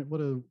 What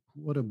a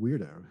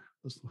weirdo.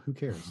 Who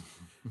cares?"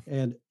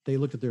 And they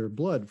looked at their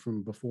blood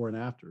from before and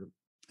after.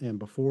 And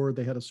before,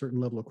 they had a certain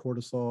level of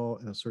cortisol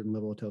and a certain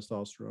level of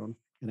testosterone,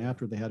 and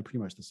after, they had pretty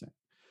much the same.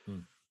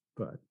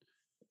 But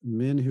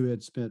men who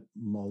had spent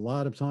a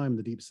lot of time in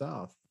the Deep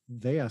South,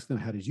 they asked them,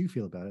 "How did you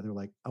feel about it?" They're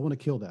like, "I want to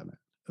kill that man.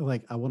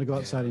 Like, I want to go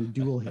outside and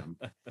duel him."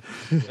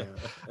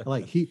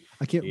 Like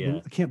I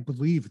can't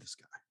believe this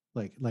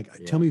guy.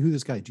 Like, tell me who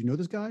this guy. Do you know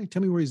this guy?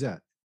 Tell me where he's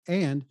at.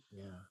 And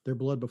their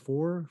blood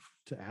before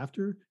to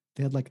after,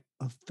 they had like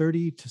a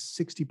 30 to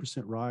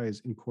 60% rise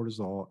in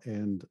cortisol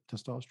and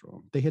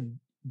testosterone. They had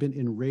been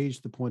enraged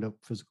to the point of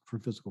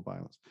physical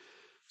violence.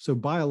 So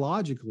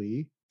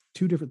biologically,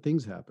 two different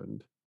things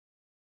happened,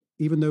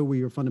 even though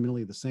we are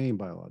fundamentally the same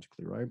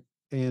biologically, right?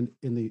 And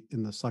in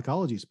the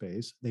psychology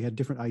space, they had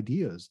different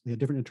ideas. They had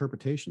different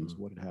interpretations of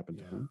what had happened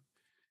to them,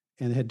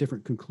 and they had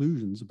different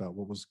conclusions about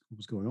what was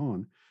going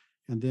on.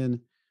 And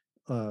then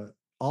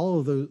all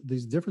of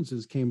these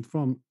differences came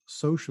from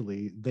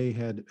socially. They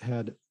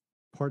had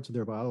parts of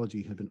their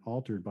biology had been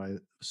altered by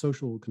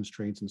social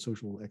constraints and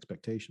social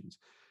expectations.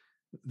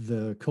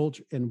 The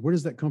culture, and where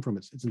does that come from?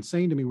 It's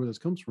insane to me where this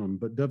comes from.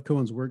 But Dov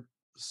Cohen's work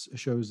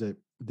shows that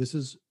this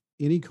is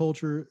any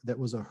culture that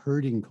was a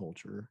herding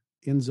culture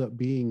ends up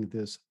being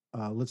this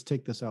let's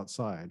take this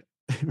outside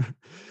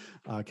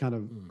kind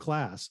of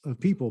class of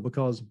people,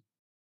 because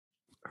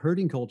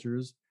herding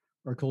cultures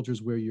are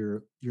cultures where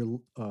your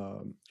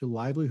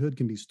livelihood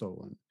can be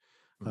stolen.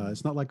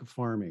 It's not like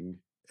farming.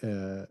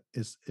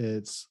 It's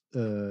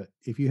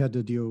if you had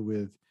to deal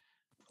with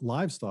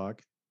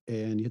livestock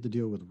and you had to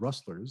deal with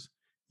rustlers,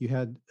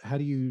 how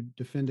do you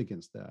defend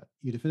against that?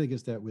 You defend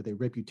against that with a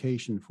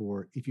reputation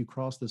for, if you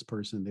cross this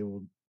person, they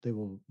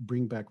will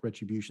bring back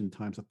retribution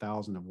times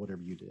 1,000 of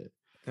whatever you did.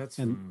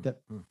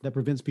 That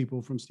prevents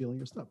people from stealing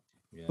your stuff.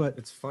 Yeah. But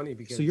it's funny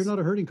because so you're not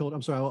a herding culture.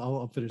 I'm sorry,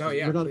 I'll finish. No,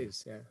 yeah,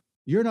 please. Yeah.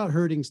 You're not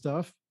herding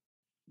stuff.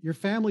 Your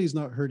family's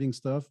not herding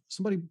stuff.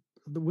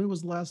 When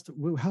was the last?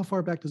 How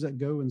far back does that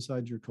go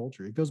inside your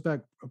culture? It goes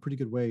back a pretty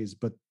good ways,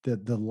 but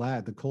the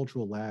lag, the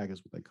cultural lag,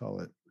 is what they call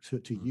it,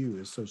 to you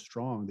is so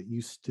strong that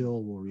you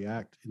still will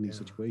react in these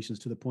situations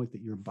to the point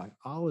that your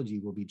biology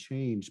will be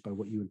changed by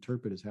what you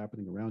interpret as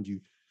happening around you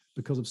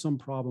because of some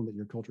problem that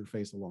your culture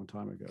faced a long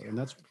time ago. And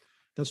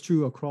that's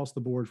true across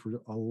the board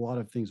for a lot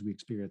of things we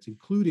experience,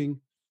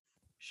 including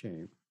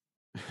shame.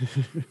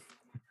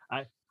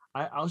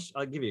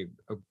 I'll give you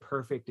a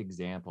perfect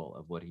example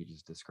of what he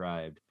just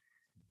described.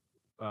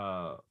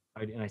 I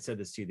said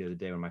this to you the other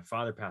day. When my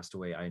father passed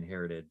away, I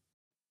inherited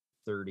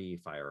 30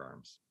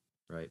 firearms,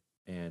 right?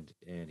 And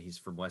he's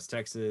from West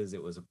Texas.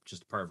 It was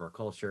just part of our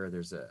culture.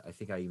 I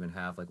think I even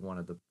have like one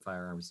of the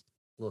firearms,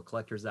 little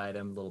collector's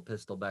item, little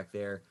pistol back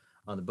there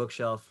on the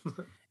bookshelf.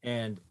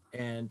 and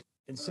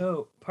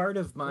so part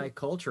of my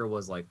culture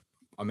was like,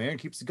 a man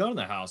keeps a gun in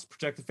the house,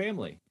 protect the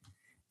family.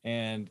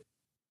 And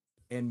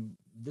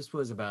this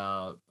was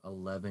about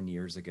 11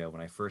 years ago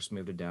when I first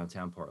moved to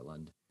downtown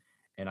Portland.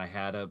 And I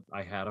had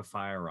a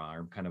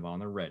firearm kind of on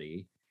the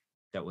ready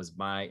that was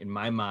in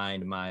my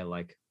mind, my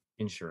like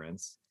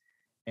insurance.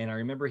 And I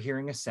remember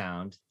hearing a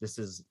sound. This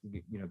is,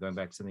 going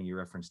back to something you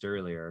referenced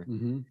earlier.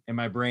 Mm-hmm. And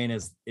my brain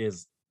is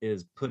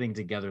putting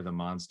together the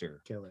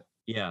monster. Kill it.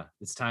 Yeah,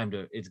 it's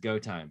go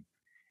time.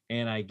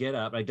 And I get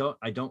up. I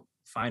don't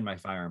find my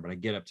firearm, but I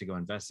get up to go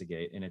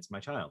investigate, and it's my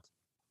child,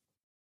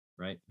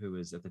 right, who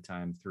was at the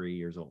time 3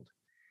 years old.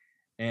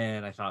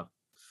 And I thought,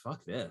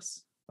 fuck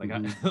this. Like,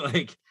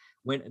 mm-hmm.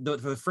 When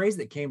the phrase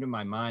that came to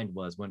my mind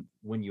was,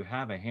 when you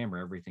have a hammer,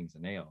 everything's a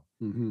nail.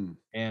 Mm-hmm.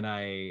 And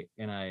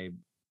I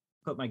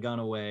put my gun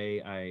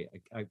away. I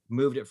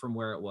moved it from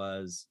where it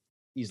was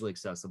easily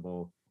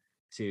accessible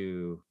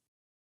to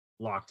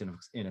locked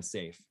in a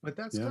safe. But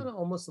that's kind of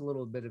almost a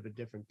little bit of a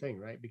different thing,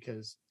 right?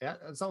 Because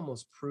it's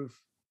almost proof.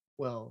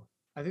 Well,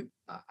 I think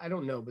I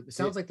don't know, but it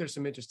sounds like there's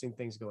some interesting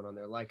things going on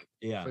there. Like,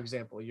 Yeah. for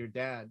example, your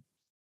dad,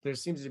 there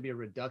seems to be a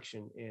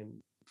reduction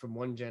in from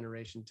one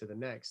generation to the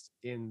next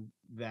in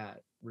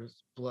that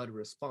blood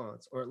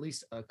response, or at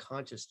least a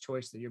conscious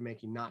choice that you're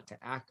making not to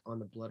act on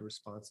the blood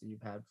response that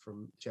you've had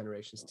from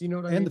generations. Do you know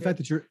what I mean? And the fact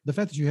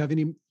that you have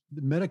any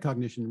the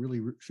metacognition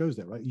really shows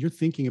that, right? You're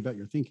thinking about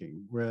your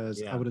thinking,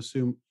 whereas I would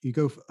assume you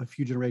go a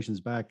few generations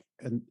back,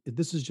 and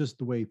this is just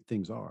the way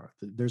things are.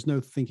 There's no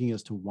thinking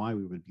as to why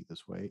we would be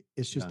this way.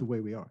 It's just the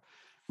way we are,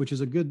 which is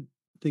a good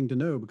thing to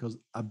know, because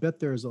I bet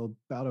there's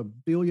about a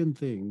billion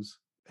things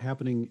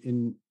happening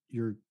in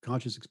your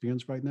conscious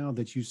experience right now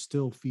that you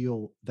still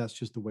feel that's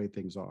just the way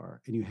things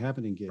are, and you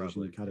haven't engaged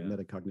in kind of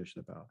metacognition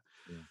about.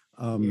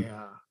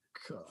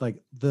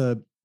 Like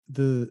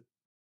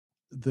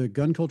the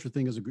gun culture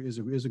thing is a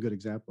good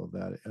example of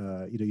that.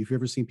 You know, if you've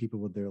ever seen people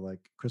with their like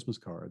Christmas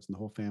cards and the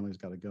whole family's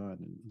got a gun,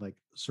 and like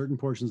certain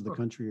portions of the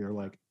country are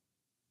like,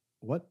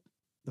 what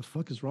the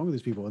fuck is wrong with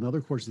these people? And other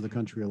portions of the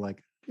country are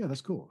like, yeah,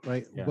 that's cool,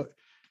 right?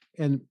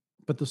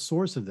 But the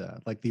source of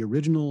that, like the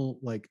original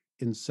like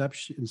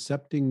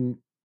incepting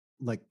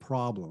like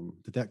problem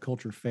that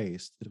culture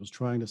faced, that it was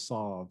trying to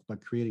solve by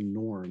creating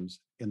norms,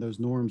 and those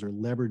norms are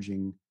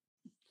leveraging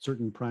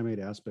certain primate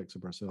aspects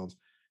of ourselves.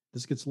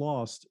 This gets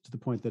lost to the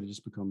point that it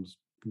just becomes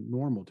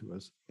normal to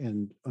us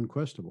and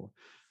unquestionable.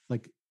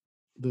 Like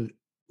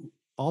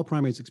all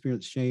primates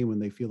experience shame when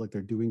they feel like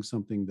they're doing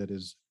something that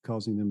is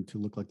causing them to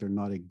look like they're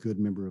not a good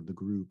member of the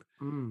group.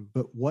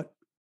 But what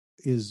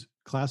is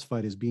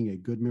classified as being a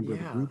good member of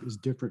the group is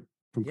different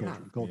from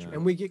culture to culture.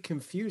 And we get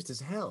confused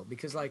as hell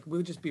because like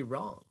we'll just be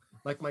wrong.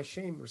 Like my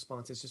shame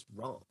response is just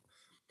wrong.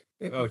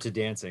 To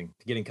dancing,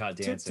 to getting caught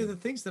dancing. To the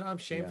things that I'm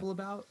shameful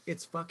about,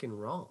 it's fucking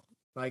wrong.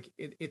 Like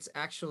it's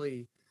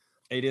actually.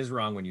 It is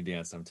wrong when you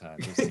dance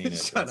sometimes. I've seen it.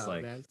 Shut it's up,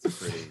 like man.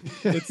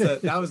 pretty.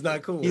 That was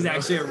not cool. He's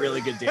actually a really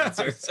good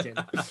dancer.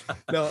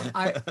 No,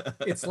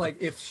 it's like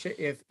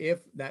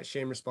if that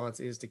shame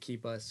response is to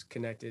keep us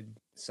connected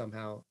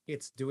somehow,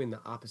 it's doing the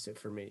opposite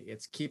for me.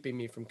 It's keeping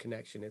me from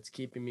connection. It's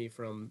keeping me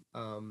from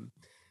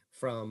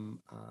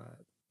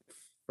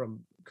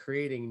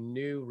creating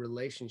new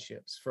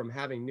relationships, from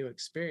having new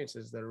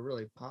experiences that are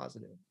really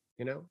positive,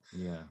 you know?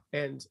 Yeah.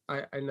 And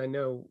I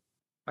know,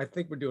 I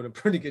think we're doing a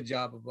pretty good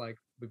job of like,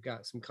 we've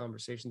got some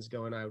conversations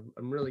going. I'm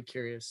really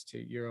curious to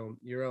your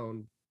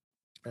own,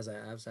 as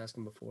I was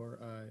asking before,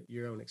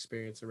 your own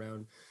experience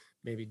around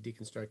maybe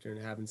deconstructing and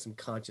having some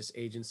conscious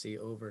agency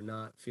over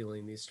not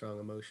feeling these strong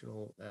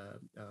emotional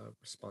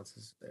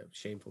responses,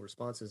 shameful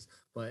responses,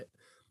 but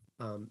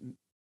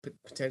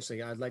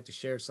potentially I'd like to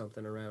share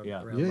something around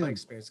my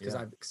experience, because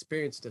I've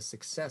experienced a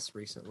success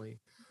recently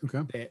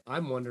that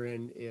I'm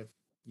wondering if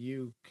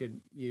you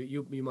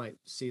might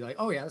see like,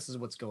 oh yeah, this is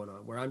what's going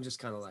on, where I'm just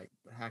kind of like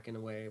hacking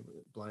away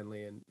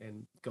blindly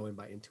and going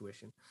by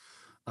intuition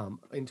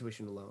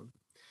alone.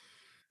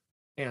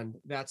 And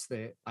that's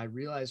I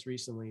realized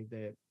recently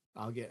that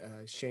I'll get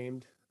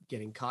shamed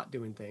getting caught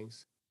doing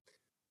things,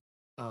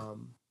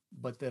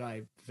 but that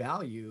I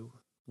value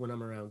when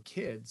I'm around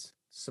kids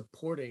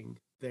supporting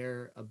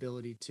their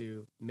ability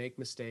to make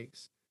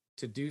mistakes,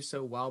 to do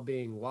so while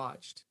being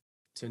watched,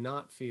 to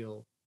not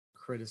feel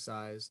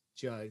criticized,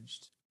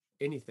 judged,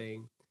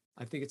 anything.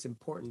 I think it's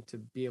important to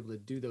be able to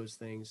do those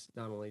things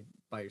not only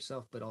by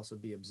yourself, but also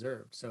be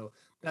observed. So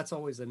that's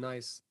always a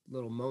nice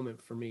little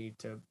moment for me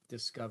to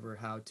discover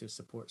how to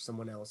support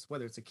someone else,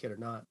 whether it's a kid or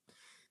not,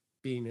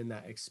 being in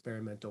that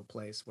experimental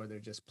place where they're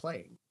just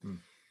playing.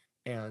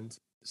 And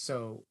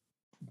so,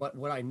 but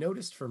what I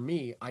noticed for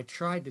me, I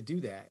tried to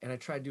do that, and I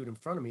tried to do it in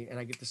front of me, and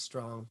I get this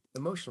strong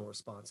emotional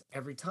response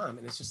every time.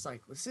 And it's just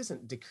like, this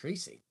isn't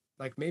decreasing.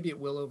 Like maybe it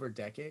will over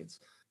decades,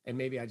 and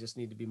maybe I just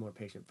need to be more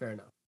patient. Fair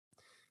enough.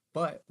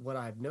 But what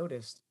I've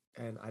noticed,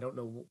 and I don't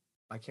know,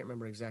 I can't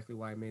remember exactly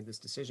why I made this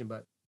decision,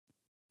 but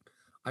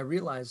I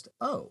realized,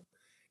 oh,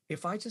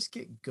 if I just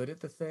get good at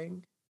the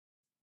thing,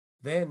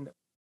 then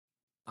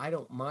I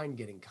don't mind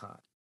getting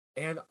caught.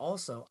 And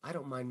also, I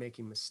don't mind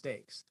making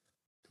mistakes.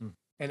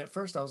 And at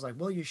first I was like,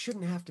 well, you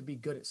shouldn't have to be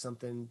good at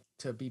something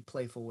to be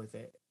playful with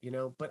it, you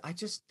know, but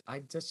that's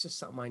just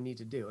something I need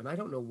to do. And I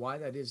don't know why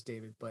that is,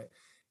 David, but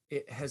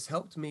it has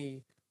helped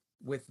me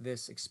with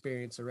this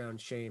experience around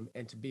shame,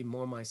 and to be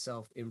more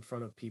myself in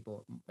front of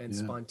people and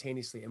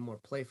spontaneously and more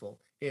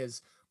playful.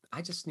 Is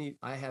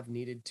I have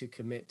needed to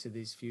commit to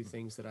these few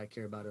things that I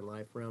care about in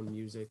life, around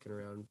music and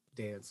around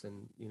dance,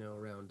 and, you know,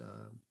 around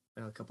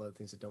a couple other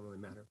things that don't really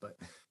matter, but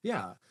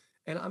yeah.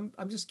 And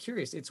I'm just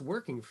curious, it's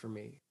working for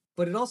me,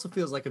 but it also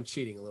feels like I'm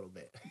cheating a little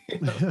bit. You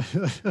know?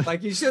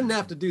 Like you shouldn't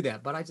have to do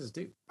that, but I just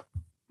do.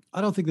 I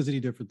don't think there's any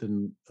different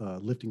than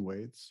lifting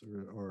weights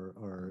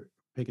or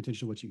paying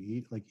attention to what you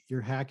eat. Like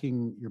you're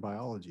hacking your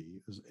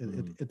biology.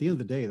 At the end of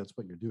the day, that's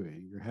what you're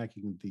doing. You're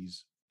hacking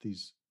these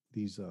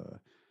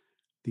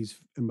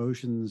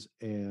emotions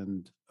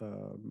and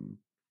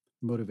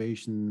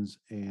motivations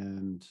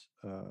and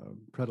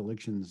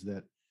predilections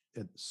that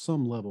at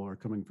some level are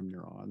coming from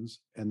neurons,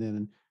 and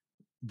then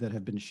that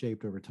have been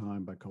shaped over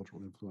time by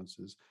cultural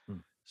influences.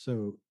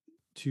 So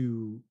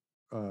to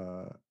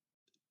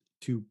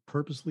to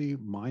purposely,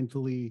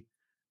 mindfully,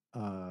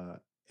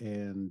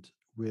 and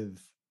with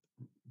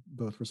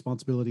both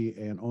responsibility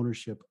and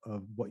ownership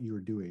of what you're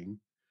doing,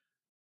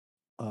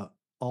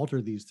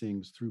 alter these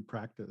things through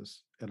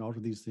practice and alter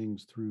these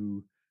things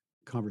through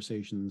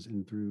conversations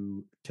and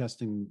through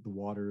testing the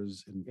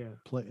waters and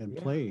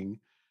playing.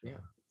 Yeah.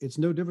 It's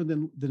no different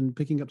than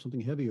picking up something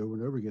heavy over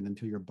and over again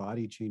until your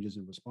body changes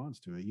in response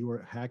to it. You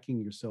are hacking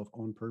yourself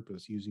on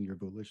purpose using your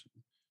volition.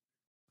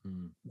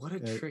 What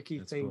a tricky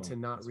thing cool. to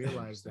not That's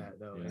realize cool.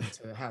 that though, Yeah. and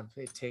to have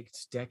it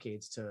takes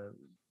decades to.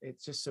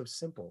 It's just so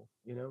simple,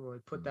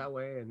 like put that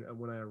way. And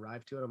when I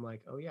arrived to it, I'm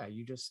like, oh yeah,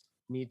 you just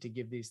need to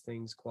give these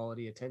things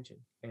quality attention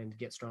and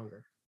get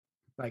stronger.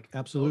 Like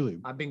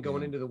Absolutely. I've been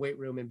going into the weight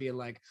room and being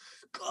like,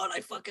 God, I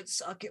fucking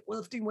suck at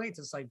lifting weights.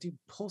 It's like, dude,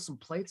 pull some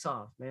plates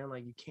off, man.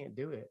 Like you can't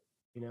do it.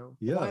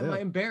 Yeah, Why am I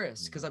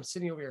embarrassed? Because I'm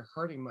sitting over here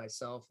hurting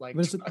myself. Like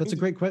but that's a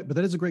great question. But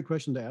that is a great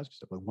question to ask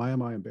yourself. Like, why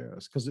am I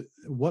embarrassed? Because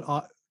what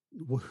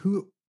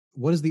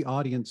is the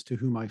audience to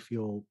whom I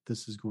feel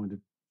this is going to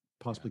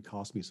possibly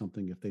cost me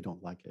something if they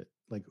don't like it?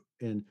 Like,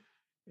 and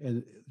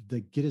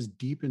they get as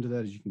deep into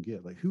that as you can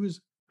get. Like, who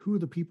are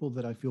the people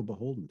that I feel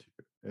beholden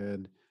to,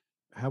 and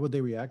how would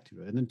they react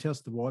to it? And then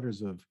test the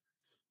waters of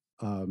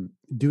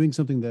doing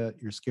something that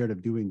you're scared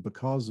of doing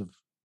because of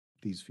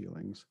these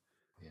feelings.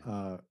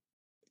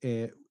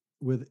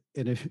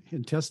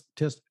 And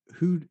test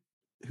who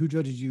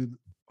judges you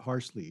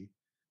harshly,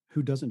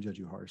 who doesn't judge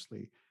you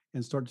harshly,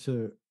 and start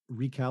to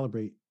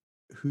recalibrate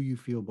who you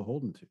feel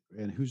beholden to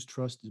and whose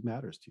trust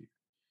matters to you.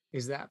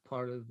 Is that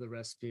part of the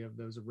recipe of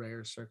those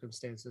rare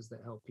circumstances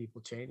that help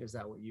people change? Is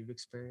that what you've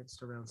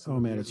experienced around? Oh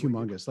man, it's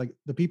humongous. Like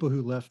the people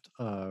who left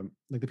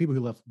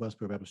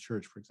Westboro Baptist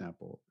Church, for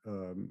example,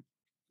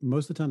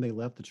 most of the time they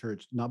left the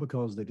church not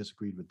because they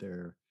disagreed with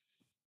their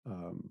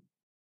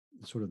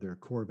sort of their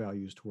core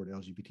values toward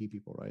LGBT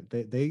people, right?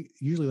 They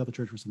usually left the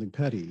church for something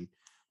petty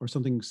or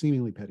something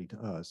seemingly petty to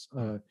us.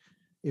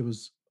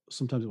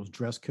 Sometimes it was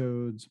dress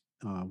codes.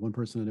 One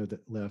person I know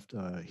that left,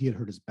 he had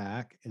hurt his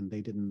back and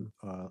they didn't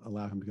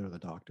allow him to go to the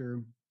doctor.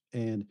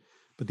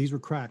 But these were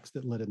cracks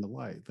that let in the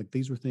light. Like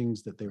these were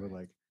things that they were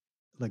like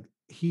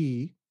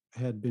he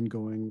had been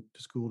going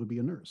to school to be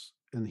a nurse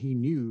and he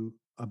knew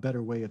a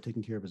better way of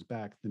taking care of his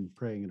back than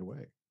praying it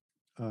away.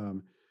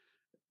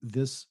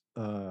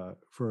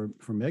 For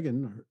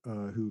Megan,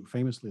 who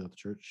famously left the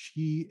church,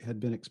 she had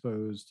been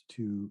exposed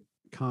to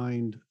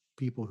kind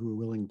people who were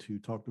willing to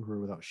talk to her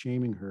without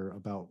shaming her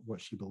about what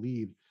she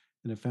believed,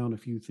 and had found a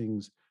few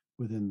things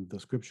within the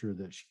scripture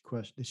that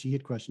she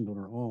had questioned on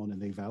her own,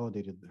 and they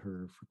validated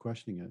her for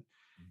questioning it.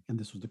 And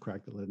this was the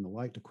crack that led in the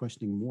light to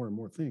questioning more and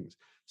more things.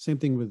 Same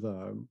thing with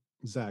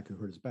Zach, who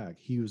hurt his back.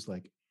 He was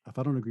like, if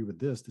I don't agree with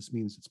this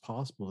means it's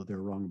possible that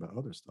they're wrong about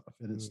other stuff,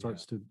 and it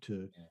starts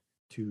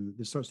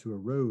this starts to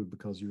erode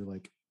because you're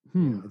like,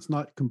 it's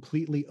not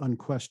completely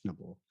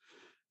unquestionable.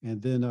 And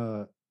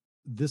then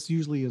this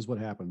usually is what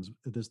happens.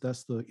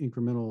 That's the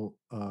incremental.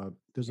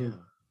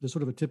 There's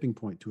sort of a tipping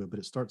point to it, but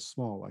it starts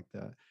small like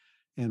that.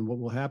 And what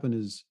will happen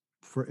is,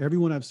 for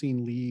everyone I've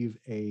seen leave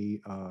a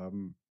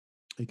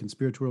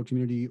conspiratorial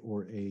community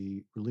or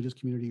a religious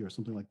community or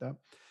something like that,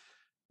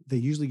 they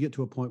usually get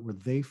to a point where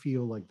they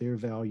feel like their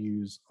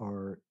values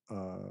are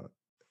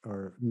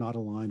not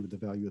aligned with the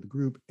value of the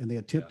group, and they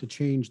attempt to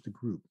change the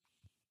group.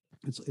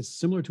 It's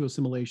similar to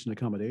assimilation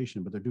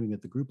accommodation, but they're doing it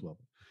at the group level.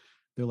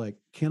 They're like,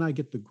 can I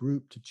get the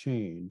group to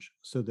change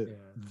so that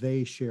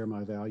they share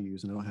my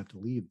values and I don't have to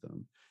leave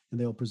them? And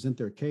they'll present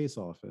their case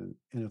often.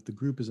 And if the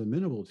group is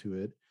amenable to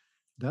it,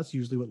 that's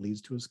usually what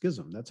leads to a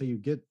schism. That's how you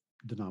get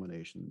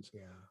denominations.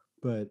 Yeah.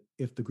 But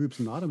if the group's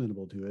not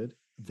amenable to it,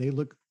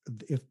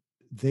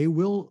 they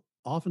will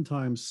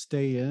oftentimes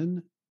stay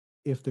in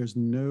if there's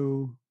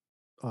no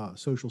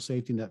social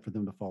safety net for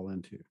them to fall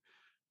into.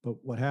 But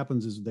what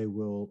happens is they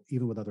will,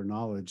 even without their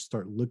knowledge,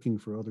 start looking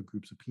for other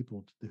groups of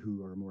people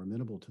who are more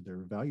amenable to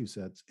their value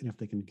sets. And if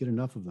they can get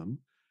enough of them,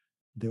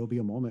 there will be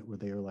a moment where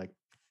they are like,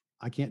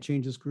 I can't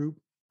change this group,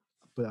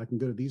 but I can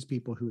go to these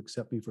people who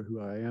accept me for who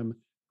I am.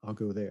 I'll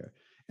go there.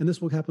 And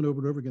this will happen over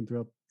and over again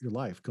throughout your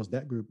life, because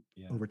that group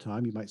over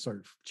time, you might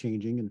start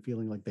changing and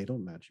feeling like they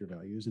don't match your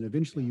values. And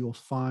eventually you'll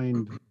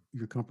find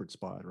your comfort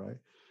spot, right?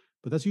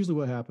 But that's usually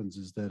what happens,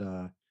 is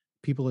that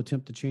people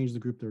attempt to change the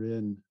group they're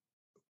in.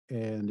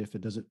 And if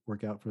it doesn't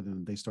work out for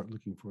them, they start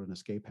looking for an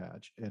escape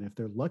hatch. And if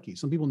they're lucky,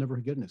 some people never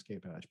get an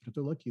escape hatch, but if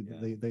they're lucky,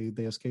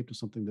 they escape to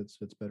something that's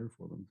better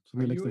for them.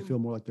 Something that makes them feel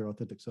more like their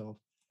authentic self.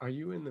 Are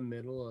you in the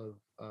middle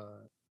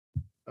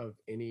of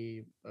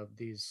any of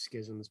these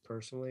schisms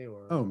personally,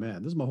 or? Oh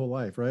man, this is my whole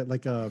life, right?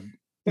 Like,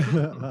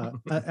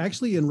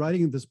 actually, in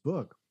writing this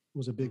book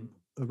was a big.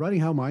 Writing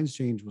How Minds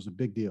Change was a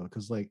big deal,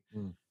 because like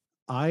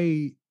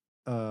I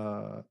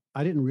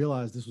didn't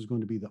realize this was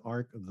going to be the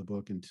arc of the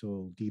book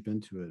until deep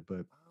into it.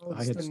 But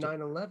I had the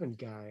 9/11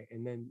 guy,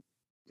 and then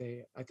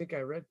I think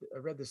I read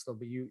this though,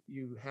 but you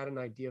had an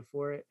idea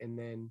for it, and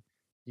then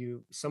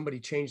somebody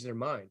changed their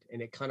mind, and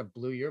it kind of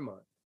blew your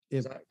mind.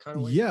 Is that kind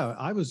of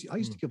I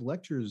used to give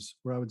lectures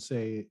where I would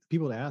say,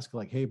 people would ask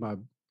like, hey,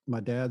 my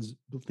dad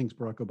thinks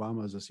Barack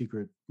Obama is a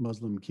secret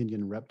Muslim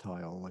Kenyan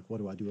reptile. Like, what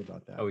do I do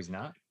about that? Oh, he's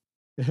not.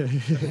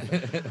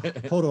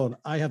 Hold on,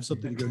 I have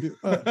something to go do.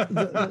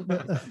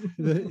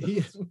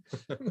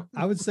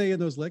 I would say in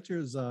those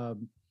lectures, there's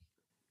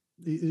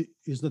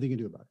nothing you can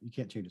do about it. You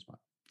can't change his mind.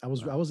 I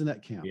was in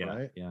that camp, Yeah,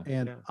 right? yeah.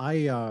 And Yeah.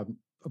 I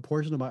a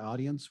portion of my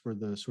audience were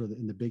the sort of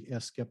in the big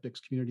S skeptics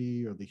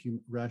community or the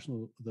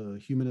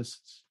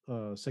humanists,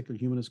 secular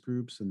humanist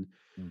groups, and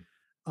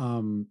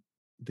Mm.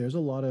 there's a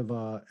lot of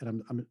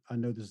and I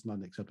know this is not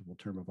an acceptable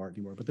term of art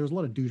anymore, but there's a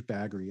lot of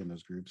douchebaggery in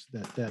those groups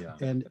Yeah.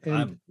 and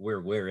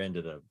We're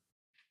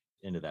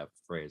into that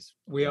phrase.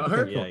 We Yeah,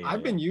 are. yeah, yeah,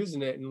 I've been yeah.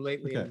 using it, and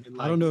lately okay. I've been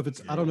I don't know if it's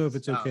like, I don't know if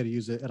it's stop. okay to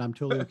use it, and I'm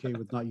totally okay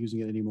with not using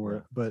it anymore.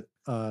 Yeah.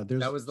 But there's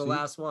That was the see,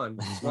 last one.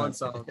 Swan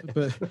song.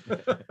 But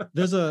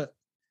there's a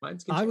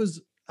Mine's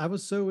I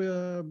was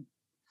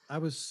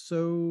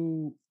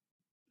so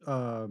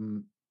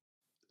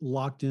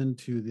locked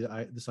into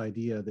this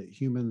idea that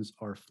humans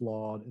are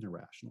flawed and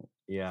irrational,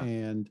 Yeah.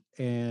 and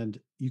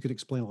you could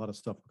explain a lot of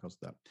stuff because of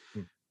that.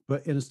 Hmm.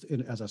 But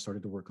as I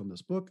started to work on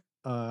this book,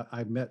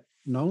 I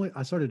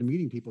started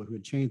meeting people who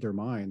had changed their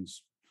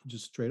minds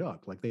just straight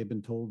up, like they had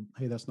been told,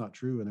 "Hey, that's not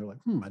true," and they're like,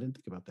 "I didn't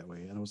think about that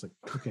way." And I was like,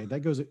 "Okay,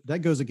 that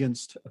goes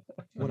against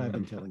what I've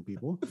been telling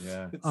people."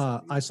 Yeah.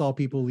 I saw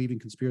people leaving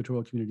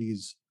conspiratorial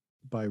communities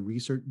by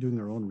doing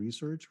their own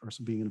research, or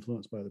being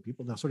influenced by other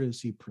people. And I started to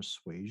see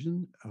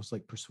persuasion. I was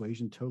like,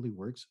 persuasion totally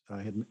works.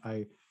 I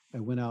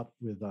went out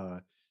with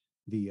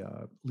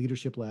the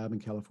leadership lab in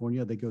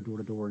California. They go door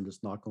to door and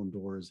just knock on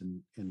doors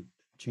and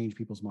change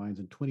people's minds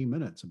in 20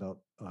 minutes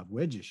about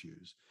wedge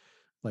issues,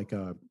 like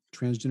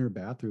transgender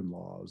bathroom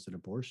laws and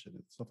abortion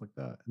and stuff like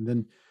that. And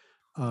then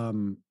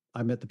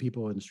I met the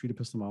people in street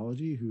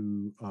epistemology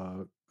who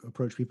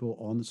approach people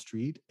on the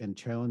street and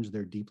challenge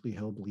their deeply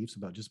held beliefs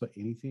about just about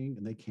anything,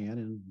 and they can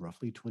in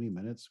roughly 20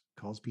 minutes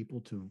cause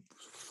people to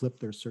flip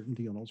their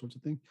certainty on all sorts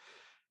of things.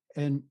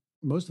 And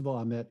most of all,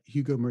 I met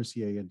Hugo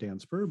Mercier and Dan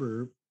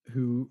Sperber,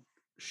 who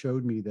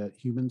showed me that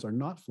humans are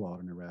not flawed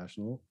and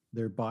irrational.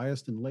 They're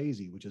biased and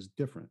lazy, which is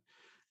different.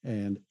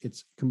 And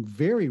it's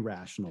very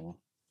rational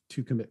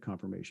to commit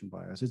confirmation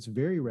bias. It's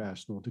very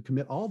rational to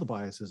commit all the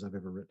biases I've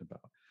ever written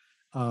about.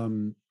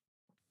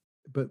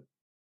 But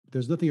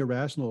there's nothing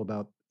irrational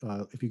about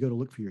if you go to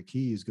look for your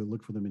keys, go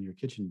look for them in your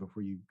kitchen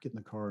before you get in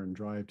the car and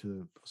drive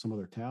to some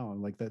other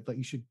town like that. That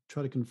you should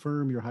try to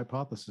confirm your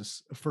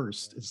hypothesis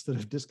first instead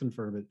of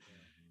disconfirm it.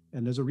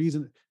 And there's a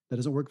reason that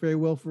doesn't work very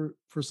well for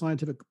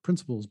scientific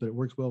principles, but it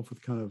works well for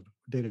the kind of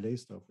day-to-day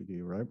stuff we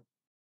do, right?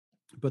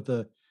 But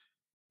the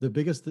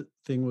biggest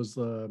thing was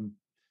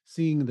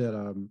seeing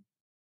that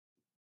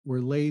we're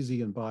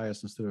lazy and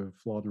biased instead of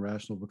flawed and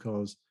rational,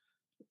 because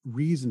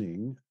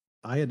reasoning,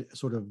 I had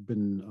sort of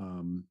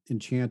been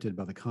enchanted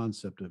by the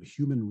concept of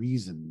human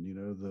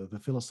reason, the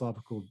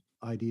philosophical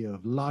idea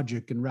of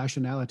logic and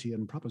rationality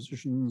and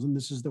propositions, and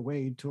this is the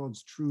way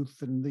towards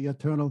truth and the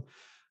eternal.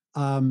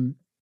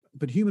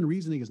 But human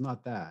reasoning is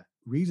not that.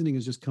 Reasoning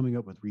is just coming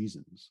up with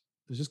reasons.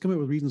 It's just coming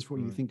up with reasons for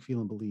what you think,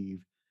 feel, and believe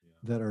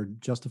that are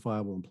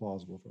justifiable and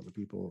plausible for other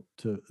people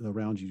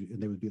around you.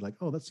 And they would be like,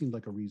 oh, that seemed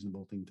like a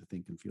reasonable thing to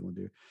think and feel and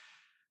do.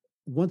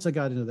 Once I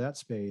got into that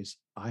space,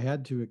 I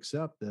had to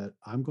accept that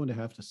I'm going to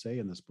have to say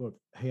in this book,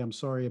 hey, I'm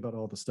sorry about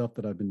all the stuff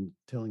that I've been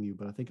telling you,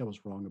 but I think I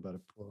was wrong about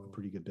a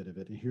pretty good bit of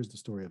it. And here's the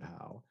story of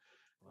how.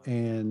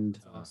 And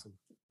That's awesome.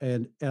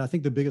 And I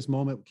think the biggest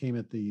moment came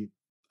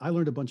I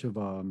learned a bunch of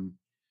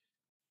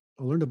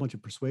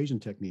persuasion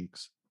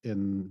techniques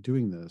in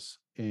doing this.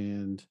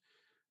 And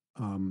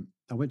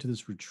I went to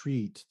this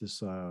retreat,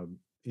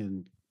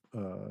 in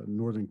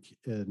north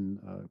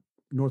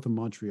of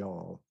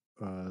Montreal.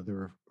 There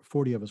were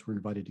 40 of us were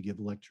invited to give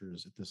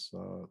lectures at this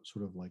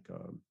sort of like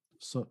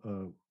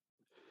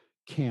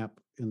camp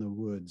in the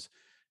woods.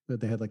 But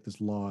they had like this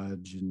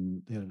lodge,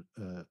 and they had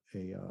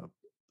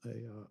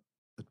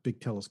a big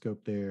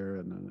telescope there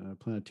and a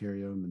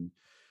planetarium, and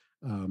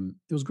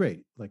it was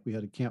great. Like, we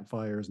had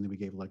campfires, and then we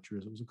gave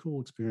lectures. It was a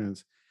cool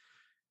experience.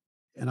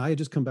 And I had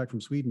just come back from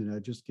Sweden, and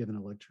I'd just given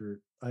a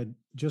lecture. I'd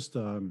just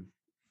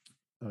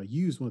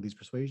used one of these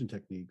persuasion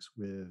techniques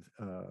with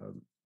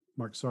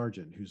Mark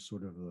Sargent, who's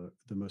sort of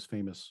the most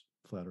famous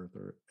flat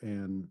earther.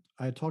 And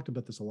I had talked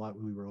about this a lot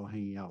when we were all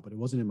hanging out, but it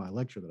wasn't in my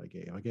lecture that I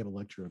gave. I gave a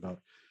lecture about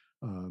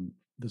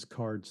this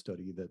card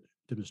study that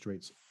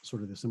demonstrates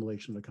sort of the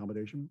assimilation and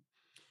accommodation.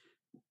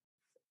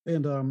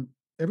 And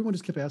everyone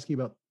just kept asking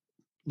about,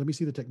 let me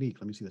see the technique.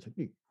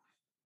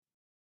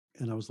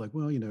 And I was like,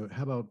 well,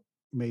 how about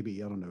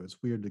maybe, I don't know,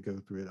 it's weird to go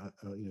through it.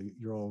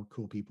 You're all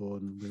cool people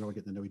and we're all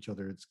getting to know each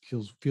other. It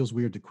feels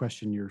weird to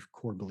question your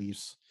core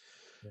beliefs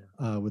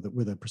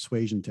with a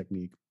persuasion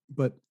technique.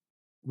 But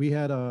we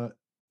had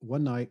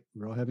one night,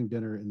 we were all having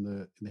dinner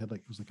and they had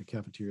it was like a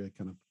cafeteria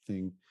kind of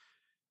thing.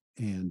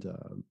 And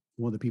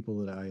one of the people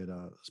that I had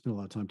spent a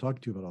lot of time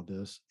talking to about all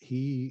this,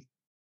 he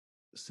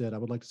said, I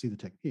would like to see the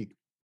technique.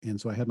 And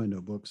so I had my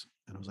notebooks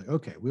and I was like,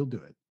 okay, we'll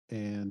do it.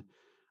 And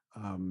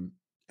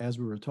as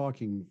we were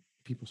talking,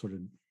 people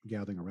started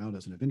gathering around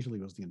us, and eventually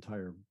it was the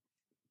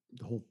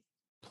whole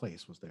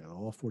place was there,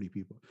 all 40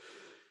 people.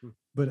 Hmm.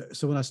 But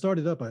so when I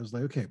started up, I was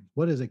like, okay,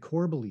 what is a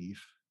core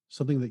belief?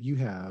 Something that you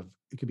have.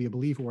 It could be a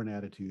belief or an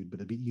attitude, but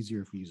it'd be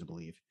easier if we use a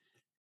belief,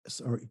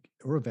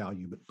 or a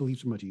value, but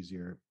beliefs are much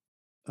easier.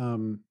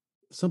 Um,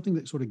 Something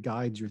that sort of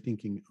guides your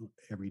thinking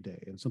every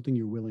day, and something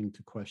you're willing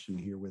to question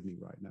here with me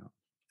right now.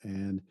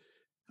 And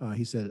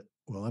he said,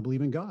 "Well, I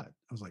believe in God."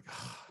 I was like,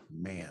 oh,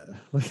 "Man,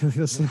 like,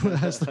 that's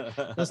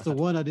the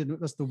one I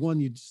didn't. That's the one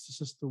you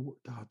just the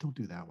don't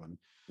do that one."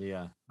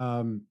 Yeah.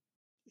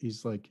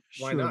 He's like,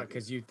 Why "Sure." not?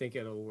 Because you think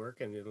it'll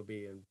work and it'll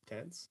be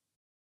intense.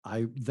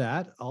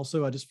 That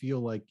also, I just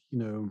feel like,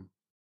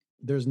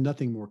 there's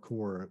nothing more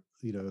core.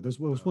 There's it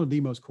was one of the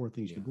most core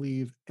things you could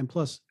believe. And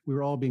plus, we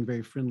were all being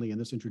very friendly,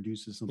 and this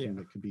introduces something Yeah.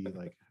 that could be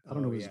like, I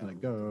don't know where it's going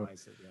to go.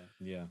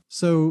 Yeah.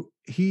 So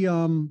I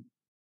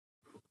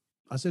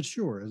said,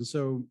 sure. And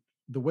so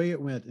the way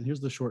it went, and here's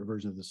the short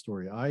version of the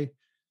story. I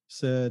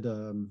said,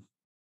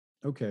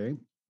 okay,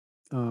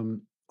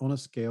 on a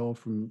scale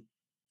from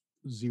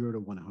 0 to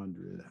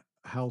 100,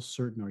 how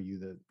certain are you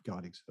that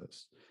God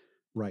exists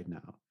right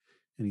now?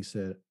 And he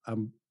said,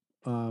 I'm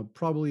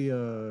probably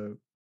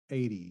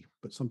 80,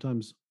 but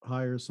sometimes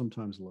higher,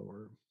 sometimes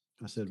lower.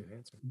 I said, Good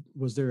answer.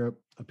 was there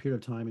a period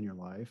of time in your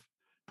life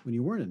when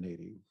you weren't an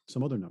 80,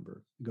 some other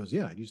number? He goes,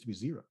 yeah, it used to be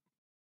 0.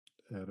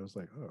 And I was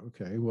like, oh,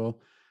 okay. Well,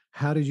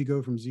 how did you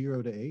go from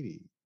 0 to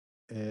 80?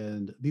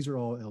 And these are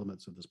all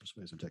elements of this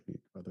persuasive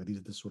technique, by the way. These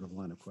are this sort of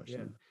line of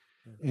questioning.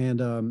 Yeah.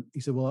 And he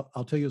said, well,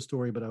 I'll tell you a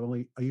story, but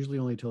I usually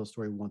only tell a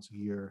story once a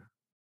year,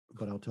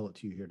 but I'll tell it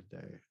to you here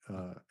today.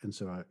 And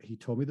so he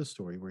told me the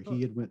story where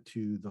he had went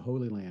to the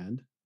Holy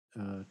Land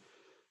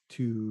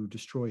to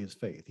destroy his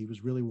faith. He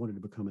was really wanting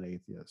to become an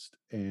atheist,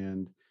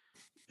 and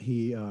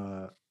he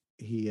had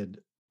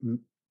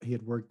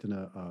worked in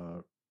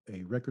a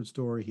record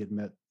store. He had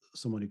met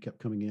someone who kept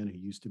coming in who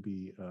used to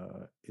be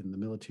in the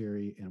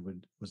military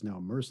and was now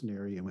a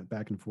mercenary, and went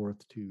back and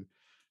forth to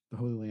the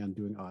Holy Land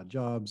doing odd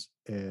jobs.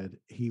 And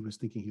he was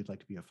thinking he'd like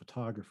to be a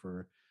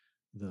photographer.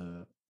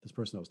 This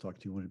person I was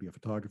talking to wanted to be a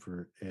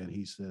photographer, and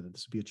he said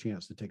this would be a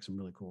chance to take some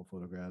really cool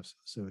photographs.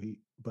 So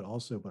but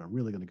also what I'm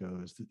really going to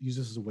go is to use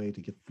this as a way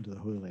to get into the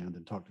Holy Land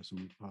and talk to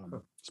some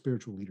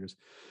spiritual leaders.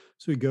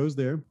 So he goes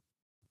there,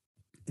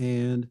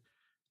 and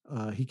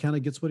he kind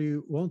of gets what he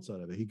wants out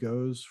of it. He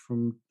goes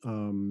from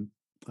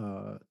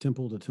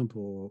temple to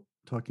temple,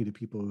 talking to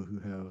people who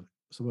have,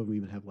 some of them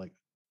even have like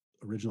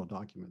original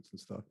documents and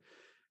stuff.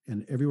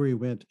 And everywhere he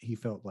went, he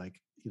felt like,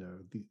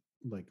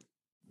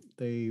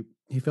 he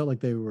felt like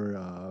they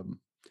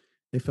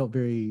felt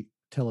very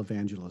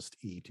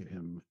televangelist-y to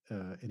him.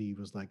 And he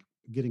was like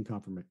getting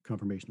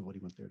confirmation of what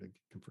he went there to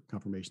get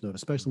confirmation of,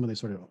 especially when they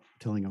started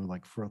telling him,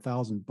 like, for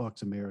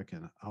 $1,000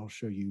 American, I'll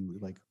show you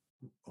like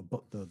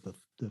the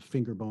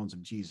finger bones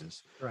of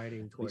Jesus.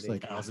 Riding toward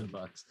like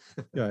 $1,000.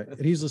 Yeah.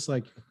 And he's just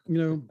like, he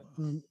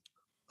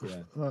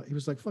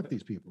was like, fuck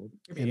these people.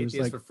 And it was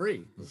like, for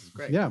free. This is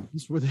great. yeah.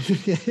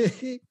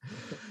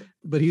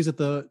 But he's at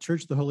the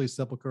Church of the Holy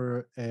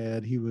Sepulchre,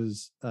 and he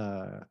was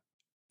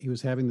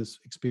having this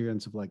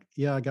experience of like,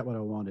 yeah, I got what I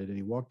wanted. And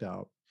he walked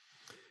out,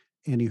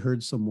 and he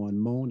heard someone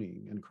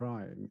moaning and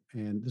crying.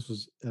 And this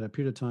was at a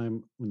period of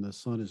time when the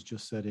sun is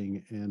just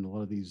setting, and a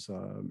lot of these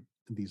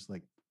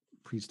like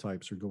priest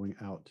types are going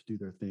out to do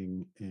their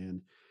thing.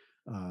 And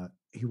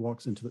he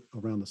walks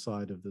around the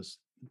side of this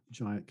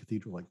giant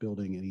cathedral-like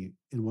building, and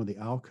in one of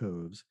the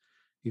alcoves,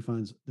 he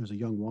finds there's a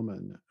young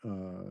woman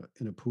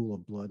in a pool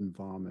of blood and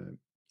vomit,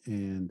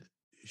 and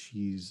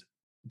she's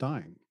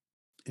dying.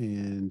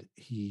 And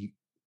he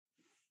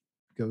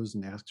goes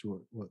and asks her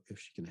what if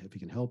he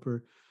can help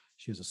her.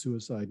 She has a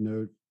suicide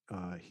note.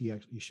 He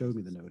showed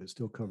me the note. It's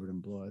still covered in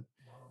blood.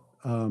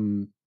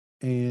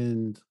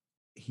 And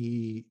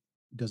he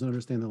doesn't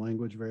understand the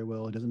language very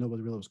well. He doesn't know what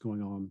really was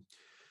going on,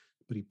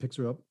 but he picks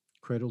her up,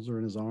 cradles her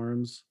in his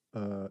arms,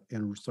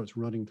 and starts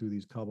running through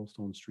these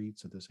cobblestone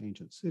streets of this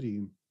ancient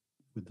city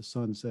with the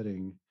sun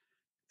setting,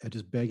 and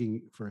just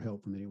begging for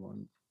help from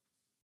anyone.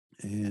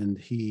 And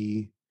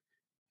he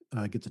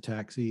gets a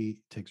taxi,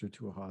 takes her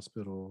to a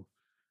hospital,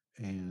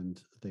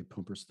 and they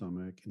pump her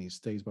stomach, and he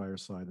stays by her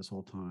side this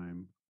whole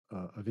time.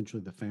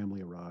 Eventually the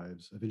family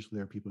arrives. Eventually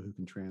there are people who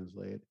can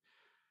translate.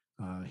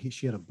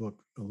 She had a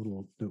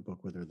little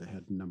notebook with her that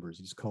had numbers.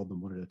 He just called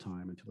them one at a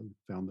time until he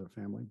found their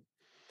family.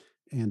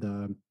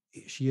 And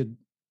she had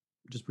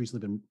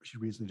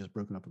recently just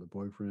broken up with a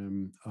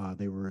boyfriend.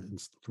 They were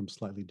from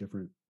slightly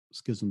different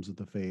schisms of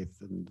the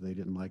faith, and they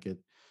didn't like it.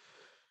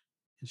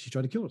 And she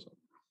tried to kill herself.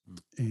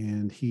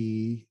 And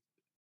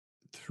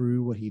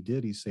through what he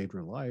did, he saved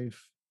her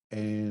life.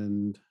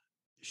 And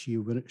she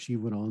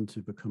went on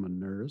to become a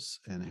nurse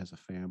and has a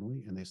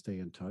family, and they stay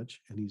in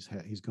touch. And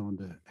he's gone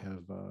to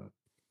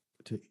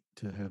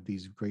have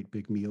these great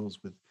big meals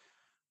with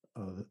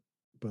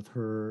both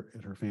her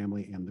and her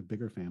family and the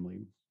bigger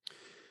family.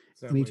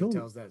 So and he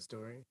tells that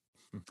story.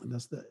 And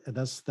that's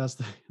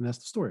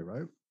the story,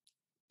 right?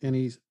 And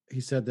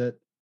he said that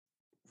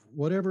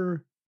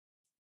whatever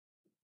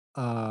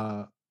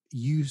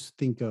you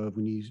think of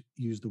when you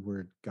use the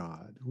word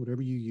God,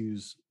 whatever you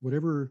use,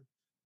 whatever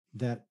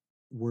that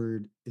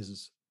word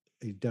is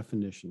a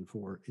definition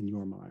for in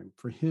your mind.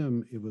 For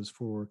him, it was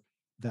for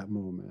that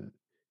moment.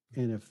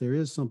 And if there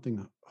is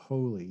something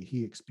holy,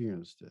 he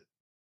experienced it.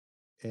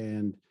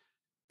 And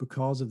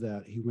because of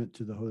that, he went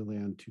to the Holy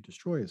Land to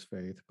destroy his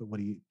faith. But what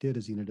he did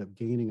is he ended up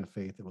gaining a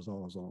faith that was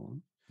all his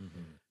own.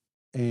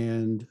 Mm-hmm.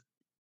 And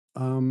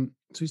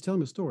so he's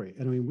telling a story.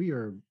 And I mean,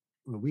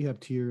 we have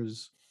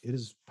tears. It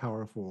is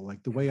powerful.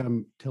 Like the way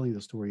I'm telling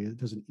the story, it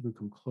doesn't even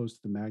come close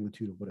to the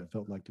magnitude of what it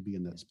felt like to be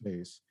in that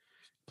space.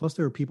 Plus,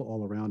 there are people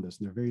all around us,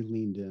 and they're very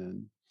leaned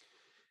in.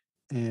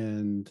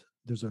 And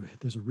there's a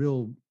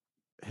real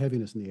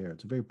heaviness in the air.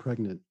 It's a very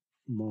pregnant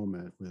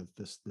moment with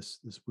this.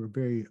 We're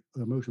very,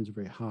 the emotions are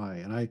very high,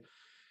 and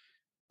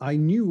I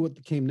knew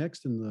what came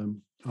next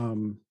in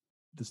the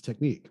this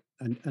technique,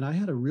 and I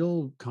had a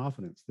real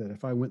confidence that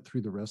if I went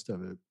through the rest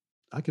of it,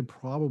 I could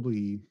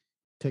probably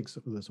take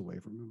some of this away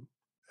from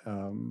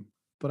him.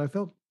 But I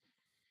felt,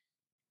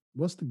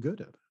 what's the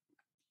good of it?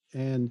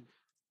 And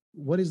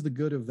what is the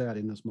good of that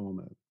in this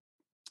moment?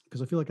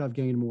 Because I feel like I've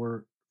gained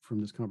more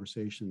from this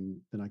conversation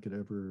than I could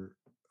ever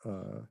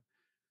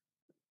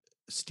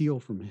steal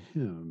from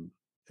him.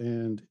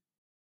 And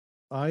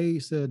I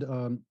said,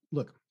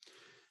 look,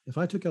 if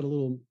I took out a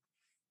little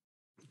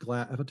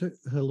glass, if I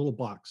had a little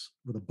box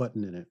with a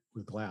button in it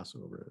with glass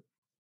over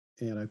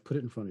it, and I put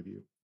it in front of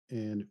you,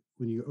 and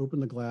when you open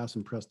the glass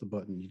and press the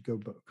button, you'd go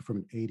from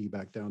an 80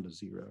 back down to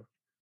 0.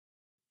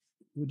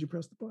 Would you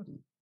press the button?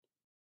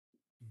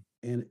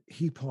 And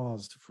he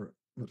paused for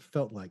what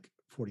felt like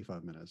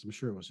 45 minutes. I'm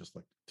sure it was just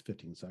like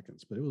 15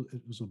 seconds, but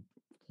it was the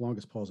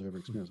longest pause I've ever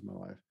experienced in my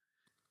life.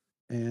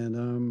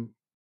 And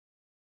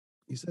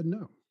he said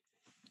no.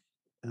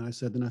 And I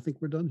said, then I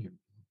think we're done here.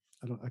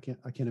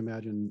 I can't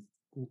imagine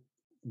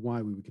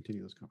why we would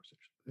continue this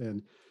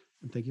conversation.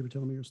 And thank you for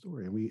telling me your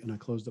story. And I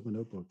closed up my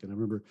notebook, and I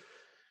remember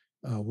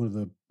one of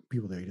the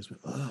people there, he just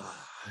went, oh,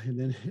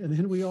 and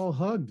then we all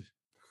hugged.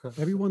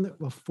 Everyone, that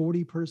a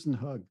 40-person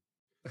hug.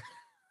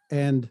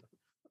 And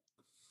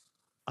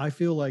I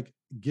feel like,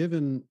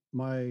 given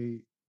my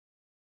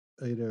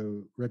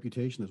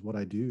reputation as what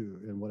I do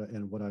and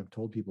what I've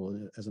told people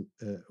as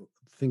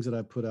things that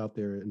I've put out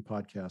there in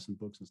podcasts and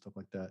books and stuff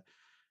like that,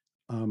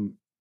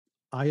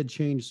 I had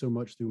changed so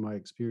much through my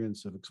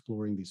experience of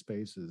exploring these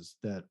spaces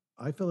that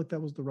I felt like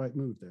that was the right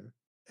move there.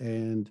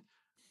 And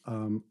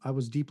I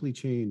was deeply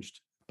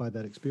changed by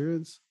that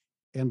experience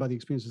and by the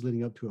experiences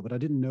leading up to it, but I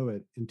didn't know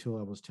it until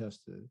I was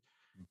tested.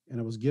 And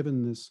I was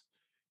given this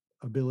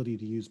ability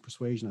to use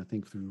persuasion, I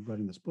think, through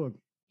writing this book.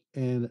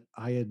 And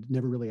I had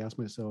never really asked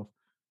myself,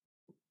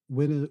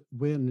 when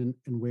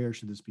and where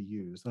should this be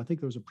used? And I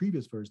think there was a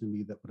previous version of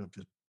me that would have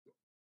just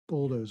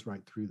bulldozed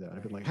right through that.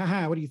 I'd been like,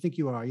 haha, what do you think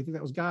you are? You think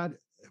that was God?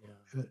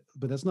 Yeah.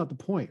 But that's not the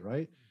point,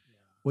 right? Yeah.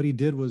 What he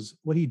did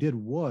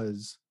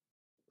was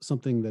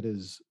something that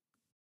is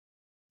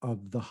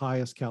of the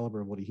highest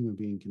caliber of what a human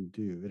being can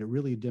do. And it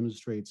really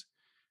demonstrates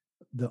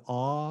the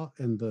awe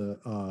and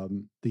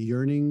the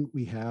yearning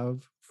we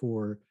have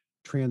for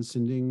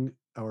transcending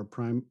our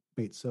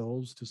primate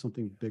selves to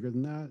something bigger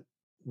than that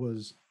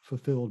was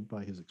fulfilled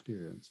by his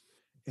experience.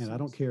 And I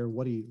don't care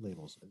what he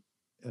labels it.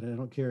 And I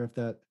don't care if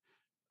that,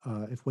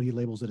 if what he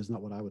labels it is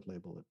not what I would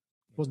label it.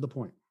 Wasn't the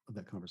point of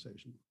that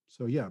conversation.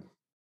 So yeah,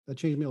 that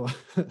changed me a lot.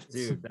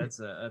 Dude, that's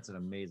an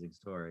amazing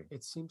story.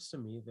 It seems to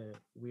me that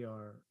we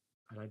are,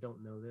 and I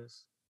don't know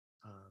this,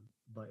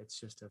 but it's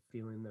just a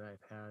feeling that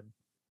I've had,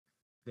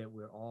 that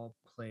we're all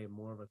play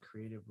more of a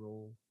creative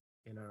role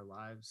in our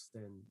lives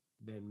than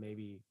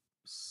maybe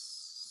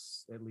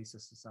at least the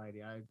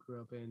society I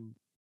grew up in,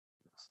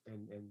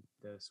 and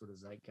the sort of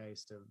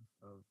zeitgeist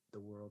of the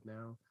world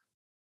now,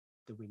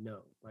 that we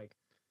know. Like,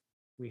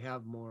 we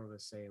have more of a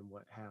say in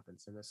what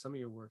happens, and that some of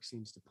your work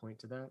seems to point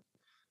to that.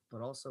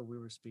 But also, we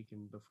were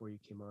speaking before you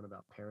came on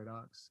about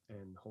paradox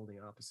and holding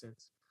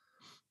opposites,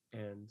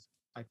 and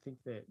I think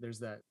that there's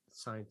that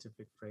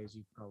scientific phrase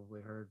you've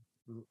probably heard: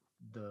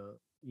 the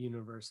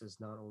universe is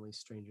not only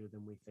stranger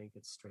than we think,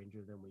 it's stranger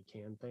than we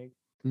can think.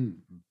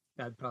 Mm-hmm.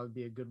 That'd probably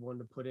be a good one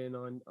to put in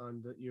on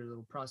your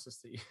little process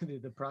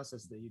that the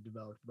process that you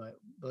developed. But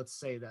let's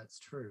say that's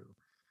true,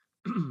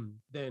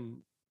 then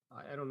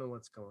I don't know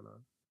what's going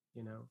on,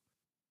 you know.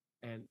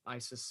 And I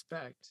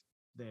suspect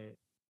that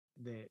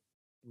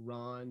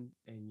Ron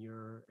and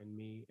your and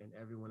me and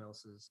everyone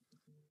else's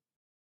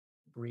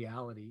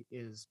reality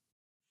is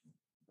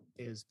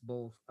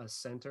both a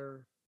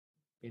center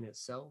in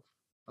itself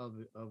of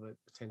a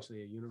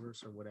potentially a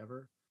universe or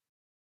whatever,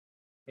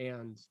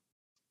 and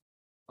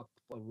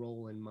a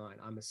role in mine.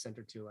 I'm a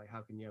center too. Like,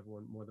 how can you have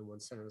more than one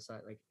center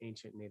aside? Like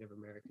ancient Native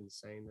Americans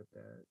saying that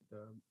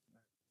the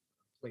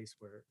place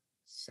where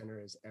center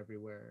is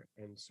everywhere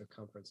and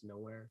circumference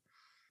nowhere.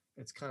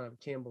 It's kind of,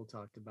 Campbell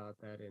talked about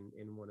that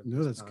in one of his.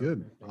 No, that's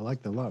good. I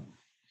like that a lot.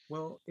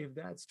 Well, if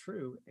that's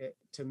true,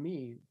 to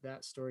me,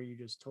 that story you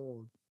just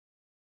told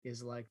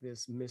is like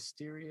this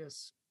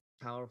mysterious,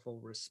 powerful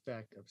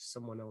respect of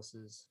someone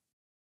else's,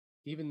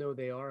 even though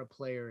they are a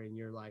player in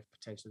your life,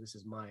 potentially. This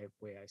is my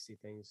way I see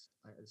things.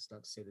 It's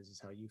not to say this is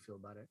how you feel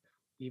about it.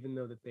 Even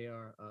though that they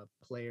are a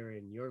player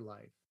in your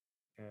life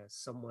as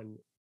someone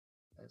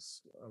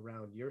as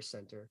around your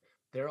center,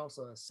 they're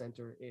also a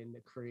center in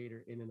the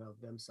creator in and of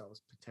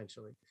themselves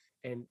potentially.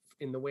 And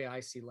in the way I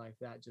see life,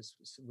 that just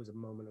was a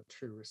moment of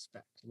true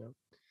respect,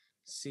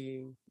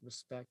 seeing,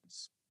 respect,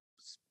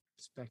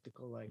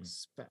 spectacle, like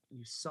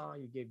you saw,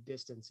 you gave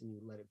distance, and you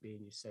let it be,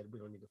 and you said, we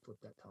don't need to flip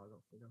that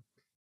toggle,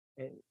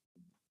 and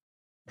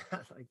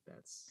like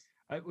that's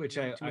which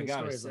too I many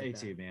gotta stories say like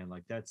to you, that. man,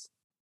 like that's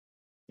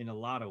in a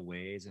lot of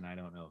ways, and I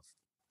don't know if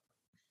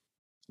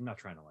I'm not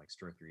trying to like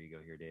stroke your ego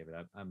here, David.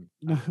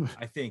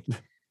 I think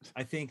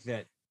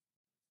that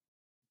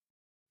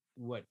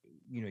what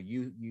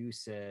you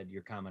said,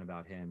 your comment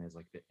about him is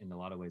like in a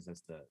lot of ways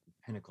that's the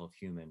pinnacle of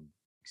human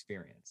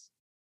experience,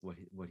 what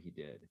he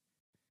did,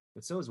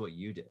 but so is what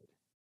you did,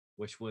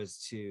 which was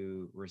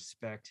to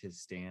respect his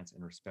stance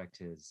and respect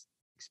his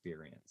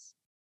experience,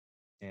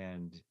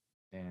 and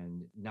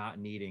not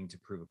needing to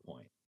prove a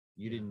point.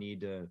 You didn't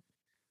need to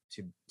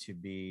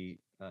be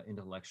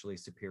intellectually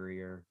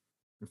superior.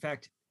 In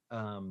fact,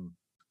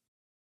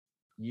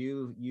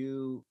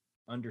 you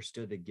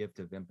understood the gift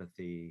of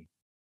empathy,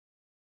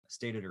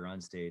 stated or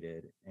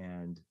unstated,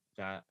 and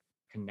that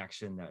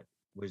connection that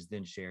was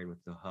then shared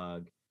with the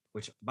hug,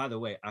 which by the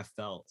way I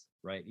felt,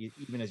 right,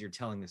 even as you're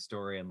telling the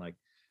story, and like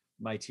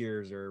my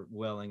tears are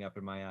welling up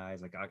in my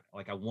eyes,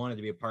 like I wanted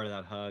to be a part of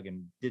that hug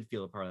and did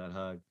feel a part of that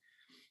hug.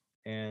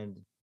 And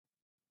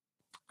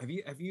are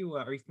you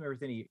familiar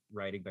with any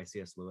writing by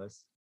C.S.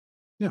 Lewis?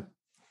 Yeah.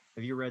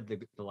 Have you read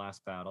the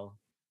Last Battle?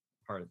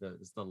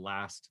 It's the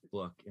last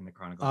book in the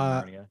Chronicles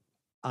of Narnia.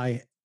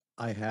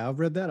 I have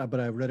read that, but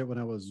I read it when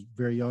I was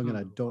very young, and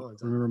I don't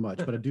remember much.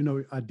 But I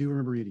do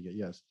remember reading it.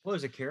 Yes. Well,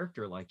 there's a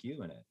character like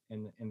you in it,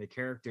 and the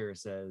character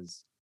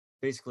says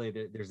basically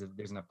that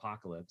there's an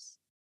apocalypse,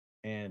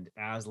 and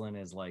Aslan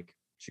is like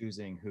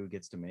choosing who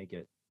gets to make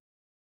it,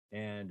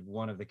 and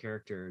one of the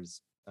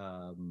characters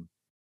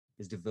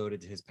is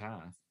devoted to his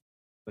path,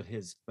 but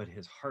his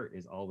heart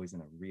is always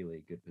in a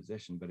really good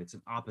position, but it's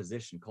an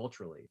opposition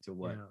culturally to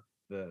what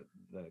the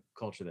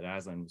culture that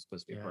Aslan was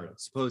supposed to be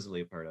supposedly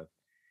a part of.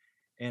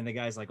 And the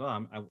guy's like,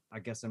 well, I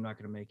guess I'm not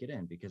going to make it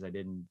in because I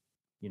didn't,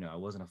 I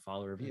wasn't a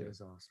follower of you. It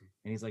was awesome.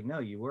 And he's like, no,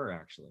 you were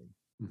actually.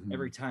 Mm-hmm.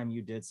 Every time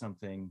you did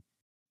something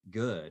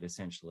good,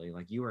 essentially,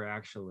 like you were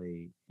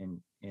actually in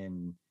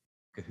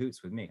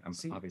cahoots with me. I'm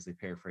obviously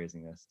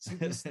paraphrasing this.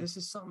 This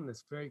is something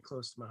that's very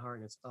close to my heart,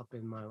 and it's up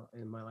in my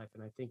life,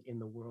 and I think in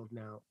the world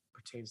now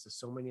pertains to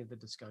so many of the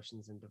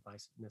discussions and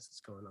divisiveness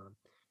that's going on.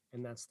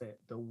 And that's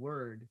the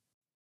word.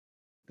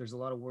 There's a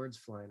lot of words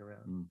flying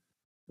around.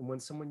 And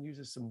when someone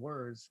uses some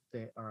words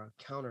that are a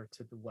counter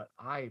to what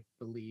I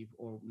believe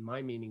or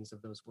my meanings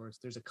of those words,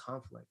 there's a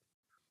conflict.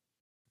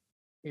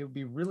 It would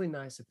be really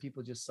nice if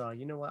people just saw,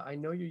 you know what, I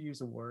know you're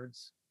using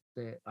words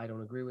that I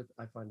don't agree with,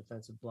 I find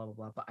offensive, blah, blah,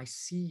 blah, but I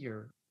see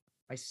your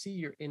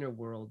inner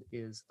world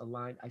is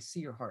aligned. I see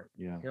your heart.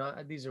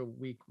 Yeah. These are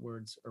weak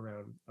words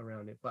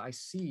around it, but I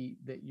see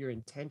that your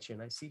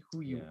intention, I see who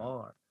you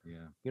are.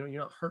 Yeah. You're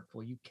not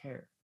hurtful, you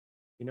care.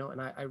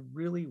 And I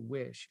really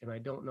wish, and I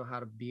don't know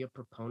how to be a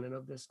proponent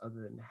of this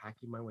other than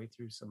hacking my way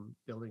through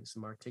building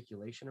some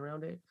articulation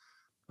around it.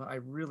 But I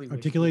really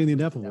articulating the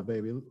ineffable,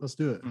 baby. Let's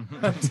do it.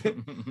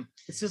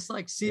 It's just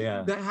like,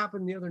 that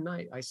happened the other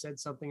night. I said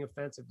something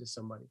offensive to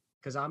somebody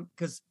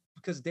because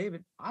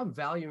David, I'm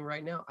valuing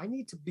right now. I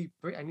need to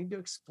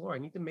explore. I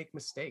need to make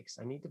mistakes.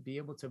 I need to be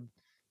able to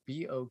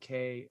be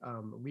okay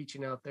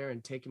reaching out there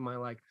and taking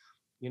my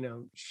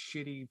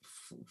shitty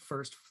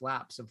first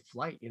flaps of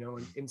flight,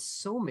 in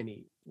so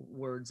many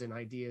words and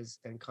ideas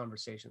and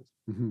conversations.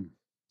 Mm-hmm.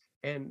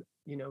 And,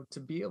 to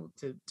be able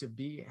to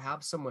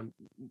have someone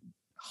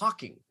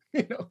hawking,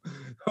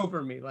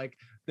 over me, like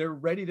they're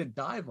ready to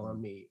dive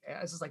on me.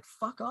 It's just like,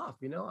 fuck off.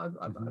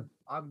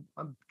 I'm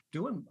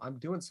doing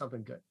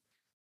something good.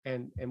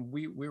 And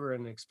we were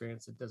in an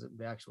experience that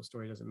the actual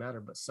story doesn't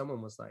matter, but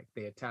someone was like,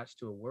 they attached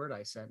to a word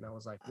I said. And I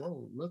was like,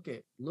 whoa, look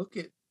at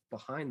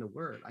behind the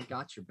word. I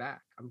got your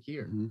back. I'm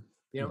here.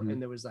 Mm-hmm.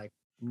 And there was like,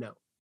 no,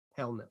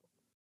 hell no.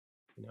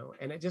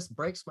 And it just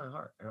breaks my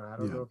heart. And I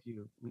don't know if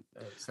you,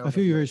 I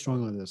feel you very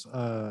strongly on this.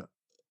 That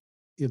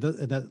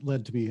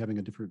led to me having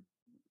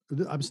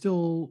I'm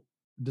still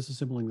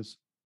disassembling this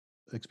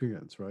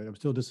experience, right? I'm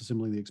still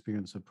disassembling the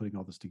experience of putting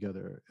all this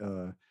together.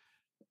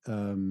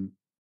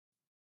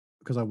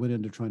 Because I went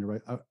into trying to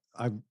write,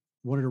 I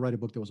wanted to write a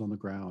book that was on the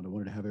ground. I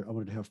wanted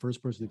to have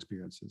first person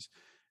experiences,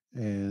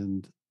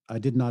 and I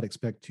did not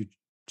expect to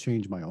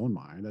change my own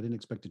mind. I didn't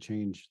expect to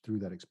change through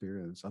that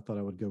experience. I thought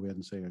I would go in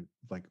and say,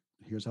 like,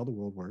 here's how the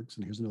world works,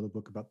 and here's another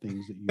book about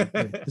things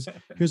that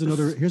here's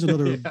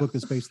another book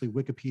that's basically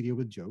Wikipedia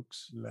with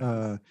jokes.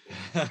 And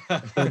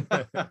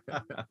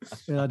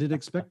I didn't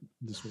expect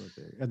this sort of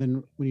thing. And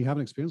then when you have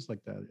an experience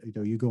like that,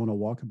 you go on a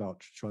walkabout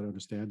to try to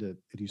understand it,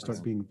 and you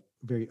start being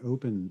very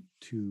open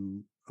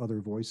to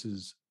other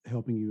voices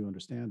helping you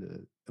understand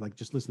it. Like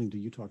just listening to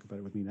you talk about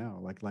it with me now,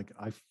 like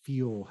I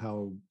feel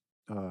how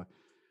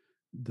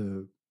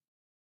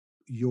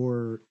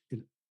your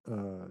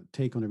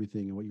take on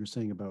everything and what you're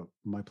saying about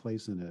my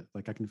place in it.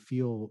 Like I can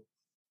feel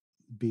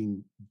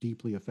being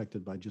deeply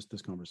affected by just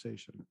this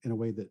conversation in a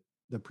way that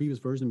the previous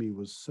version of me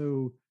was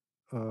so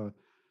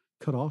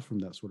cut off from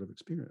that sort of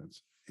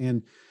experience.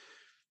 And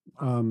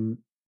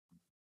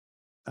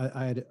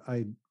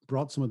I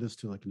brought some of this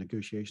to like a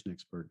negotiation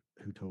expert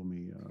who told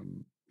me,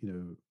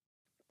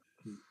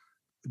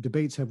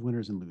 debates have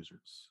winners and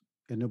losers,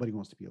 and nobody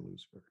wants to be a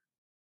loser.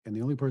 And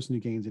the only person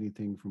who gains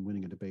anything from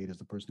winning a debate is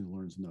the person who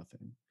learns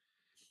nothing.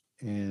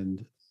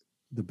 And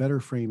the better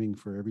framing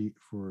for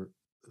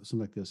something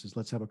like this is,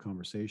 let's have a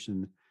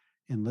conversation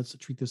and let's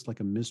treat this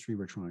like a mystery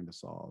we're trying to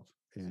solve.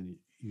 And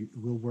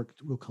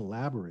we'll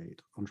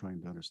collaborate on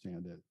trying to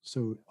understand it.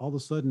 So all of a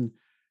sudden,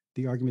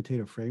 the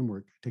argumentative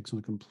framework takes on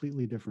a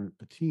completely different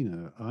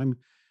patina.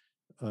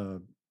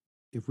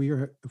 If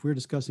we're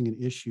discussing an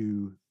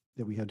issue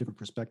that we have different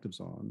perspectives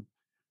on,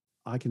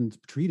 I can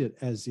treat it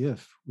as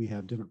if we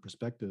have different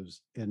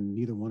perspectives and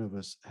neither one of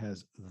us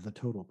has the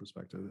total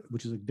perspective,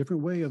 which is a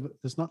different way of,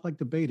 it's not like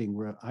debating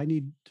where I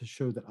need to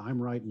show that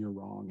I'm right and you're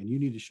wrong, and you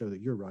need to show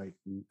that you're right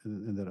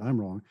and that I'm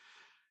wrong.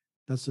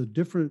 That's a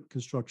different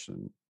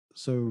construction.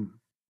 So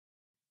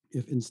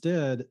if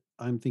instead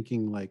I'm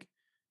thinking like,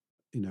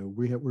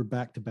 we're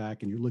back to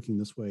back and you're looking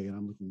this way and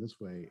I'm looking this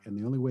way, and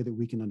the only way that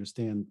we can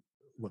understand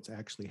what's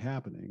actually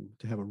happening,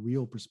 to have a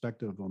real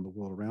perspective on the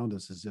world around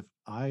us, is if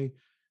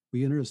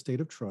we enter a state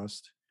of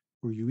trust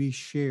where you each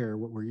share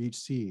what we're each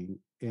seeing,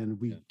 and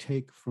we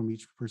take from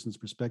each person's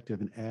perspective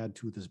and add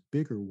to this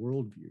bigger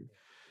worldview.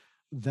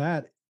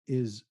 That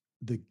is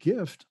the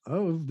gift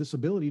of this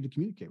ability to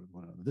communicate with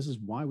one another. This is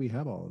why we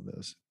have all of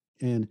this.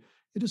 And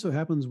it just so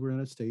happens we're in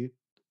a state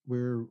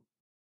where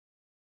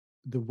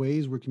the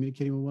ways we're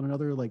communicating with one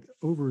another, like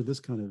over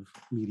this kind of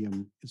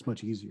medium, it's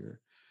much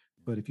easier.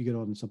 But if you get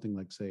on something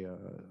like, say,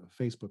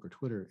 Facebook or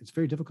Twitter, it's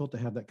very difficult to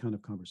have that kind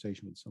of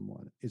conversation with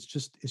someone. It's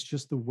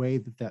just the way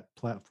that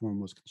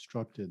platform was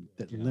constructed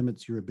that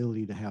limits your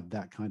ability to have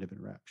that kind of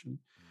interaction.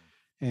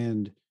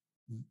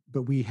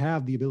 But we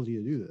have the ability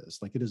to do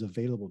this. Like, it is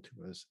available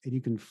to us, and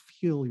you can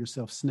feel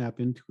yourself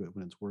snap into it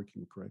when it's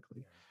working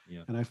correctly.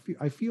 Yeah. And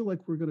I feel like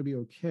we're going to be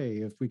okay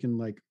if we can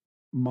like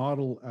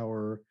model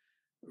our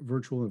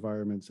virtual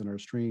environments and our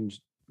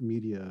strange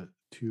media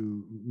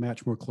to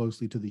match more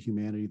closely to the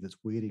humanity that's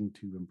waiting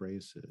to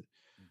embrace it.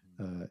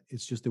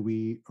 It's just that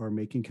we are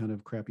making kind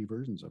of crappy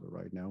versions of it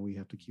right now. We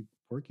have to keep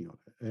working on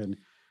it, and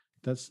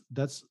it's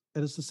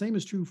the same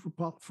is true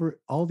for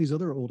all these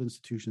other old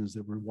institutions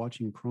that we're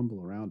watching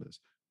crumble around us.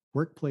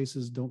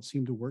 Workplaces don't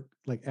seem to work.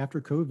 Like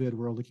after COVID,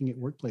 we're all looking at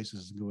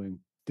workplaces and going,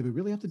 "Did we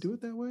really have to do it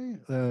that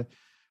way?"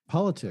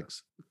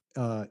 Politics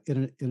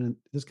in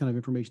this kind of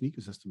information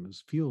ecosystem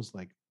feels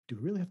like, do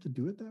we really have to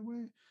do it that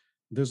way?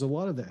 There's a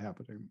lot of that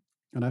happening.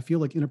 And I feel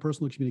like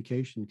interpersonal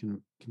communication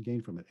can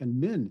gain from it. And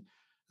men,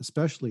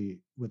 especially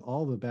with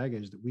all the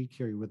baggage that we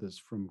carry with us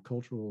from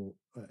cultural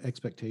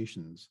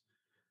expectations,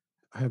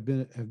 have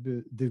been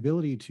the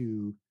ability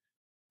to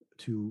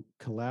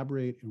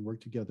collaborate and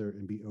work together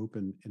and be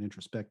open and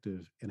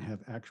introspective and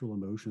have actual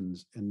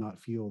emotions and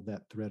not feel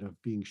that threat of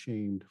being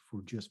shamed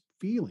for just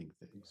feeling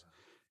things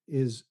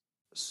is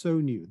so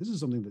new. This is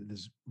something that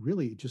is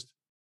really just,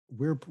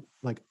 we're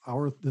like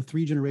the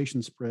 3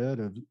 generation spread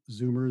of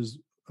Zoomers,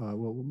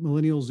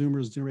 millennials,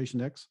 Zoomers,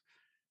 Generation X.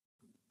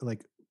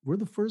 Like, we're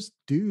the first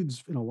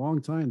dudes in a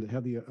long time that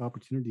have the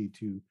opportunity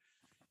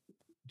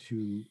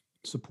to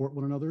support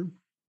one another,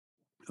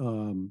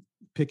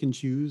 pick and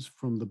choose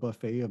from the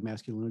buffet of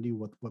masculinity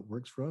what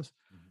works for us,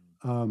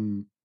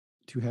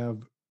 to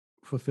have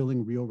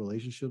fulfilling real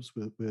relationships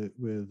with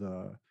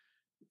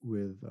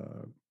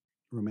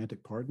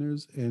romantic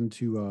partners, and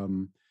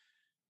to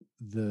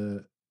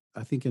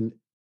I think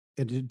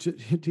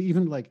to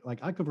even like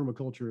I come from a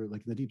culture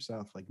like in the Deep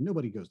South, like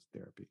nobody goes to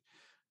therapy.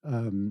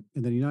 In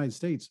the United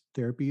States,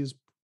 therapy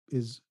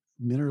is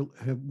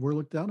we're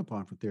looked down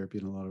upon for therapy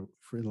in a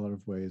lot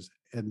of ways,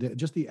 and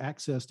just the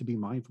access to be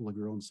mindful of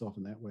your own self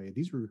in that way.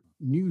 These are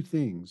new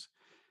things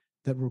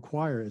that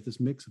require this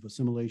mix of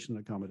assimilation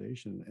and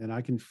accommodation, and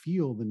I can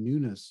feel the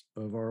newness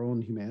of our own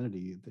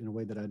humanity in a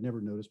way that I'd never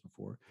noticed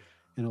before,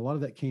 and a lot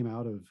of that came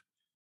out of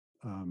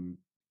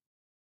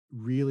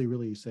really,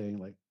 really saying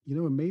like,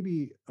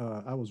 maybe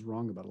I was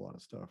wrong about a lot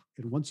of stuff.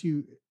 And once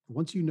you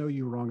know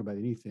you're wrong about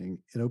anything,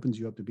 it opens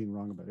you up to being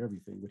wrong about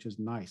everything, which is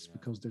nice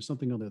because there's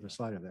something on the other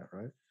side of that,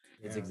 right?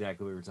 It's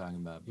exactly what we were talking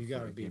about. You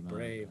got to be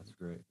brave. That's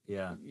great.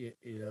 Yeah.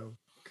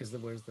 Because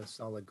where's the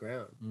solid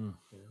ground?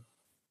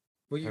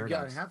 Well, you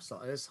got to have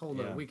solid. This whole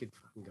we could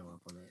fucking go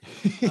up on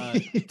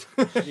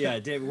that. Yeah,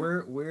 Dave,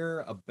 we're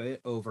a bit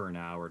over an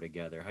hour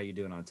together. How you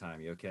doing on time?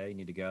 You okay? You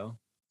need to go?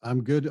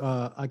 I'm good.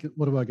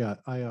 What do I got?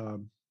 I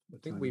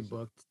think we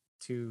booked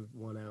 2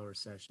 1-hour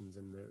sessions,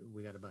 and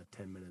we got about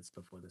 10 minutes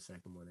before the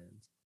second one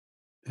ends.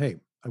 Hey,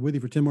 I'm with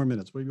you for 10 more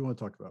minutes. What do you want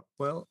to talk about?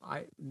 Well,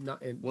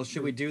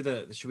 should we do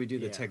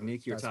the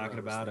technique you're talking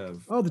about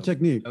the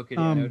technique? Okay,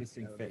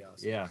 noticing fit.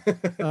 Awesome. Yeah.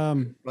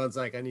 Ron's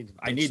like, I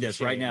need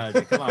this right now.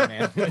 Come on,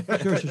 man.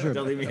 Sure.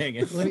 Don't leave me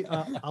hanging.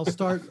 I'll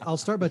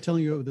start by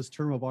telling you this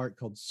term of art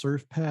called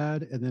surf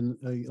pad, and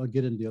then I'll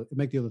get into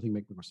make the other thing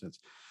make more sense.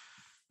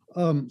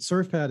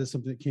 Surf pad is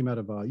something that came out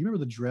of you remember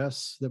the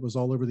dress that was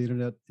all over the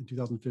internet in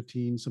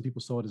 2015? Some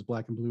people saw it as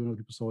black and blue, and other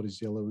people saw it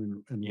as yellow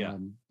and Yeah.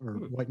 or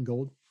white and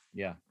gold.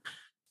 Yeah.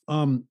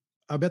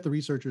 I bet the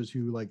researchers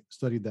who like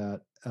studied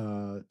that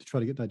to try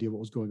to get an idea of what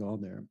was going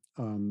on there.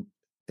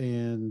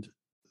 And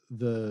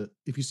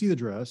if you see the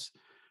dress,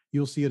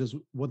 you'll see it as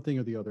one thing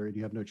or the other, and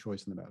you have no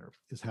choice in the matter.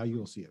 Is how you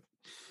will see it.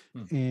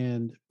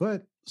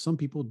 But some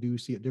people do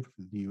see it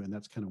differently than you, and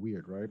that's kind of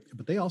weird, right?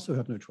 But they also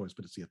have no choice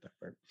but to see it that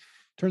way.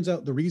 Turns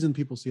out the reason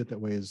people see it that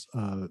way is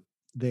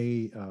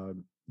the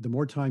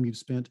more time you've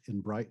spent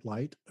in bright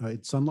light,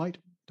 it's sunlight,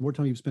 the more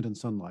time you've spent in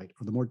sunlight,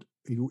 or the more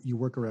you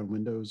work around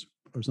windows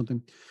or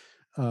something,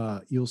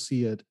 you'll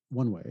see it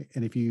one way.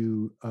 And if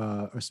you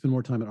spend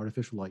more time in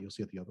artificial light, you'll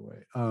see it the other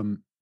way.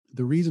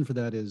 The reason for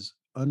that is,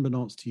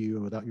 unbeknownst to you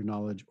and without your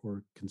knowledge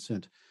or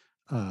consent,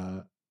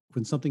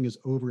 when something is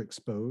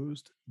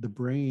overexposed, the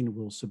brain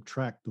will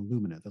subtract the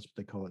luminance. That's what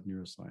they call it in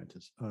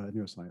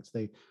neuroscience.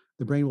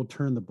 The brain will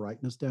turn the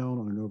brightness down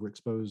on an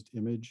overexposed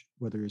image,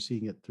 whether you're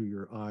seeing it through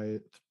your eye,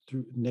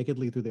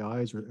 nakedly through the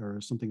eyes, or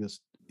something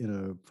that's in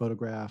a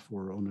photograph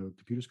or on a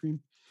computer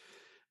screen.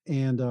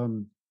 And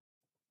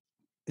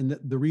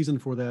the reason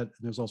for that, and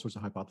there's all sorts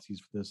of hypotheses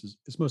for this, is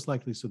it's most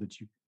likely so that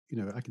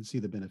I can see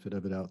the benefit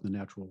of it out in the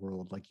natural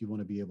world. Like, you want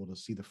to be able to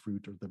see the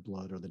fruit or the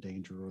blood or the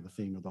danger or the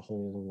thing or the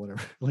hole or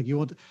whatever. Like, you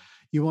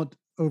want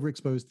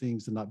overexposed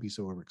things to not be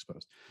so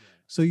overexposed.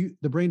 So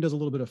the brain does a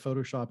little bit of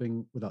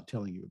photoshopping without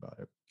telling you about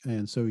it.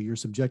 And so your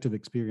subjective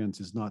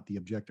experience is not the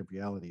objective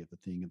reality of the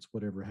thing. It's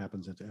whatever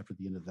happens after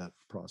the end of that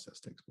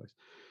process takes place.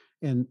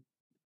 And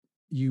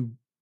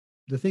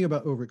the thing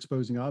about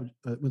overexposing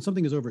when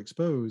something is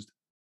overexposed,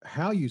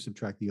 how you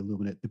subtract the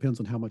illuminate depends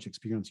on how much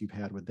experience you've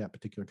had with that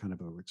particular kind of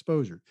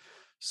overexposure.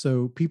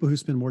 So people who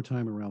spend more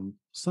time around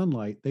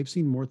sunlight, they've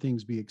seen more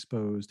things be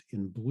exposed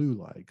in blue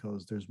light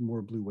because there's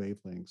more blue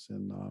wavelengths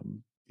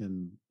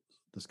in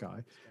the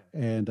sky.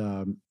 And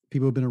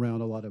people who've been around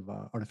a lot of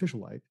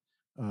artificial light,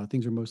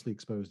 things are mostly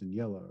exposed in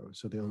yellow.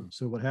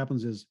 So what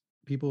happens is,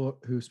 people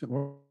who spend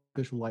more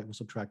artificial light will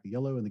subtract the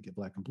yellow and they get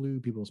black and blue.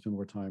 People who spend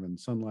more time in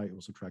sunlight will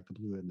subtract the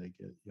blue and they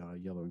get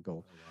yellow and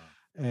gold. Oh,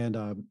 wow.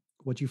 And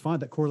what you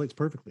find that correlates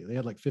perfectly. They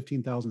had like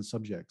 15,000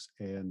 subjects,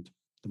 and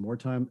the more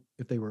time,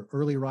 if they were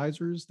early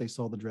risers, they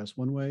saw the dress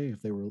one way.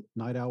 If they were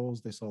night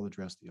owls, they saw the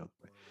dress the other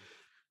way.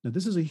 Now,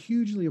 this is a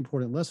hugely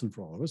important lesson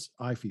for all of us,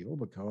 I feel,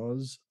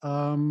 because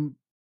the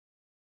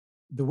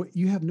way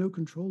you have no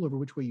control over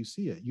which way you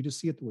see it. You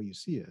just see it the way you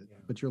see it. Yeah.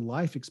 But your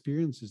life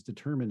experiences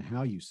determine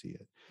how you see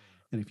it.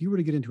 And if you were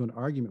to get into an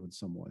argument with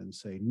someone and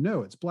say,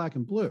 no, it's black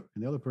and blue,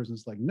 and the other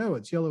person's like, no,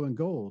 it's yellow and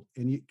gold,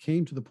 and you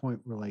came to the point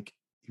where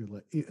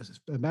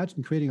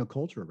imagine creating a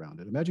culture around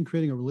it. Imagine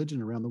creating a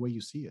religion around the way you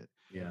see it.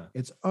 Yeah,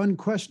 it's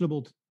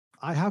unquestionable.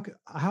 How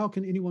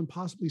can anyone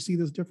possibly see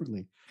this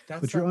differently?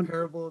 That's the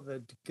parable of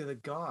the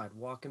God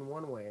walking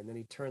one way, and then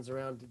he turns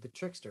around to the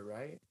trickster,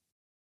 right?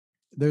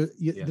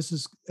 This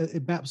is,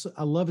 it maps.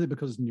 I love it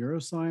because it's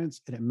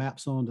neuroscience, and it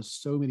maps onto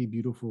so many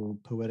beautiful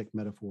poetic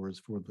metaphors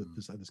for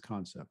this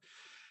concept.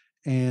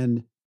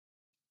 And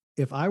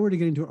if I were to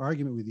get into an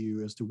argument with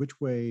you as to which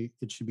way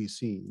it should be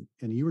seen,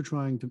 and you were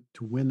trying to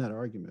win that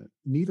argument,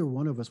 neither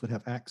one of us would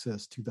have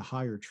access to the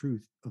higher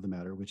truth of the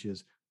matter, which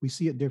is we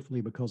see it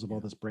differently because of all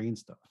this brain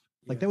stuff.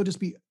 Like, that would just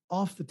be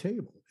off the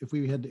table if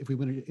we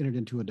entered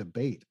into a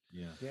debate.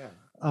 Yeah.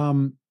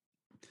 So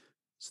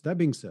that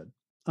being said,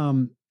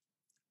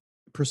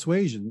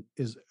 persuasion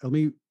is, let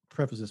me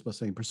preface this by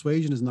saying,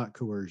 persuasion is not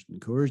coercion.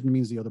 Coercion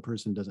means the other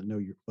person doesn't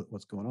know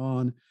what's going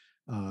on.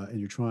 And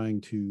you're trying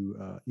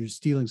to, you're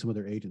stealing some of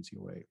their agency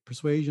away.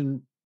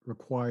 Persuasion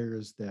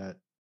requires that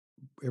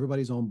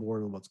everybody's on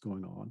board with what's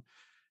going on.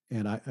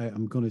 And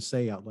I'm going to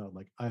say out loud,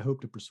 like, I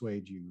hope to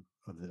persuade you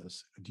of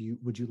this.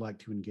 Would you like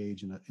to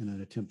engage in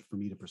an attempt for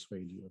me to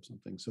persuade you of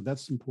something? So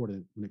that's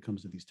important when it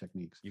comes to these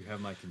techniques. You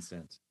have my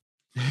consent.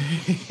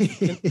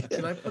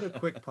 Can I put a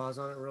quick pause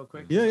on it real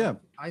quick? Yeah.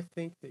 I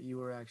think that you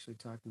were actually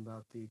talking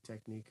about the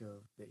technique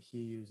that he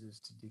uses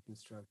to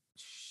deconstruct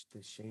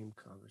the shame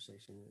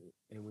conversation,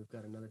 and we've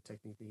got another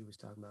technique that he was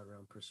talking about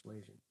around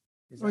persuasion.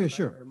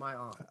 Sure. Or am I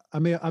off? I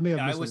may have.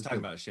 I was talking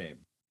about shame.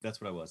 That's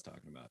what I was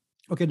talking about.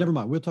 Okay, never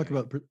mind. We'll talk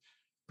about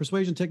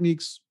persuasion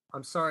techniques.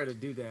 I'm sorry to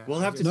do that.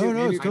 We'll have to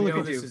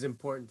this is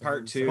important.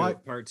 Part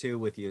two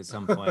with you at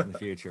some point in the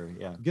future.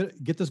 Yeah.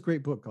 Get this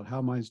great book called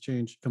How Minds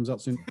Change. Comes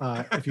out soon.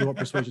 If you want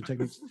persuasion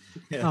techniques.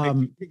 Give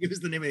us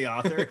the name of the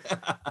author.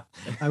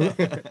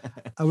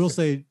 I will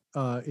say,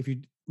 if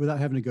you, without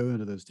having to go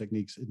into those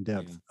techniques in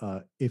depth,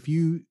 if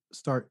you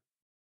start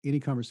any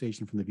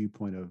conversation from the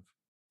viewpoint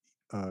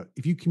of,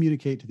 if you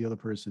communicate to the other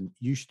person,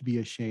 you should be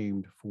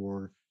ashamed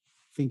for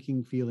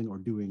thinking, feeling, or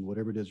doing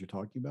whatever it is you're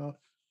talking about.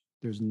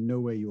 There's no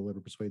way you will ever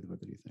persuade them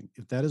of anything.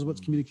 If that is what's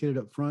communicated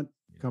up front,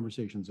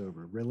 conversation's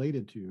over.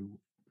 Related to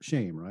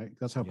shame, right?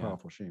 That's how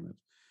powerful shame is.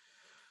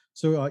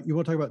 So you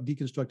want to talk about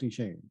deconstructing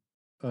shame?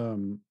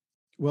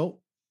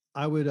 Well,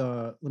 I would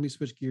let me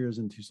switch gears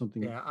into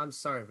something. Yeah, I'm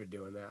sorry for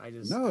doing that.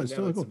 It's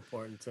totally cool.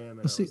 Important to him.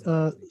 Let's see,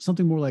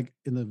 something more like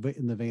in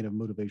the vein of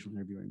motivational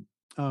interviewing.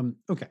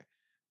 Okay.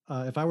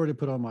 if I were to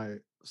put on my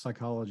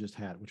psychologist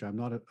hat, which I am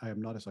not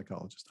a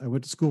psychologist. I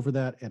went to school for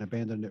that and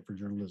abandoned it for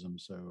journalism.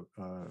 So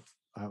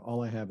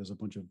all I have is a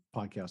bunch of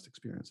podcast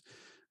experience.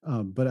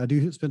 But I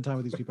do spend time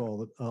with these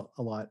people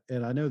a lot,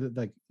 and I know that,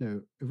 like,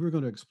 if we're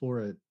going to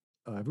explore it,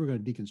 if we're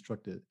going to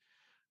deconstruct it,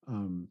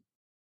 um,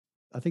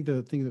 I think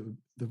the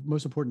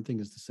most important thing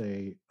is to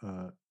say,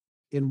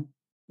 in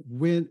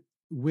when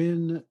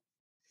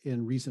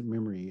in recent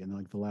memory, in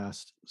like the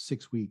last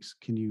 6 weeks,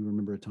 can you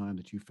remember a time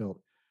that you felt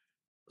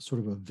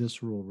sort of a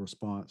visceral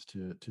response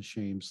to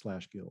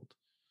shame/guilt?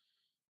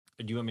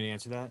 Do you want me to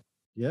answer that?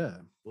 Yeah.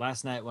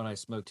 Last night when I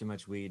smoked too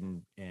much weed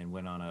and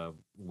went on a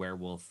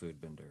werewolf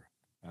food bender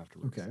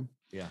afterwards. Okay.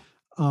 Yeah.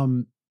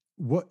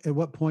 At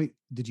what point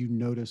did you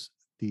notice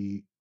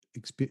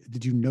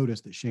did you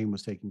notice that shame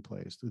was taking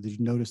place? Did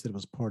you notice that it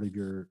was part of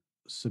your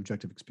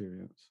subjective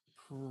experience?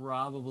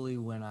 Probably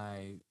when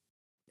I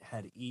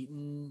had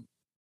eaten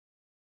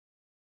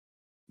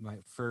my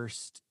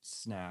first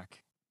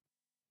snack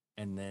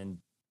and then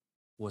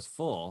was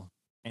full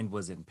and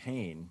was in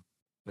pain,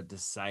 but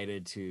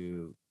decided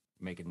to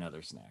make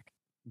another snack.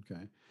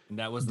 Okay. And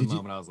that was the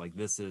moment I was like,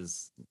 this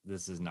is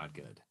not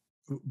good.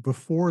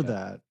 Before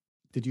that,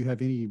 do you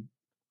have any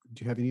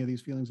of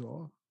these feelings at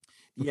all?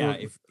 Yeah,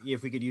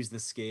 if we could use the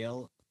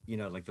scale,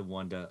 like the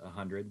 1 to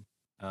 100,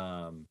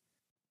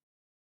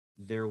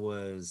 there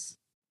was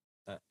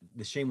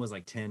the shame was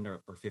like 10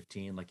 or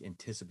 15, like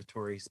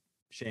anticipatory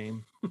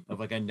shame of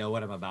like, I know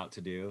what I'm about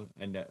to do,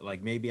 and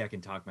like maybe I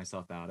can talk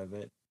myself out of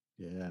it.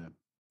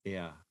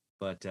 Yeah,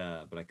 but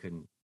I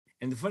couldn't.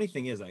 And the funny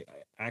thing is, I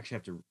actually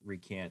have to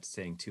recant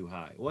saying too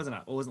high. It wasn't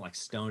like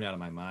stoned out of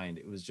my mind.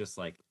 It was just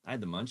like I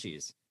had the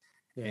munchies,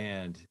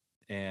 and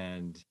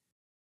the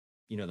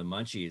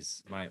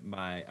munchies.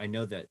 My I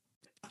know that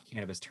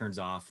cannabis turns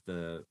off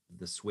the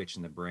switch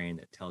in the brain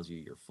that tells you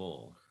you're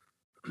full.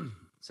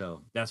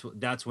 So that's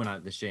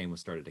when the shame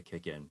was started to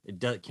kick in.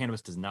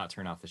 Cannabis does not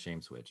turn off the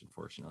shame switch,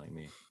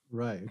 unfortunately.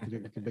 Right,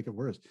 it can make it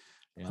worse.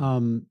 Yeah.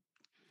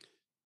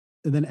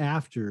 And then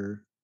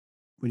after,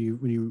 when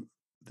you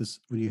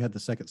had the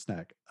second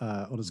snack,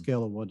 on a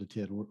scale of 1 to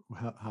 10,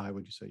 how high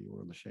would you say you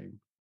were on the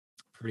shame?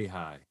 Pretty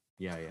high.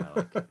 Yeah,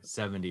 like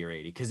 70 or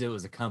 80, because it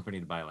was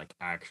accompanied by like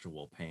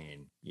actual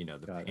pain.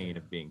 The pain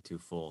of being too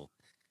full.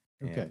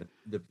 Okay.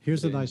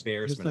 Here's a nice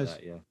embarrassment of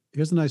that. Yeah.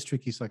 Here's a nice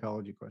tricky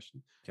psychology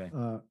question. Okay.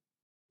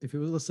 If it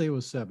was, let's say it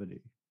was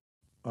 70,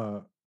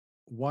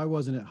 why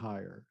wasn't it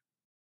higher?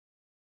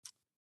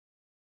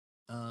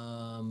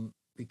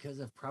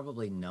 Because I've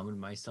probably numbed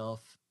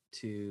myself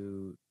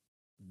to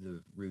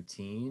the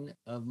routine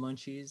of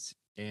munchies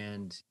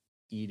and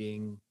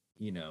eating,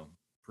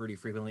 pretty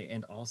frequently,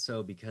 and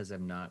also because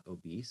I'm not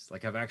obese.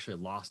 Like I've actually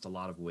lost a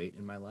lot of weight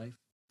in my life,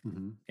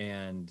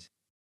 and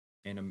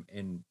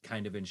I'm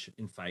kind of in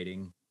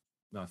fighting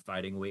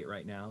weight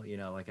right now.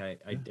 Like I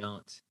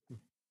don't.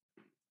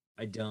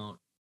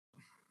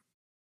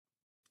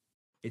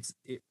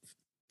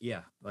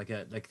 Yeah, like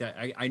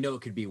that. I know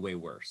it could be way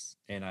worse,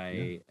 and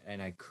I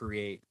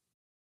create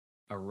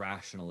a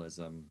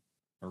rationalism,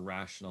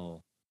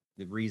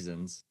 the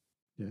reasons.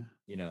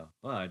 Yeah.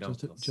 Well, I don't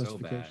feel so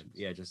bad.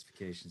 Yeah,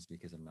 justifications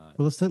because I'm not.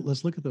 Well,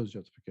 let's look at those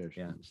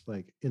justifications. Yeah.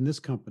 Like in this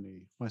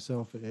company,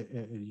 myself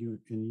and you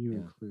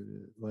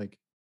included, like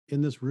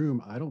in this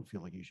room, I don't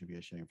feel like you should be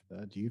ashamed for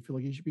that. Do you feel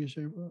like you should be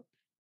ashamed for that?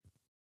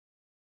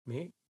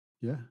 Me?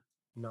 Yeah.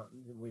 Not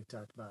we've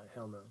talked about it.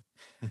 Hell no.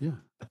 Yeah.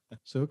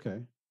 So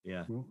okay.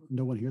 Yeah. Well,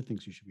 no one here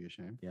thinks you should be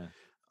ashamed. Yeah.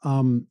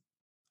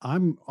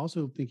 I'm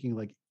also thinking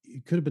like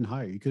it could have been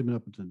higher. You could have been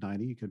up to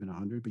 90, you could have been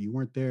 100, but you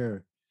weren't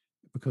there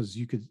because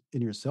you could,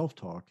 in your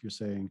self-talk, you're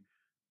saying,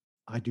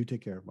 I do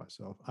take care of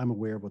myself. I'm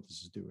aware of what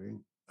this is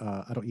doing.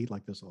 I don't eat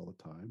like this all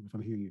the time. If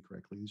I'm hearing you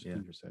correctly, these are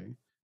things you're saying.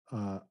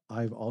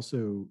 I've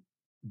also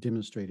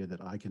demonstrated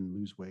that I can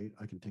lose weight.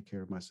 I can take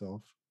care of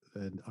myself,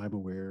 and I'm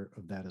aware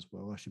of that as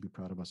well. I should be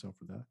proud of myself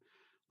for that.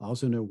 I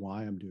also know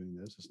why I'm doing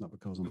this. It's not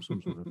because I'm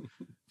some sort of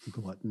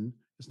glutton.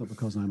 It's not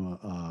because I'm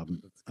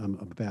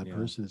a bad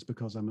person. It's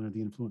because I'm under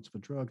the influence of a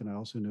drug, and I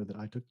also know that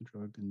I took the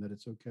drug and that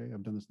it's okay.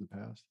 I've done this in the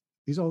past.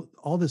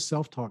 All this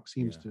self-talk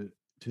seems to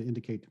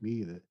indicate to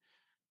me that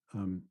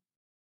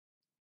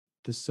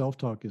this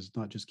self-talk is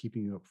not just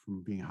keeping you up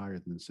from being higher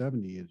than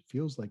 70. It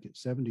feels like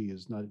 70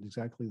 is not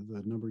exactly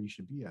the number you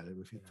should be at.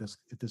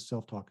 If this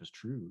self-talk is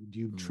true, do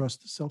you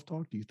trust the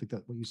self-talk? Do you think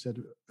that what you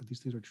said, these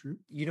things are true?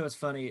 It's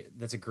funny.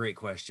 That's a great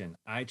question.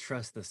 I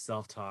trust the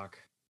self-talk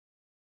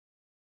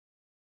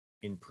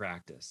in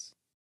practice,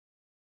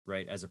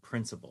 right? As a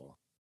principle.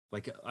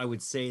 Like I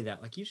would say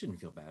that, like, you shouldn't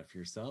feel bad for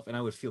yourself. And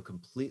I would feel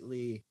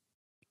completely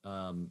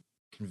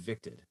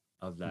convicted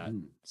of that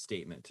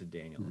statement to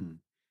Daniel.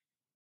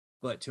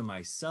 But to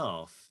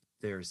myself,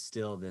 there's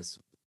still this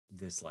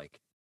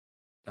like,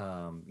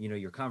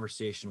 your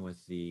conversation with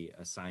a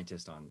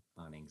scientist on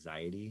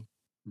anxiety,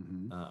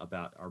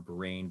 about our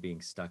brain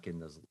being stuck in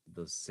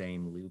those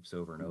same loops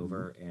over and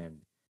over. And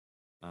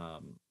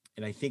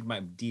I think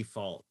my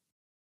default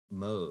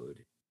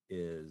mode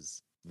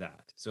is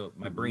that. So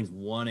my brain's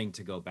wanting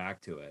to go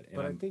back to it. And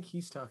But I think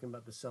he's talking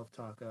about the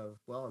self-talk of,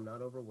 well, I'm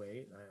not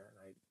overweight.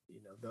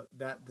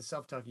 The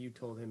self-talk you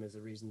told him is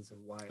the reasons of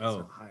why it's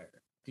Oh. not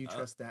higher. Do you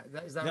trust that?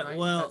 Is that Yeah, right?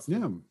 well, That's the-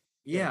 Yeah.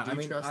 yeah, do I you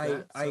mean, trust I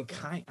that I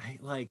self-talk? I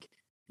like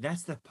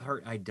that's the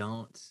part I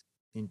don't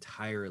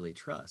entirely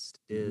trust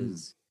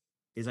Mhm.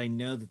 is I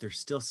know that there's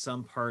still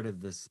some part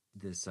of this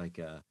like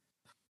a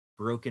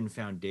broken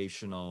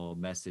foundational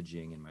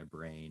messaging in my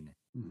brain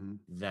Mhm.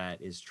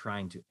 that is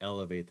trying to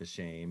elevate the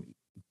shame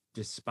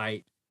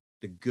despite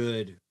the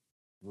good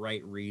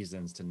right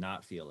reasons to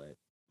not feel it.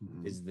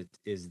 Mhm.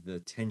 Is the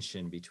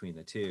tension between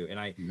the two.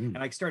 And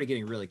Yeah. I started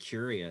getting really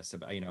curious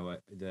about,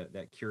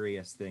 that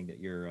curious thing that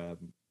your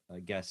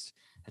guest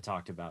had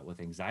talked about with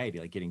anxiety,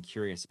 like getting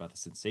curious about the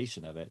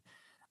sensation of it.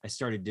 I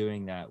started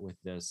doing that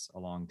with this a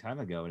long time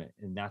ago,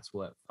 and that's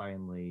what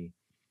finally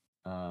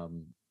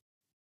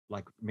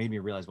like made me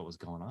realize what was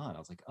going on. I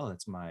was like, oh,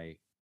 that's my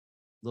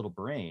little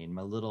brain,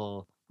 my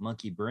little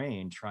monkey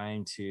brain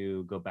trying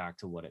to go back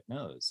to what it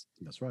knows.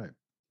 That's right.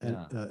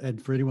 Yeah.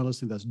 And for anyone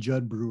listening, that's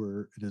Judd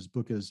Brewer, and his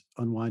book is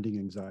Unwinding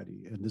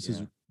Anxiety. And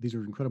Yeah. these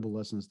are incredible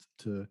lessons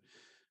to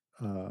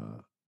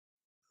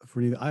for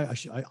any.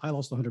 I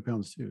lost 100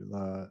 pounds too.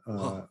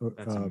 Whoa,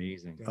 that's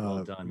amazing.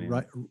 Well done,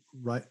 man.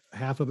 Right,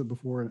 half of it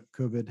before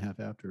COVID, half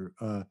after.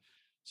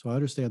 So I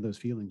understand those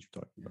feelings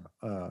you're talking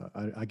about.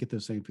 I get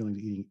those same feelings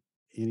eating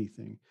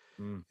anything.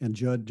 Mm. And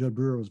Judd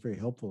Brewer was very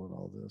helpful in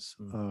all this.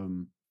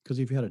 Because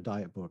if you had a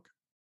diet book,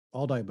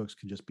 all diet books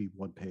could just be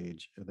one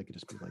page, and they could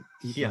just be like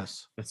eat Yeah,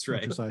 less, that's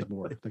right. exercise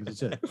more.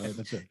 That's it, right?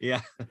 That's it.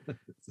 Yeah.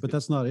 But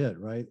that's not it,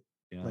 right?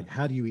 Yeah. Like,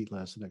 how do you eat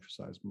less and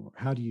exercise more?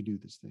 How do you do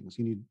these things?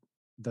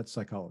 That's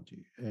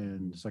psychology,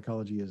 and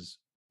psychology is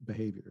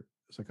behavior.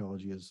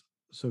 Psychology is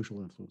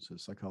social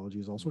influences. Psychology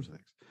is all sorts of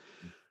things.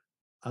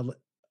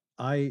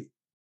 I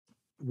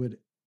would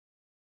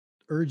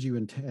urge you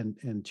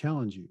and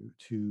challenge you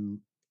to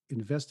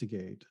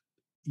investigate.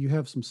 You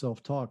have some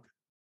self-talk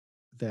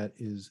that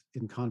is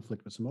in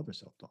conflict with some other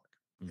self-talk,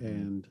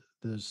 and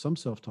there's some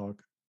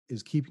self-talk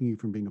is keeping you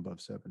from being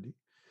above 70,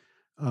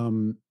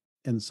 and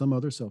some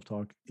other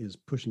self-talk is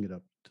pushing it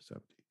up to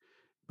 70.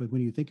 But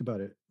when you think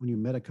about it, when you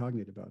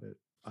metacognate about it,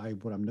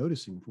 what I'm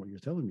noticing from what you're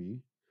telling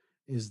me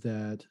is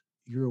that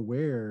you're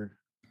aware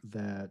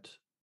that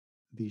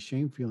these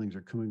shame feelings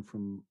are coming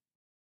from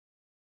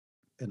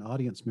an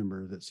audience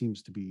member that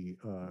seems to be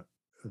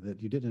that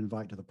you didn't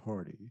invite to the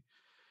party.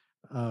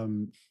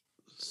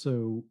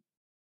 So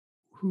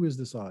who is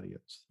this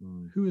audience?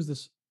 Who is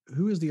this?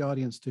 Who is the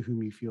audience to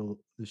whom you feel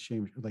the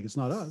shame? Like, it's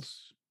not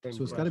us. Same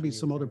So it's got to be question you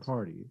some were other asking.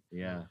 party.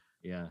 Yeah.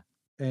 Yeah.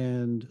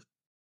 And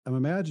I'm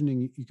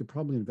imagining you could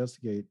probably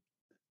investigate,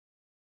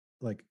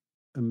 like,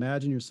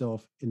 imagine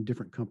yourself in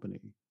different company,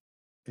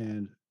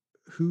 and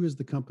who is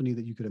the company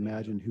that you could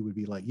imagine who would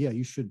be like, yeah,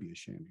 you should be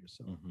ashamed of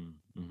yourself.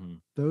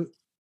 Though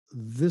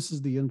this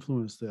is the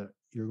influence that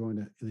you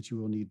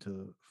will need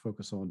to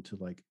focus on to,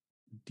 like,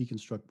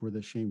 deconstruct where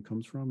the shame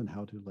comes from and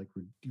how to, like,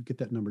 you get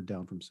that number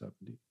down from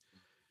 70.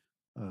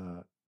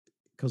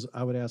 Because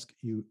I would ask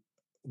you,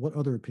 what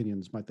other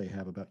opinions might they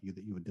have about you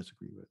that you would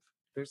disagree with?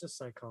 There's a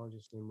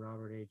psychologist named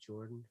Robert A.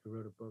 Jordan who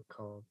wrote a book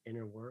called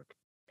Inner Work,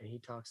 and he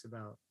talks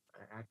about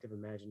active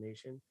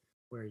imagination,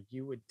 where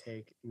you would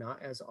take,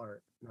 not as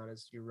art, not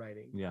as you're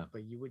writing, Yeah.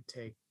 but you would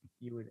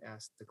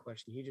ask the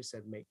question. He just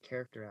said, make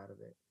character out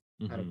of it,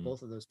 out of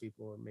both of those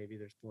people, or maybe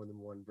there's more than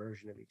one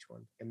version of each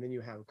one, and then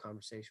you have a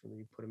conversation with them.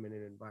 You put them in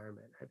an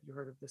environment. Have you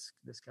heard of this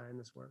guy in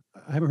this work?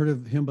 I haven't heard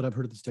of him, but I've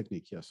heard of this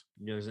technique. Yes.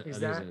 Yeah, Is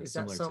that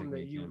something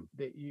that you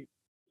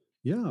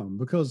Yeah,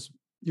 because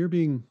you're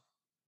being,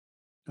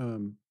 I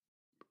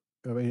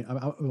mean,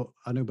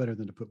 I know better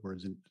than to put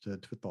words in, to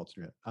put thoughts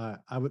in your head.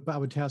 I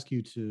would task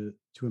you to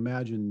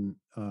imagine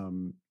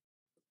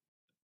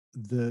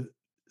the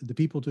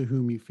people to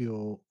whom you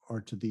feel, or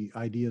to the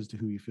ideas to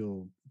whom you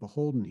feel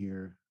beholden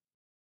here.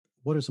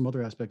 What are some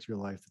other aspects of your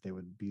life that they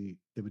would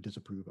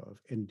disapprove of?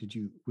 And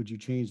would you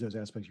change those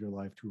aspects of your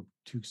life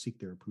to seek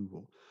their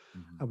approval?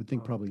 I would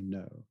think probably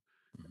no.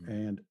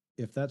 And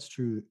if that's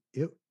true,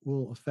 it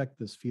will affect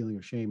this feeling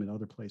of shame in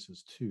other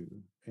places too.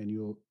 And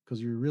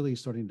because you're really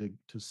starting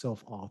to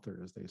self-author,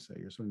 as they say.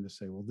 You're starting to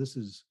say, well, this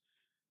is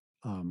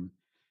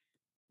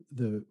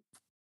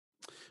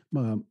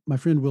my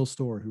friend Will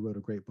Storr, who wrote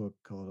a great book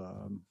called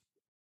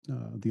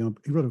he wrote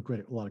a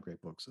lot of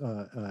great books. We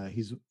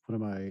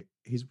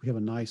have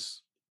a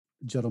nice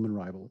gentleman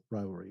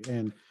rivalry.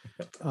 And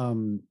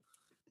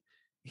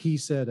he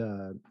said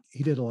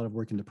he did a lot of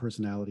work into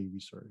personality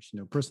research.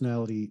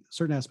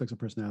 Certain aspects of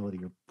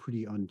personality are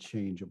pretty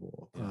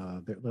unchangeable.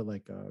 They're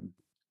like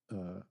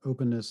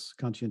openness,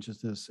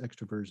 conscientiousness,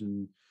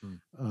 extroversion,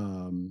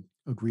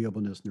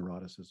 agreeableness,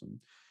 neuroticism.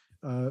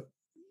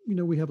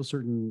 We have a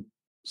certain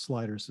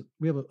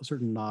we have a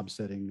certain knob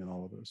setting and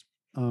all of those.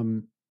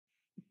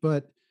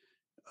 But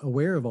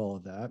aware of all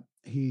of that,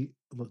 he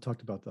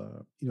talked about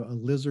a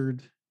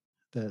lizard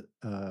that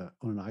on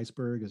an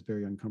iceberg is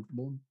very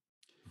uncomfortable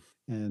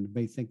and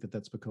may think that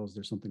that's because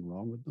there's something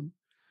wrong with them.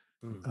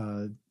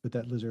 But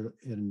that lizard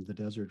in the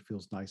desert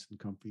feels nice and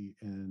comfy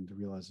and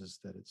realizes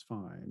that it's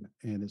fine.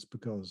 And it's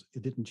because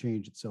it didn't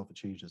change itself, it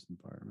changed its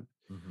environment.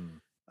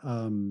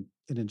 And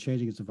in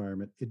changing its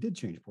environment, it did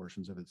change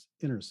portions of its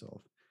inner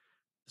self.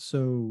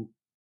 So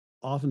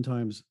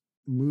oftentimes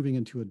moving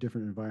into a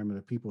different environment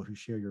of people who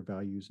share your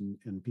values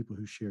and people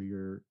who share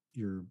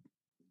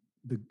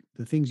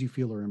the things you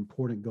feel are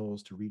important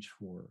goals to reach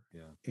for,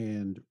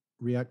 and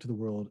react to the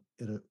world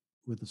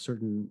with a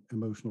certain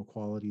emotional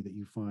quality that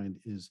you find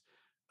is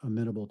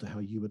amenable to how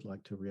you would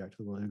like to react to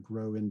the world and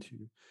grow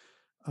into.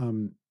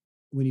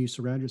 When you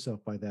surround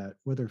yourself by that,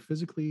 whether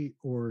physically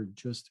or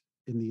just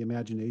in the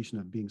imagination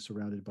of being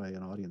surrounded by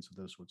an audience of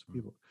those sorts of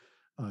people,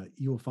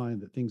 you will find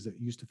that things that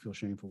used to feel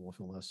shameful will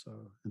feel less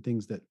so, and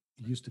things that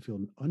used to feel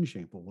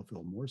unshameful will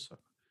feel more so.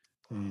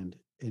 And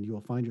you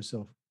will find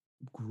yourself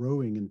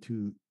growing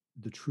into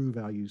the true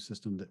value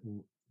system that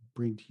will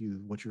bring to you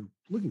what you're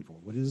looking for,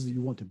 what it is that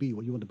you want to be,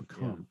 what you want to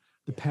become,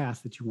 the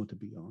path that you want to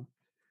be on.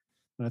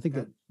 And I think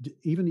that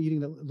even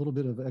eating that little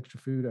bit of extra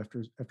food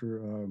after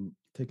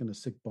taking a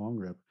sick bong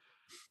rip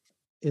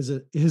is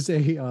a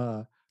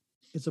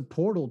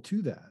portal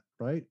to that,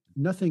 right?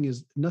 Nothing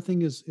is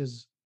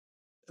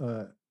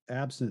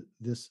absent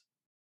this.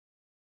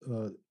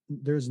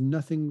 There's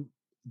nothing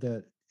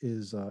that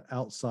is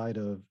outside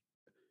of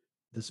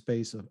the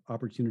space of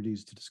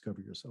opportunities to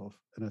discover yourself.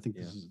 And I think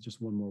this is just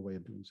one more way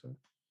of doing so.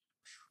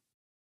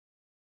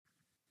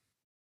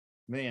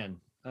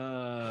 Man.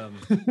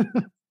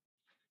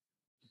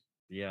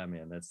 Yeah,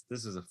 man,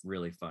 this is a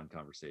really fun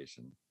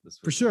conversation. This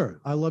for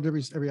sure. I loved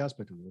every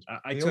aspect of this.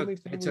 I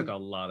took a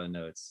lot of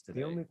notes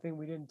today. The only thing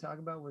we didn't talk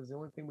about was the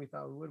only thing we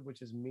thought we would,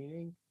 which is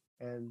meaning.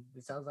 And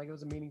it sounds like it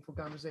was a meaningful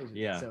conversation.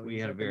 Yeah, so we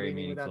had a very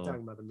meaningful. Without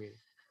talking about the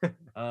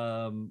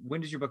meaning. When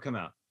does your book come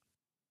out?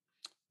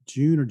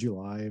 June or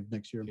July of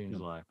next year. June,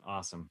 July.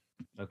 Awesome.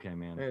 Okay,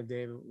 man. Hey,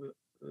 David,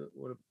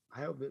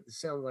 I hope that it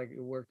sounds like it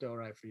worked all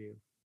right for you.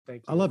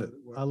 Thank you. I love it.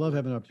 I love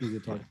having an opportunity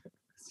to talk.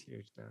 It's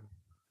huge, man.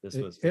 This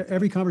was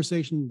every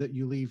conversation that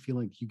you leave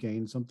feeling like you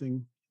gained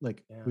something.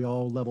 Like we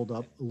all leveled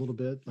up a little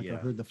bit. Like I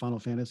heard the Final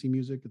Fantasy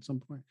music at some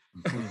point.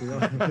 It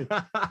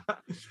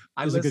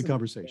was a good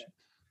conversation.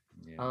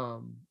 Yeah.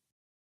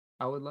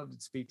 I would love to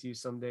speak to you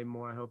someday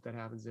more. I hope that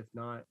happens. If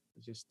not,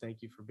 just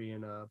thank you for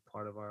being a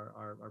part of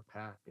our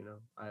path. You know,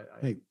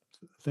 hey,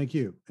 thank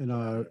you.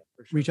 And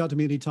reach out to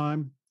me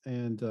anytime.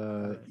 And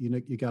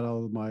you got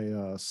all of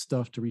my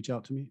stuff to reach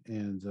out to me.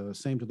 And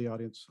same to the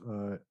audience.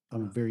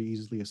 I'm very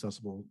easily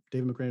accessible.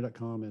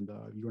 DavidMcRaney.com and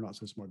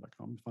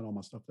youarenotsosmart.com. Find all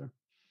my stuff there.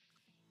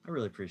 I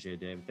really appreciate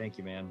it, David. Thank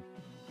you, man.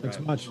 Thanks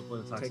so much.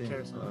 Take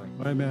care. All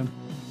right, man.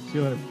 See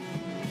you later.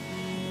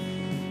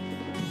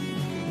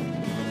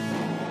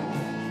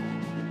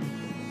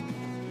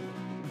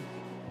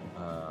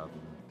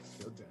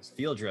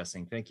 Field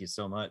dressing. Thank you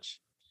so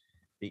much.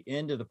 The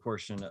end of the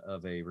portion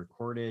of a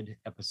recorded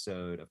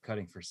episode of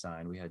Cutting for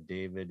Sign. We had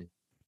David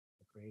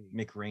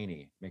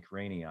McRaney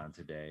on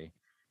today.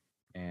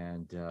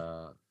 And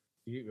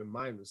your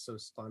mind was so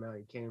spun out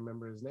you can't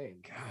remember his name.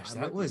 Gosh,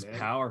 that was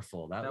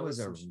powerful. That was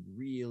a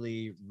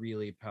really,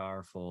 really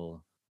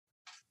powerful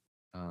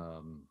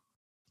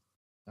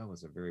that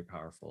was a very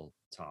powerful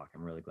talk.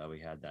 I'm really glad we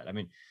had that. I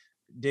mean,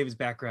 David's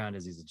background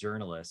is he's a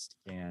journalist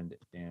and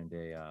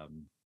a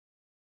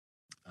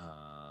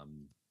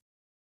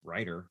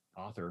writer,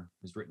 author,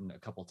 who's written a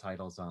couple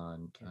titles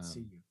on Can't see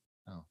you.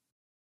 Oh,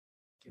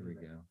 here we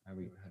go. How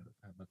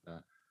about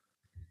that?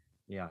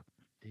 Yeah,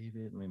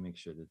 David, let me make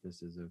sure that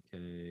this is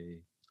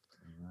okay.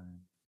 All right.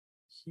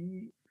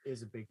 He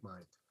is a big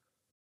mind.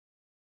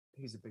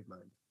 He's a big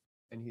mind,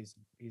 and he's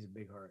a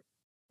big heart.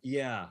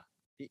 Yeah,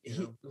 the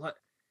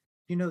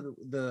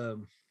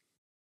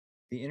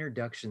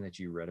introduction that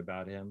you read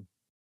about him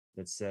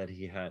that said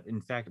he had. In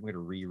fact, I'm going to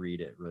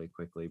reread it really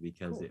quickly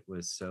because it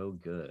was so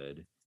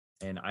good.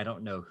 And I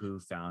don't know who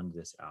found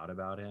this out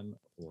about him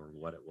or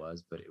what it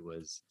was, but it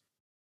was.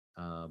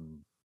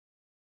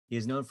 He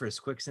is known for his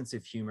quick sense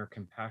of humor,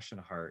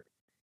 compassionate heart,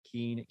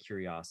 keen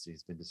curiosity.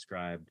 He's been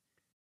described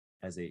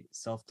as a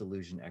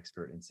self-delusion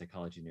expert and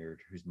psychology nerd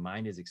whose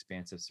mind is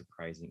expansive,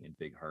 surprising, and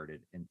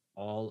big-hearted. And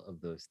all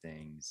of those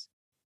things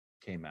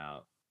came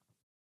out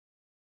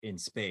in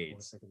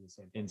spades.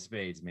 In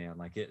spades, man.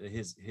 Like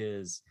his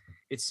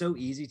it's so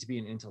easy to be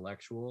an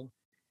intellectual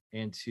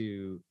and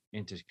to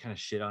kind of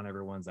shit on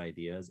everyone's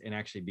ideas and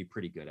actually be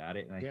pretty good at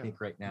it. And I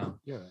think right now,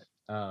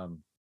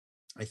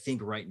 I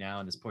think right now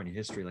in this point in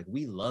history, like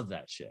we love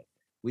that shit.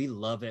 We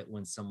love it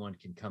when someone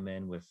can come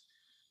in with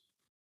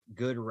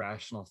good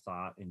rational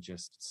thought and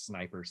just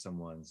sniper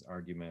someone's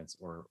arguments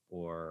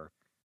or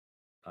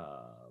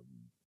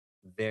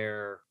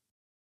their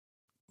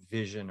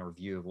vision or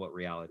view of what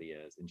reality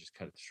is and just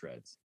cut it to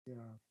shreds.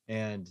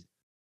 And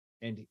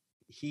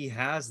he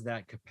has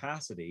that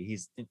capacity.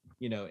 He's in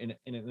an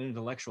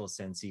intellectual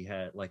sense, he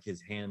had like his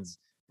hands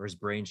or his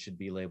brain should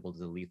be labeled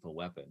as a lethal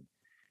weapon,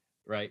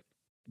 right?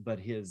 But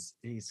he is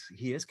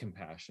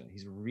compassionate.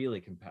 He's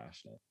really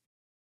compassionate.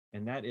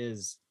 And that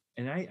is,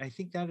 and I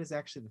think that is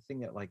actually the thing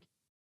that like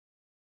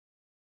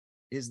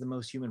is the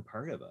most human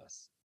part of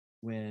us.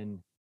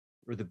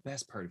 we're the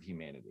best part of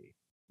humanity,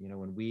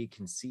 when we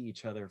can see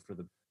each other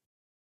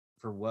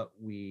for what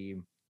we,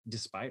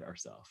 despite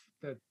ourselves.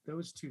 That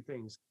those two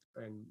things,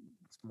 and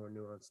it's more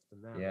nuanced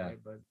than that, Yeah.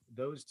 right? But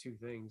those two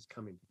things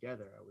coming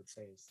together, I would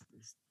say,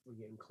 is we're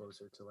getting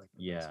closer to like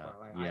the best Yeah. part.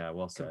 Like, Yeah.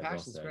 Well said. Well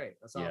compassion's said. great.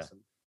 That's Yeah.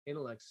 awesome.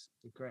 Intellect's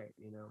great,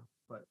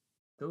 but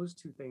those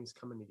two things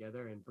coming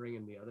together and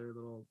bringing the other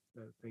little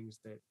things,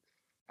 that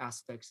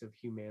aspects of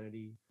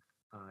humanity,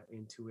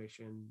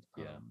 intuition.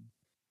 Yeah.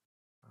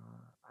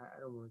 I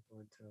don't want to go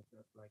into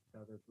like the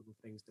other little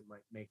things that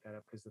might make that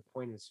up, because the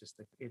point is just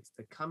that it's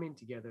the coming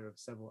together of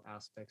several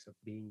aspects of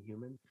being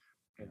human,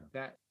 and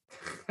that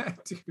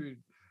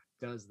dude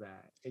does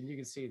that, and you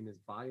can see it in his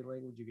body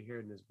language. You can hear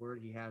it in his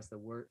word. He has the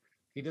word.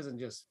 He doesn't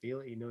just feel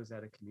it. He knows how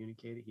to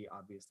communicate it. He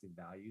obviously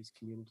values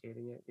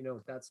communicating it.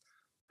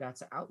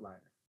 That's an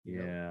outlier.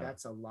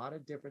 That's a lot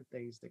of different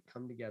things that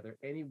come together.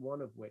 Any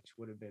one of which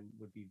would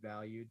be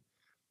valued.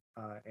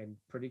 And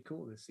pretty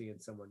cool to see in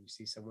someone. You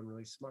see someone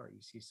really smart.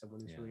 You see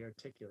someone who's really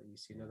articulate. You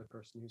see another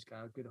person who's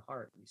got a good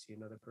heart. You see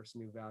another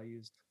person who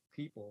values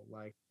people,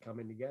 like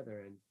coming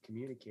together and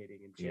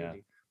communicating and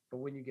changing. But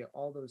when you get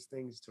all those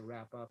things to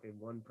wrap up in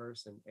one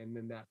person, and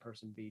then that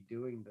person be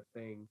doing the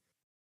thing,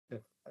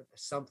 that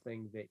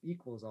something that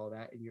equals all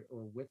that, and you're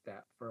with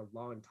that for a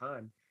long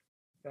time,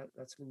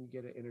 that's when you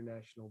get an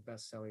international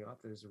best-selling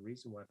author. There's a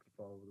reason why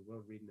people all over the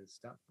world reading this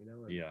stuff, and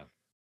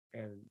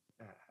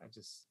I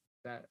just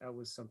that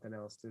was something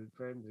else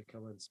for him to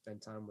come and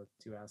spend time with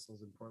two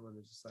assholes in Portland.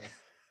 It's just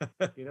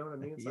like, you know what I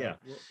mean? It's like,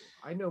 well,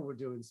 I know we're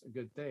doing a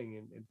good thing,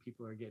 and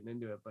people are getting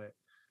into it, but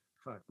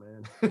fuck,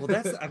 man. Well,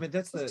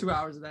 that's the 2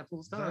 hours of that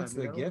fool's time. That's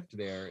the gift.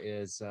 There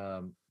is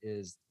the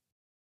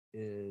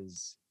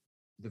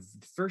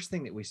first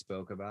thing that we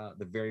spoke about.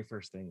 The very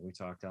first thing that we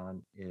talked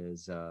on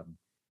is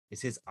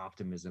his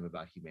optimism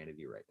about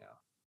humanity right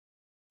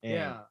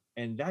now.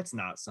 And that's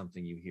not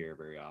something you hear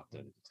very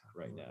often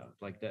right now.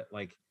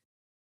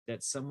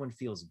 That someone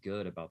feels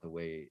good about the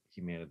way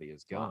humanity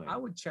is going. I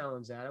would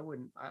challenge that. I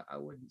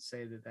wouldn't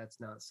say that that's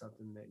not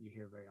something that you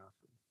hear very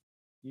often.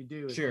 You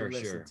do if you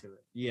listen to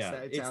it. Yeah,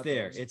 it's out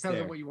there. It It's depends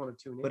there. on what you want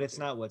to tune in. But it's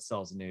not what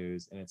sells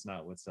news, and it's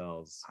not what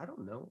sells. I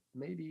don't know.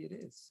 Maybe it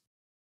is.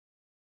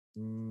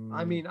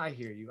 I mean, I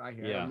hear you. I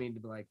don't mean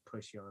to like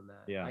push you on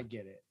that. Yeah. I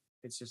get it.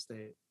 It's just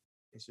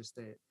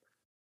that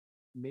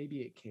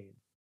maybe it can.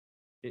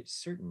 It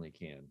certainly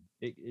can.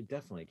 It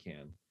definitely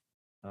can.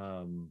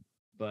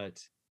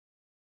 But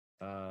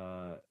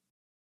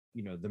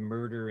the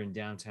murder in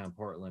downtown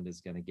Portland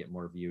is going to get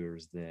more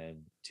viewers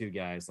than two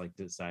guys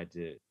decide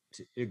to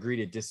agree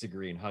to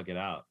disagree and hug it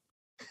out.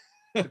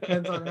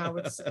 Depends on how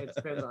it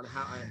depends on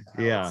how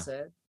it's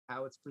said,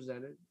 how it's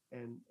presented,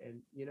 and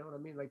you know what I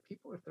mean. Like,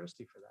 people are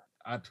thirsty for that.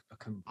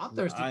 I'm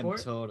thirsty for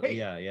it. Totally.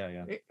 Hey,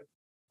 yeah.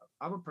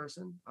 I'm a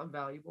person. I'm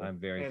valuable. I'm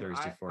very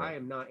thirsty for it. I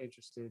am not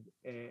interested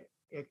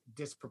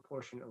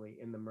disproportionately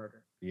in the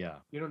murder. Yeah.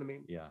 You know what I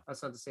mean? Yeah.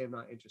 That's not to say I'm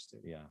not interested.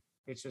 Yeah.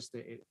 It's just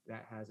that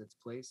that has its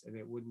place, and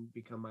it wouldn't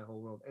become my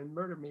whole world. And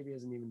murder maybe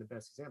isn't even the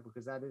best example,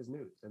 because that is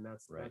news, and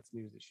that's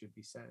news that should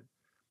be said.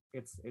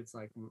 It's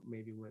like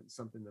maybe when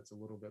something that's a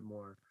little bit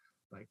more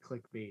like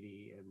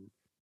clickbaity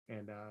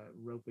and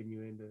roping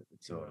you into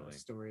a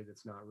story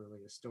that's not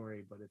really a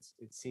story, but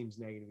it seems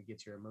negative. It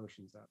gets your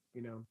emotions up.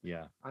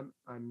 Yeah.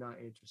 I'm not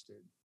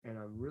interested, and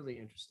I'm really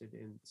interested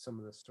in some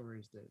of the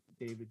stories that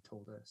David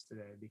told us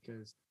today,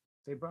 because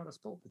they brought us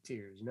both to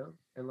tears,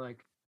 and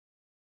like.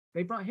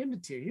 They brought him to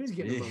tears. He was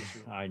getting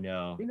emotional. I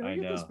know.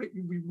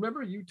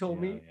 Remember you told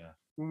me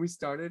when we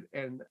started,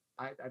 and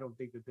I don't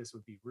think that this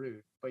would be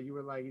rude, but you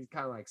were like, he's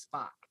kind of like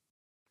Spock.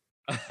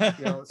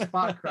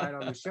 Spock cried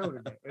on the show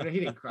today. And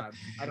he didn't cry.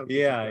 I don't.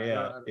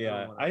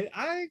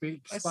 I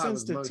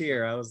sensed a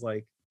tear. I was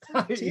like,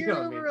 tear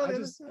over on the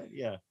other side.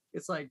 Yeah.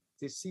 It's like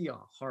to see a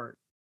heart,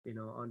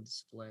 on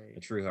display. A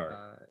true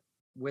heart.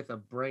 With a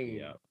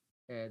brain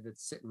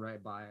that's sitting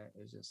right by it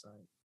is just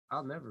like,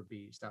 I'll never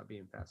stop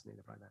being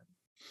fascinated by that.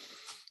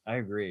 I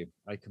agree.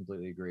 I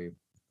completely agree.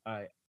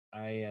 I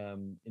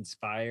am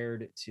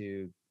inspired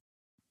to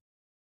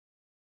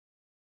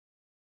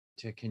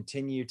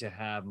continue to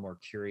have more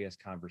curious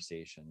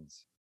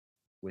conversations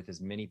with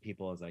as many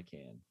people as I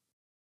can.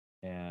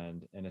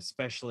 And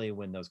especially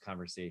when those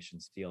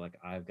conversations feel like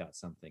I've got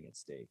something at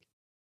stake,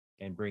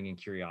 and bringing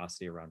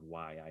curiosity around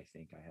why I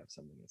think I have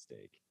something at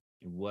stake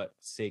and what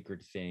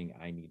sacred thing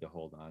I need to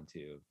hold on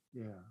to.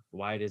 Yeah.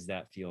 Why does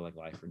that feel like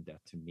life or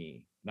death to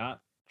me?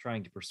 Not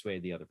trying to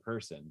persuade the other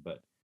person,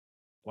 but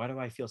why do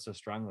I feel so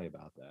strongly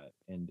about that?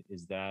 And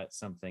is that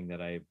something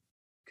that I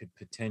could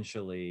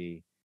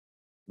potentially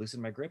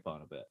loosen my grip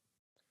on a bit?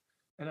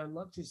 And I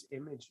loved his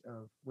image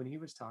of when he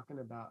was talking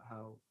about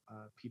how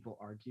people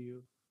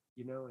argue,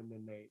 and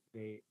then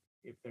they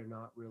if they're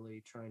not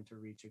really trying to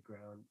reach a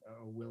ground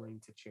or willing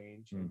to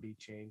change and be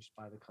changed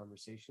by the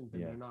conversation,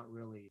 then they're not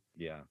really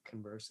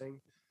conversing.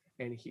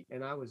 And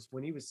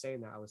when he was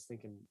saying that, I was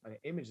thinking an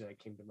image that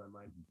came to my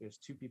mind. There's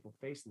two people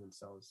facing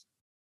themselves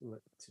to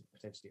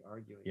potentially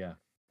arguing. Yeah.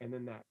 And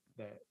then that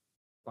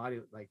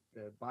body, like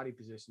the body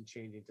position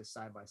changing to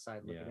side by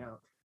side looking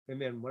out.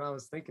 And then when I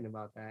was thinking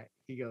about that,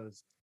 he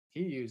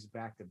used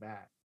back to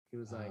back. He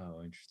was like,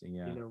 Oh, interesting.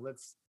 Yeah.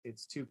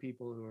 it's two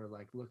people who are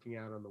like looking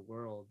out on the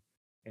world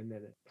and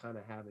then kind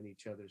of having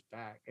each other's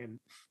back. And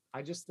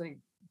I just think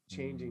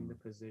changing the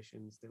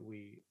positions that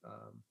we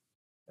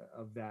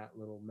of that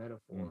little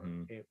metaphor,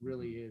 it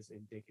really is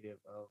indicative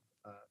of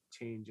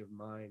change of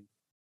mind,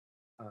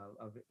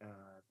 of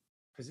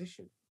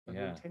position, of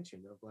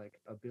intention, of like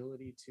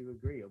ability to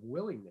agree, of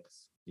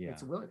willingness. Yeah.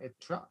 It's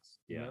trust,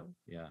 you Yeah. know?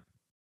 Yeah.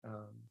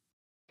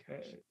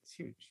 It's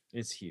huge.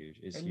 It's huge.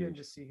 It's and huge. then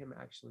to see him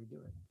actually do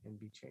it and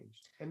be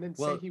changed, and then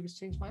Well, say he was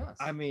changed by us.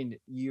 I mean,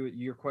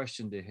 your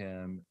question to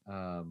him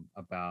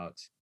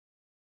about,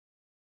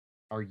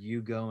 are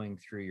you going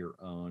through your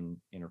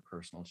own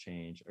interpersonal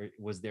change, or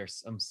was there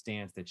some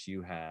stance that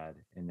you had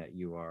and that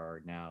you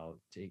are now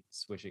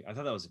switching? I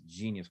thought that was a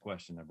genius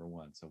question, number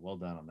one. So well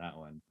done on that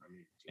one.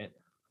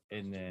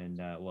 And then,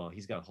 well,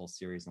 he's got a whole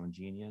series on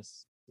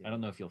genius. I don't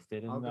know if you'll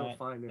fit in I'll that. go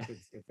find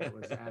if that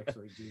was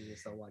actually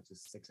genius. I'll watch a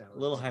 6 hour. A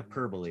little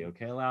hyperbole,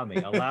 okay? Allow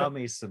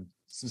me some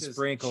Just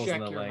sprinkles in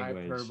check the your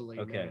language. hyperbole,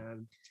 Okay.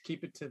 man.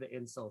 Keep it to the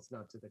insults,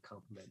 not to the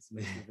compliments. It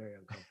makes me very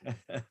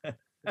uncomfortable.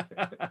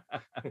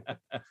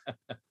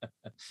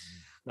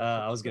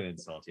 I was gonna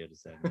insult you. I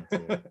just said not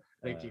to.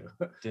 Thank you.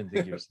 Didn't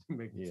think you were.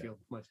 Make me feel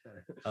much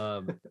better.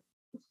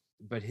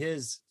 But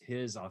his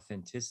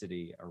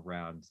authenticity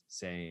around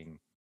saying,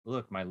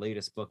 look, my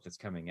latest book that's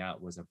coming out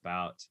was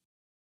about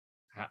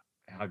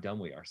how dumb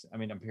we are. I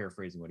mean, I'm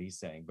paraphrasing what he's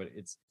saying, but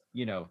it's,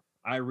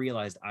 I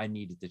realized I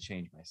needed to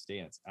change my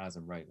stance as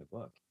I'm writing the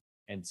book.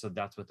 And so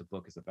that's what the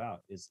book is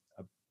about, is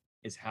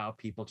how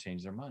people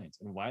change their minds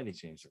and why they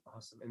change their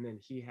minds. Awesome. And then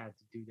he had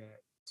to do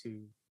that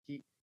too.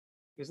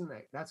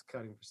 That's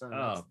cutting for something.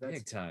 Oh, that's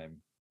big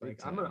time.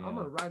 Like I'm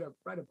gonna write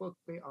a book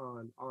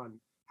on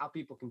how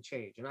people can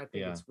change. And I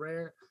think it's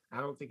rare. I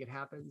don't think it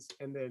happens.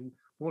 And then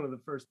one of the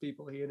first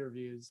people he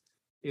interviews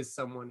is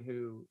someone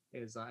who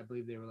is, I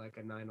believe they were like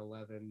a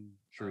 9/11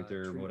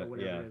 truther, whatever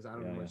it is. I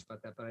don't know much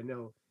about that, but I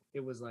know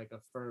it was like a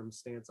firm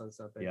stance on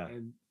something. Yeah.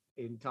 And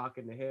in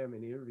talking to him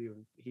in the interview,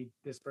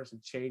 this person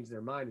changed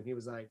their mind, and he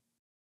was like,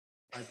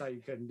 I thought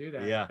you couldn't do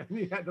that. Yeah. And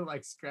he had to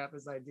like scrap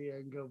his idea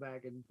and go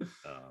back and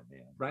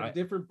write a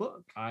different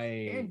book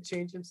and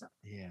change himself.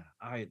 Yeah.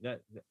 I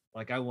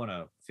want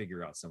to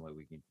figure out some way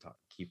we can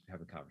keep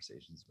having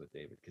conversations with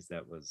David, because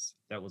that was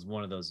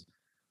one of those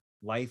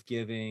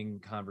life-giving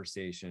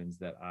conversations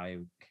that I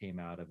came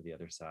out of the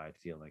other side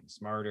feeling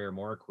smarter,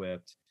 more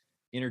equipped,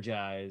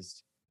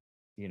 energized,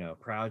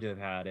 proud to have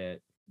had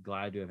it,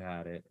 glad to have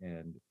had it,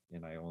 and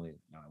I want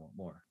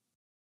more.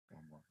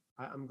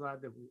 I'm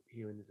glad that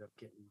he ended up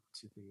getting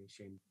to the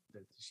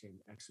shame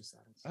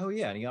exercise. Oh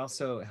yeah, and he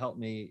also helped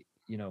me,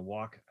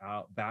 back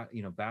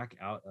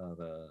out of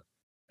a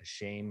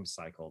shame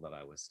cycle that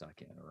I was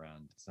stuck in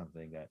around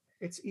something that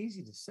it's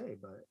easy to say,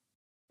 but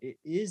it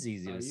is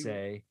easy to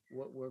say.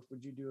 What work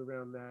would you do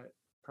around that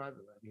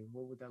privately? I mean,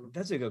 what would that look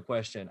That's a good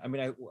question. I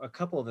mean, a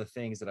couple of the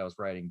things that I was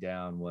writing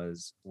down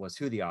was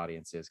who the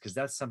audience is, because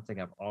that's something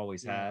I've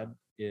always had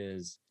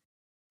is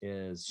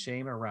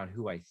shame around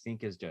who I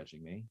think is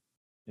judging me.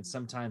 And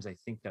sometimes I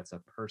think that's a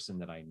person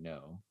that I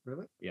know.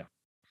 Really? Yeah.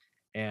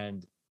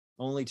 And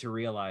only to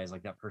realize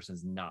like that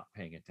person's not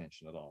paying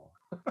attention at all.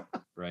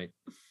 Right.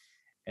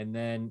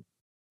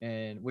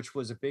 And which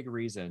was a big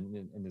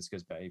reason. And this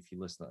goes back, if you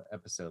listen to the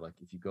episode, like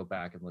if you go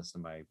back and listen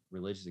to my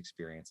religious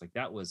experience, like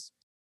I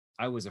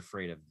was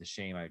afraid of the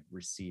shame I'd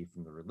received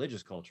from the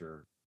religious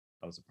culture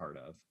I was a part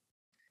of.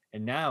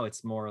 And now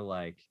it's more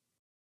like,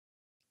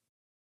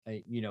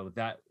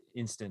 that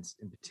instance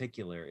in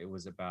particular, it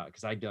was about,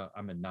 because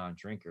I'm a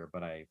non-drinker,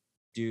 but I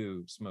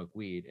do smoke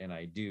weed and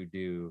I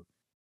do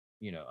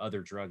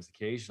other drugs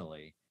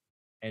occasionally.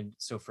 And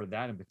so for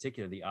that in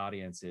particular, the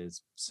audience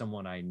is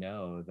someone I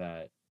know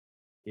that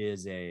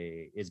is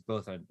a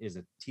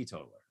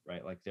teetotaler,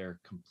 right? Like they're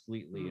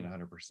completely and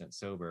 100%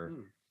 sober.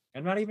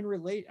 I'm not even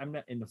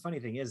and the funny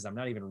thing is I'm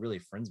not even really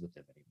friends with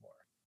them anymore.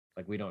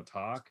 Like we don't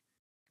talk.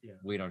 Yeah.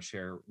 We don't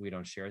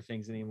share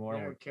things anymore.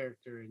 They're a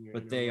character in your,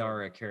 but they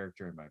are a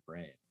character in my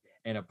brain.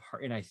 And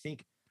I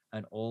think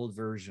an old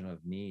version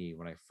of me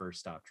when I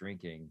first stopped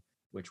drinking,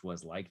 which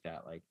was like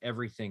that, like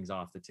everything's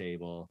off the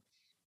table,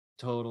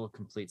 total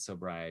complete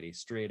sobriety,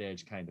 straight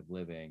edge kind of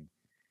living,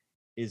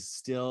 is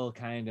still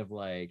kind of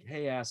like,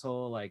 hey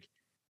asshole, like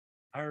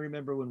I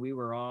remember when we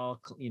were all,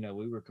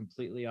 we were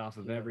completely off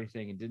of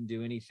everything and didn't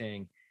do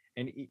anything.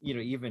 And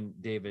even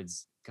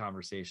David's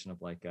conversation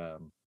of like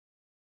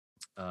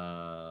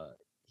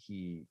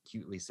he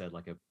cutely said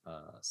like a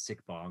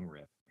sick bong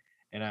rip,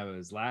 and I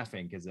was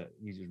laughing because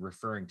he was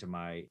referring to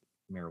my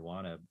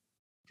marijuana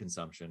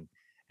consumption,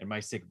 and my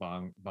sick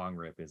bong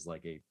rip is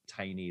like a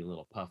tiny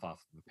little puff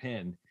off of a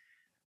pin,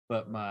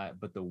 but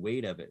the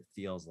weight of it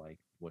feels like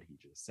what he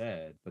just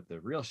said. But the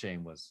real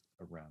shame was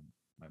around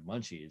my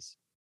munchies,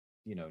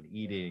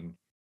 and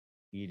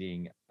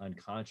eating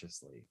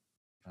unconsciously,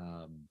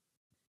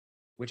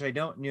 which I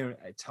don't,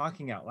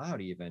 talking out loud,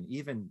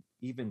 even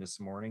this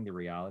morning, the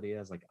reality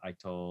is like I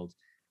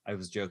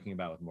was joking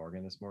about with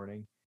Morgan this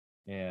morning.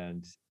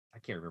 and I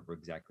can't remember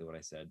exactly what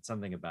I said.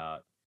 Something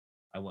about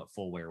I went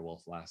full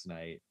werewolf last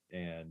night,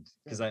 and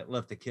because I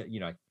left the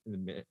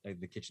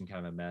the kitchen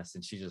kind of a mess,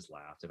 and she just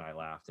laughed and I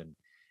laughed, and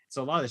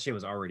so a lot of the shit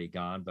was already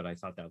gone. But I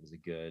thought that was a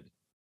good,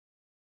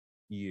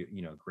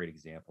 great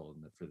example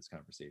for this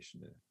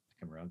conversation to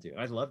come around to.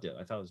 I loved it.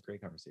 I thought it was a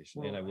great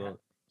conversation, and I will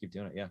keep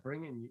doing it. Yeah,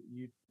 bringing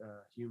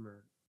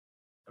humor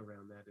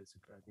around that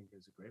I think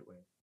is a great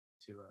way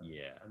to.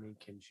 Yeah. I mean,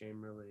 can shame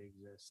really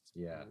exist?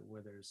 Yeah.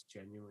 Where there's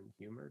genuine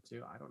humor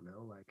too. I don't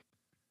know. Like,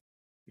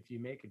 if you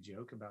make a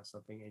joke about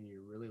something and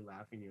you're really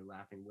laughing, you're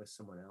laughing with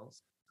someone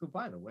else. Who,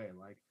 by the way,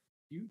 like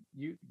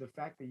the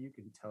fact that you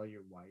can tell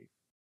your wife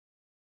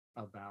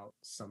about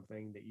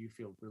something that you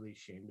feel really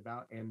shamed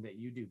about and that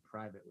you do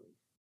privately.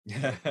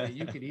 That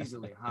you could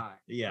easily hide.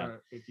 Yeah.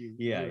 Or if you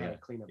Yeah, knew how yeah. to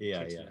clean up the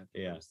Yeah, kitchen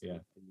yeah, afterwards, yeah,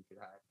 then you could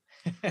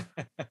hide.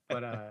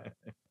 But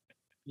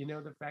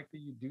the fact that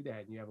you do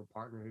that and you have a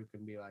partner who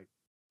can be like,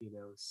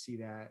 see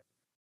that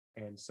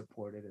and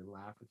support it and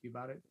laugh with you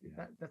about it,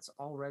 that's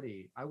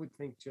already, I would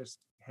think, just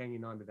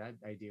hanging on to that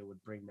idea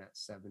would bring that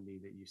 70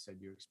 that you said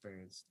you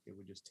experienced. It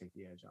would just take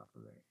the edge off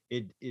of there.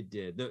 It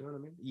did. You know what I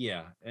mean?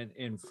 Yeah,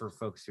 and for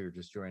folks who are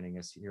just joining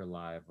us here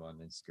live on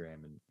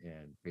Instagram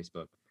and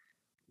Facebook,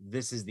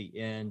 this is the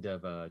end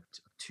of a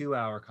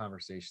 2-hour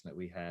conversation that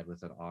we had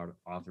with an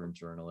author and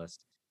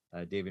journalist,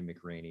 David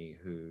McRaney,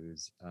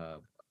 who's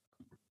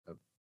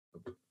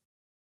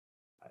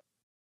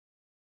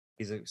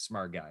he's a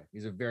smart guy.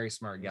 He's a very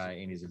smart guy,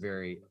 and he's a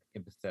very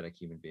empathetic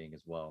human being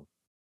as well.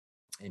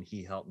 And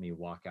he helped me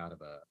walk out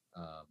of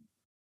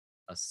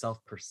a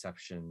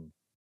self-perception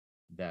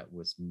that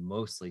was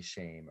mostly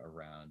shame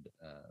around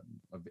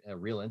a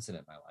real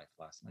incident in my life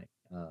last night.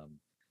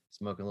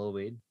 Smoking a little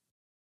weed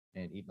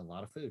and eating a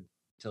lot of food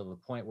till the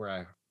point where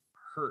I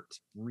hurt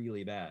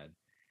really bad.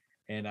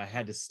 And I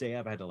had to stay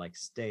up. I had to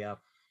stay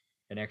up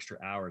an extra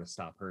hour to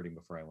stop hurting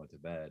before I went to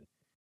bed.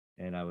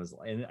 And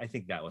I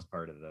think that was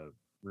part of the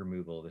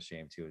removal of the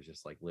shame too, is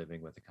just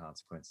living with the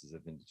consequences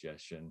of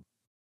indigestion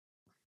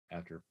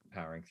after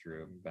powering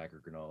through a bag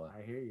of granola.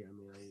 I hear you. I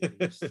mean,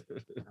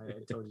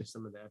 I told you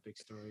some of the epic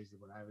stories of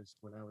when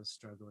I was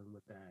struggling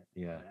with that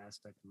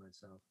aspect of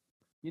myself.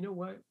 You know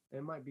what?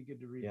 It might be good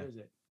to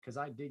revisit because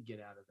I did get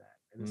out of that,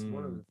 and it's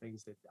one of the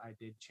things that I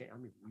did change. I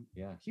mean,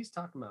 he's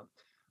talking about.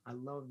 I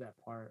love that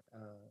part.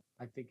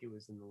 I think it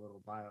was in the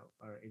little bio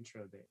or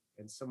intro that,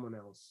 and someone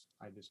else,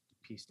 I just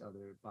pieced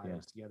other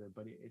bios together,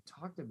 but it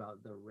talked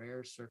about the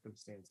rare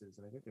circumstances,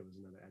 and I think there was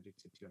another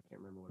adjective too. I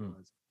can't remember what it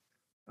was.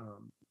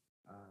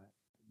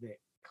 That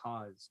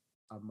cause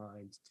a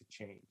mind to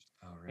change.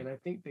 And I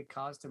think that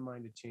caused a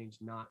mind to change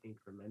not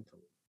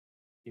incrementally.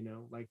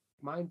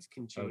 Minds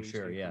can change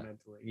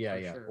incrementally.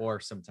 Yeah. Sure. Or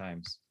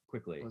sometimes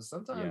quickly. Well,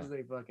 sometimes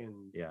they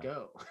fucking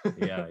go.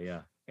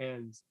 Yeah.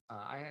 And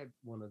I had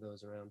one of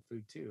those around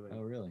food too.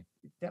 And really?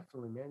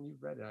 Definitely, man.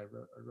 You've read it. I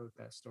wrote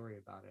that story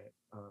about it.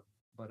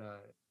 But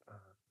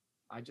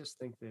I just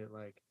think that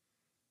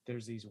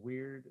there's these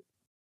weird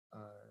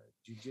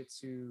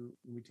jujitsu.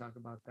 We talk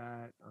about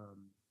that.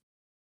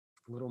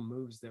 Little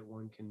moves that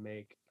one can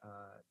make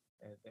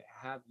that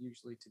have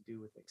usually to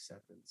do with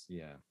acceptance.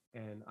 Yeah.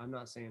 And I'm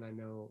not saying I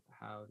know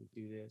how to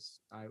do this.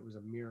 It was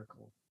a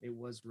miracle. It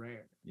was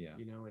rare. Yeah.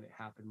 And it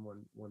happened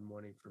one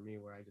morning for me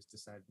where I just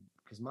decided,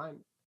 because mine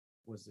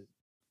was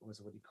what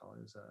do you call it?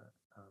 It was a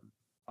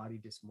body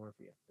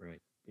dysmorphia.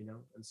 Right.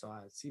 And so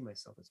I see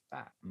myself as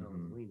fat. I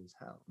was lean as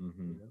hell.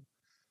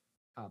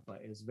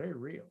 But it's very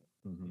real.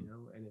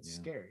 And it's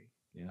scary.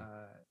 Yeah.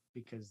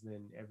 Because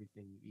then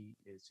everything you eat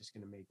is just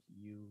going to make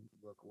you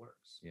look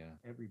worse. Yeah.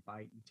 Every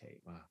bite you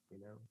take. Wow.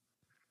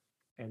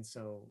 And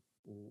so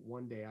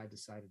one day I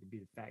decided to be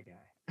the fat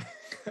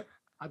guy.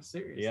 I'm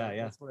serious. Yeah.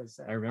 That's what I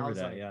said. I remember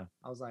that.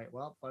 I was like,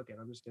 well, fuck it.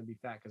 I'm just going to be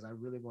fat because I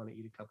really want to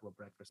eat a couple of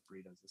breakfast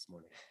burritos this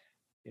morning.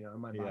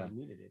 And my body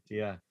needed it.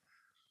 Yeah.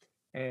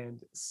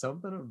 And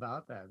something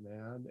about that,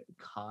 man,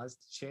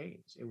 caused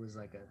change. It was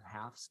like a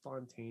half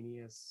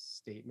spontaneous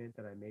statement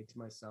that I made to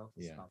myself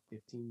about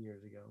 15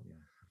 years ago. Yeah.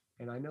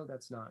 And I know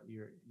that's not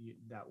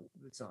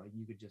it's not like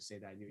you could just say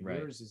that.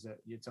 Yours is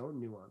its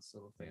own nuanced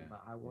little thing.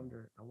 But I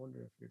wonder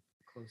if you're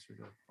closer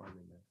to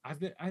finding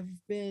that.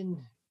 I've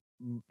been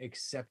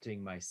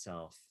accepting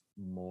myself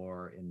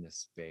more in this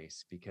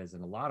space because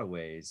in a lot of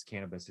ways,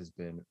 cannabis has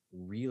been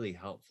really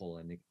helpful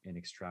in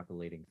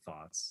extrapolating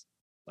thoughts.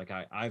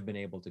 I've been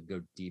able to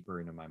go deeper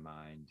into my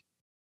mind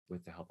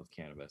with the help of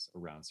cannabis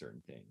around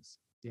certain things.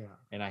 Yeah.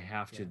 And I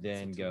have to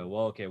then go,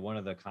 well, okay, one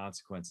of the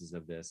consequences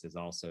of this is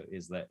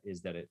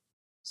that it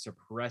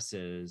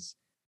suppresses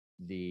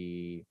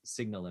the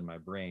signal in my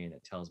brain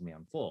that tells me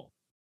I'm full.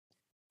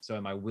 So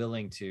am I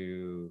willing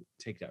to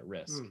take that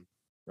risk?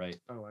 Right.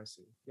 Oh, I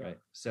see. Yeah. Right.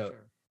 So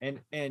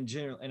sure. and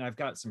generally, and I've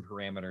got some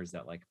parameters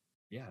that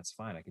it's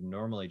fine. I can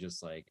normally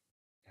just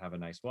have a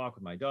nice walk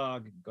with my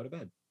dog, go to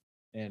bed.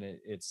 And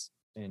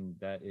and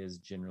that is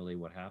generally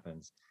what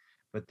happens.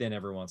 But then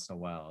every once in a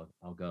while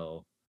I'll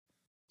go,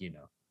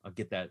 I'll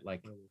get that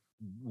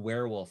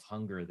werewolf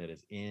hunger that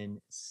is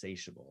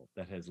insatiable,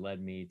 that has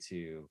led me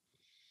to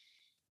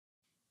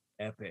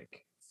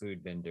epic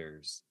food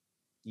vendors.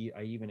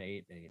 I even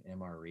ate an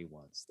MRE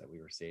once that we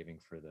were saving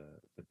for the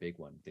big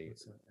one.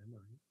 What's that,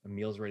 MRE? A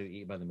meals ready to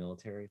eat by the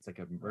military. It's like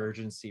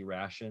emergency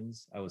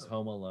rations. I was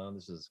home alone.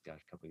 This was a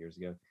couple years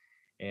ago,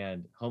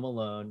 and home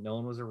alone. No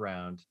one was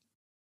around.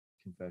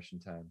 Confession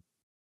time,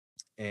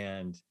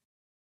 and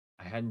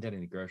I hadn't done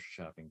any grocery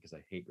shopping because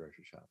I hate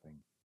grocery shopping,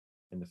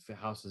 and the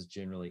house was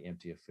generally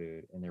empty of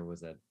food. And there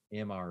was an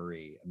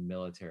MRE, a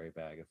military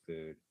bag of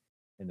food,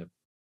 in the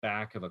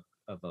back of a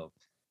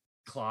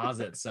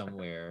closet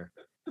somewhere.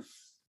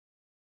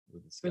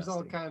 There's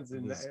all kinds of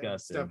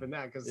stuff in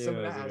that because some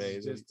of that has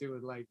to just do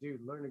with like,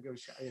 dude, learn to go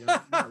shop.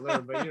 Not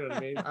learn, but you know what I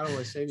mean. I don't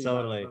want to say anything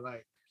Totally. about it, but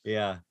like,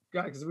 Yeah.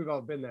 God, because we've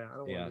all been there. I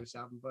don't want to go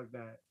shopping. Fuck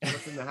that.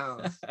 What's in the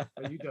house?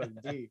 Oh, you dug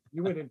deep.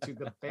 You went into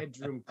the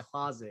bedroom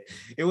closet.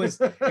 It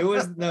wasn't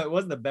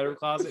the bedroom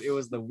closet. It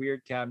was the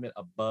weird cabinet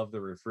above the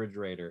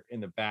refrigerator in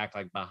the back,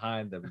 like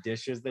behind the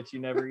dishes that you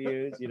never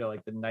use.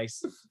 Like the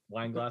nice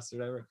wine glass or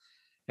whatever.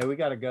 Hey, we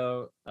gotta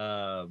go.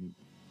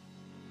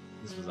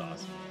 This was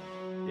awesome.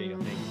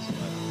 Daniel, thank you so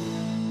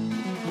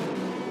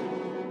much.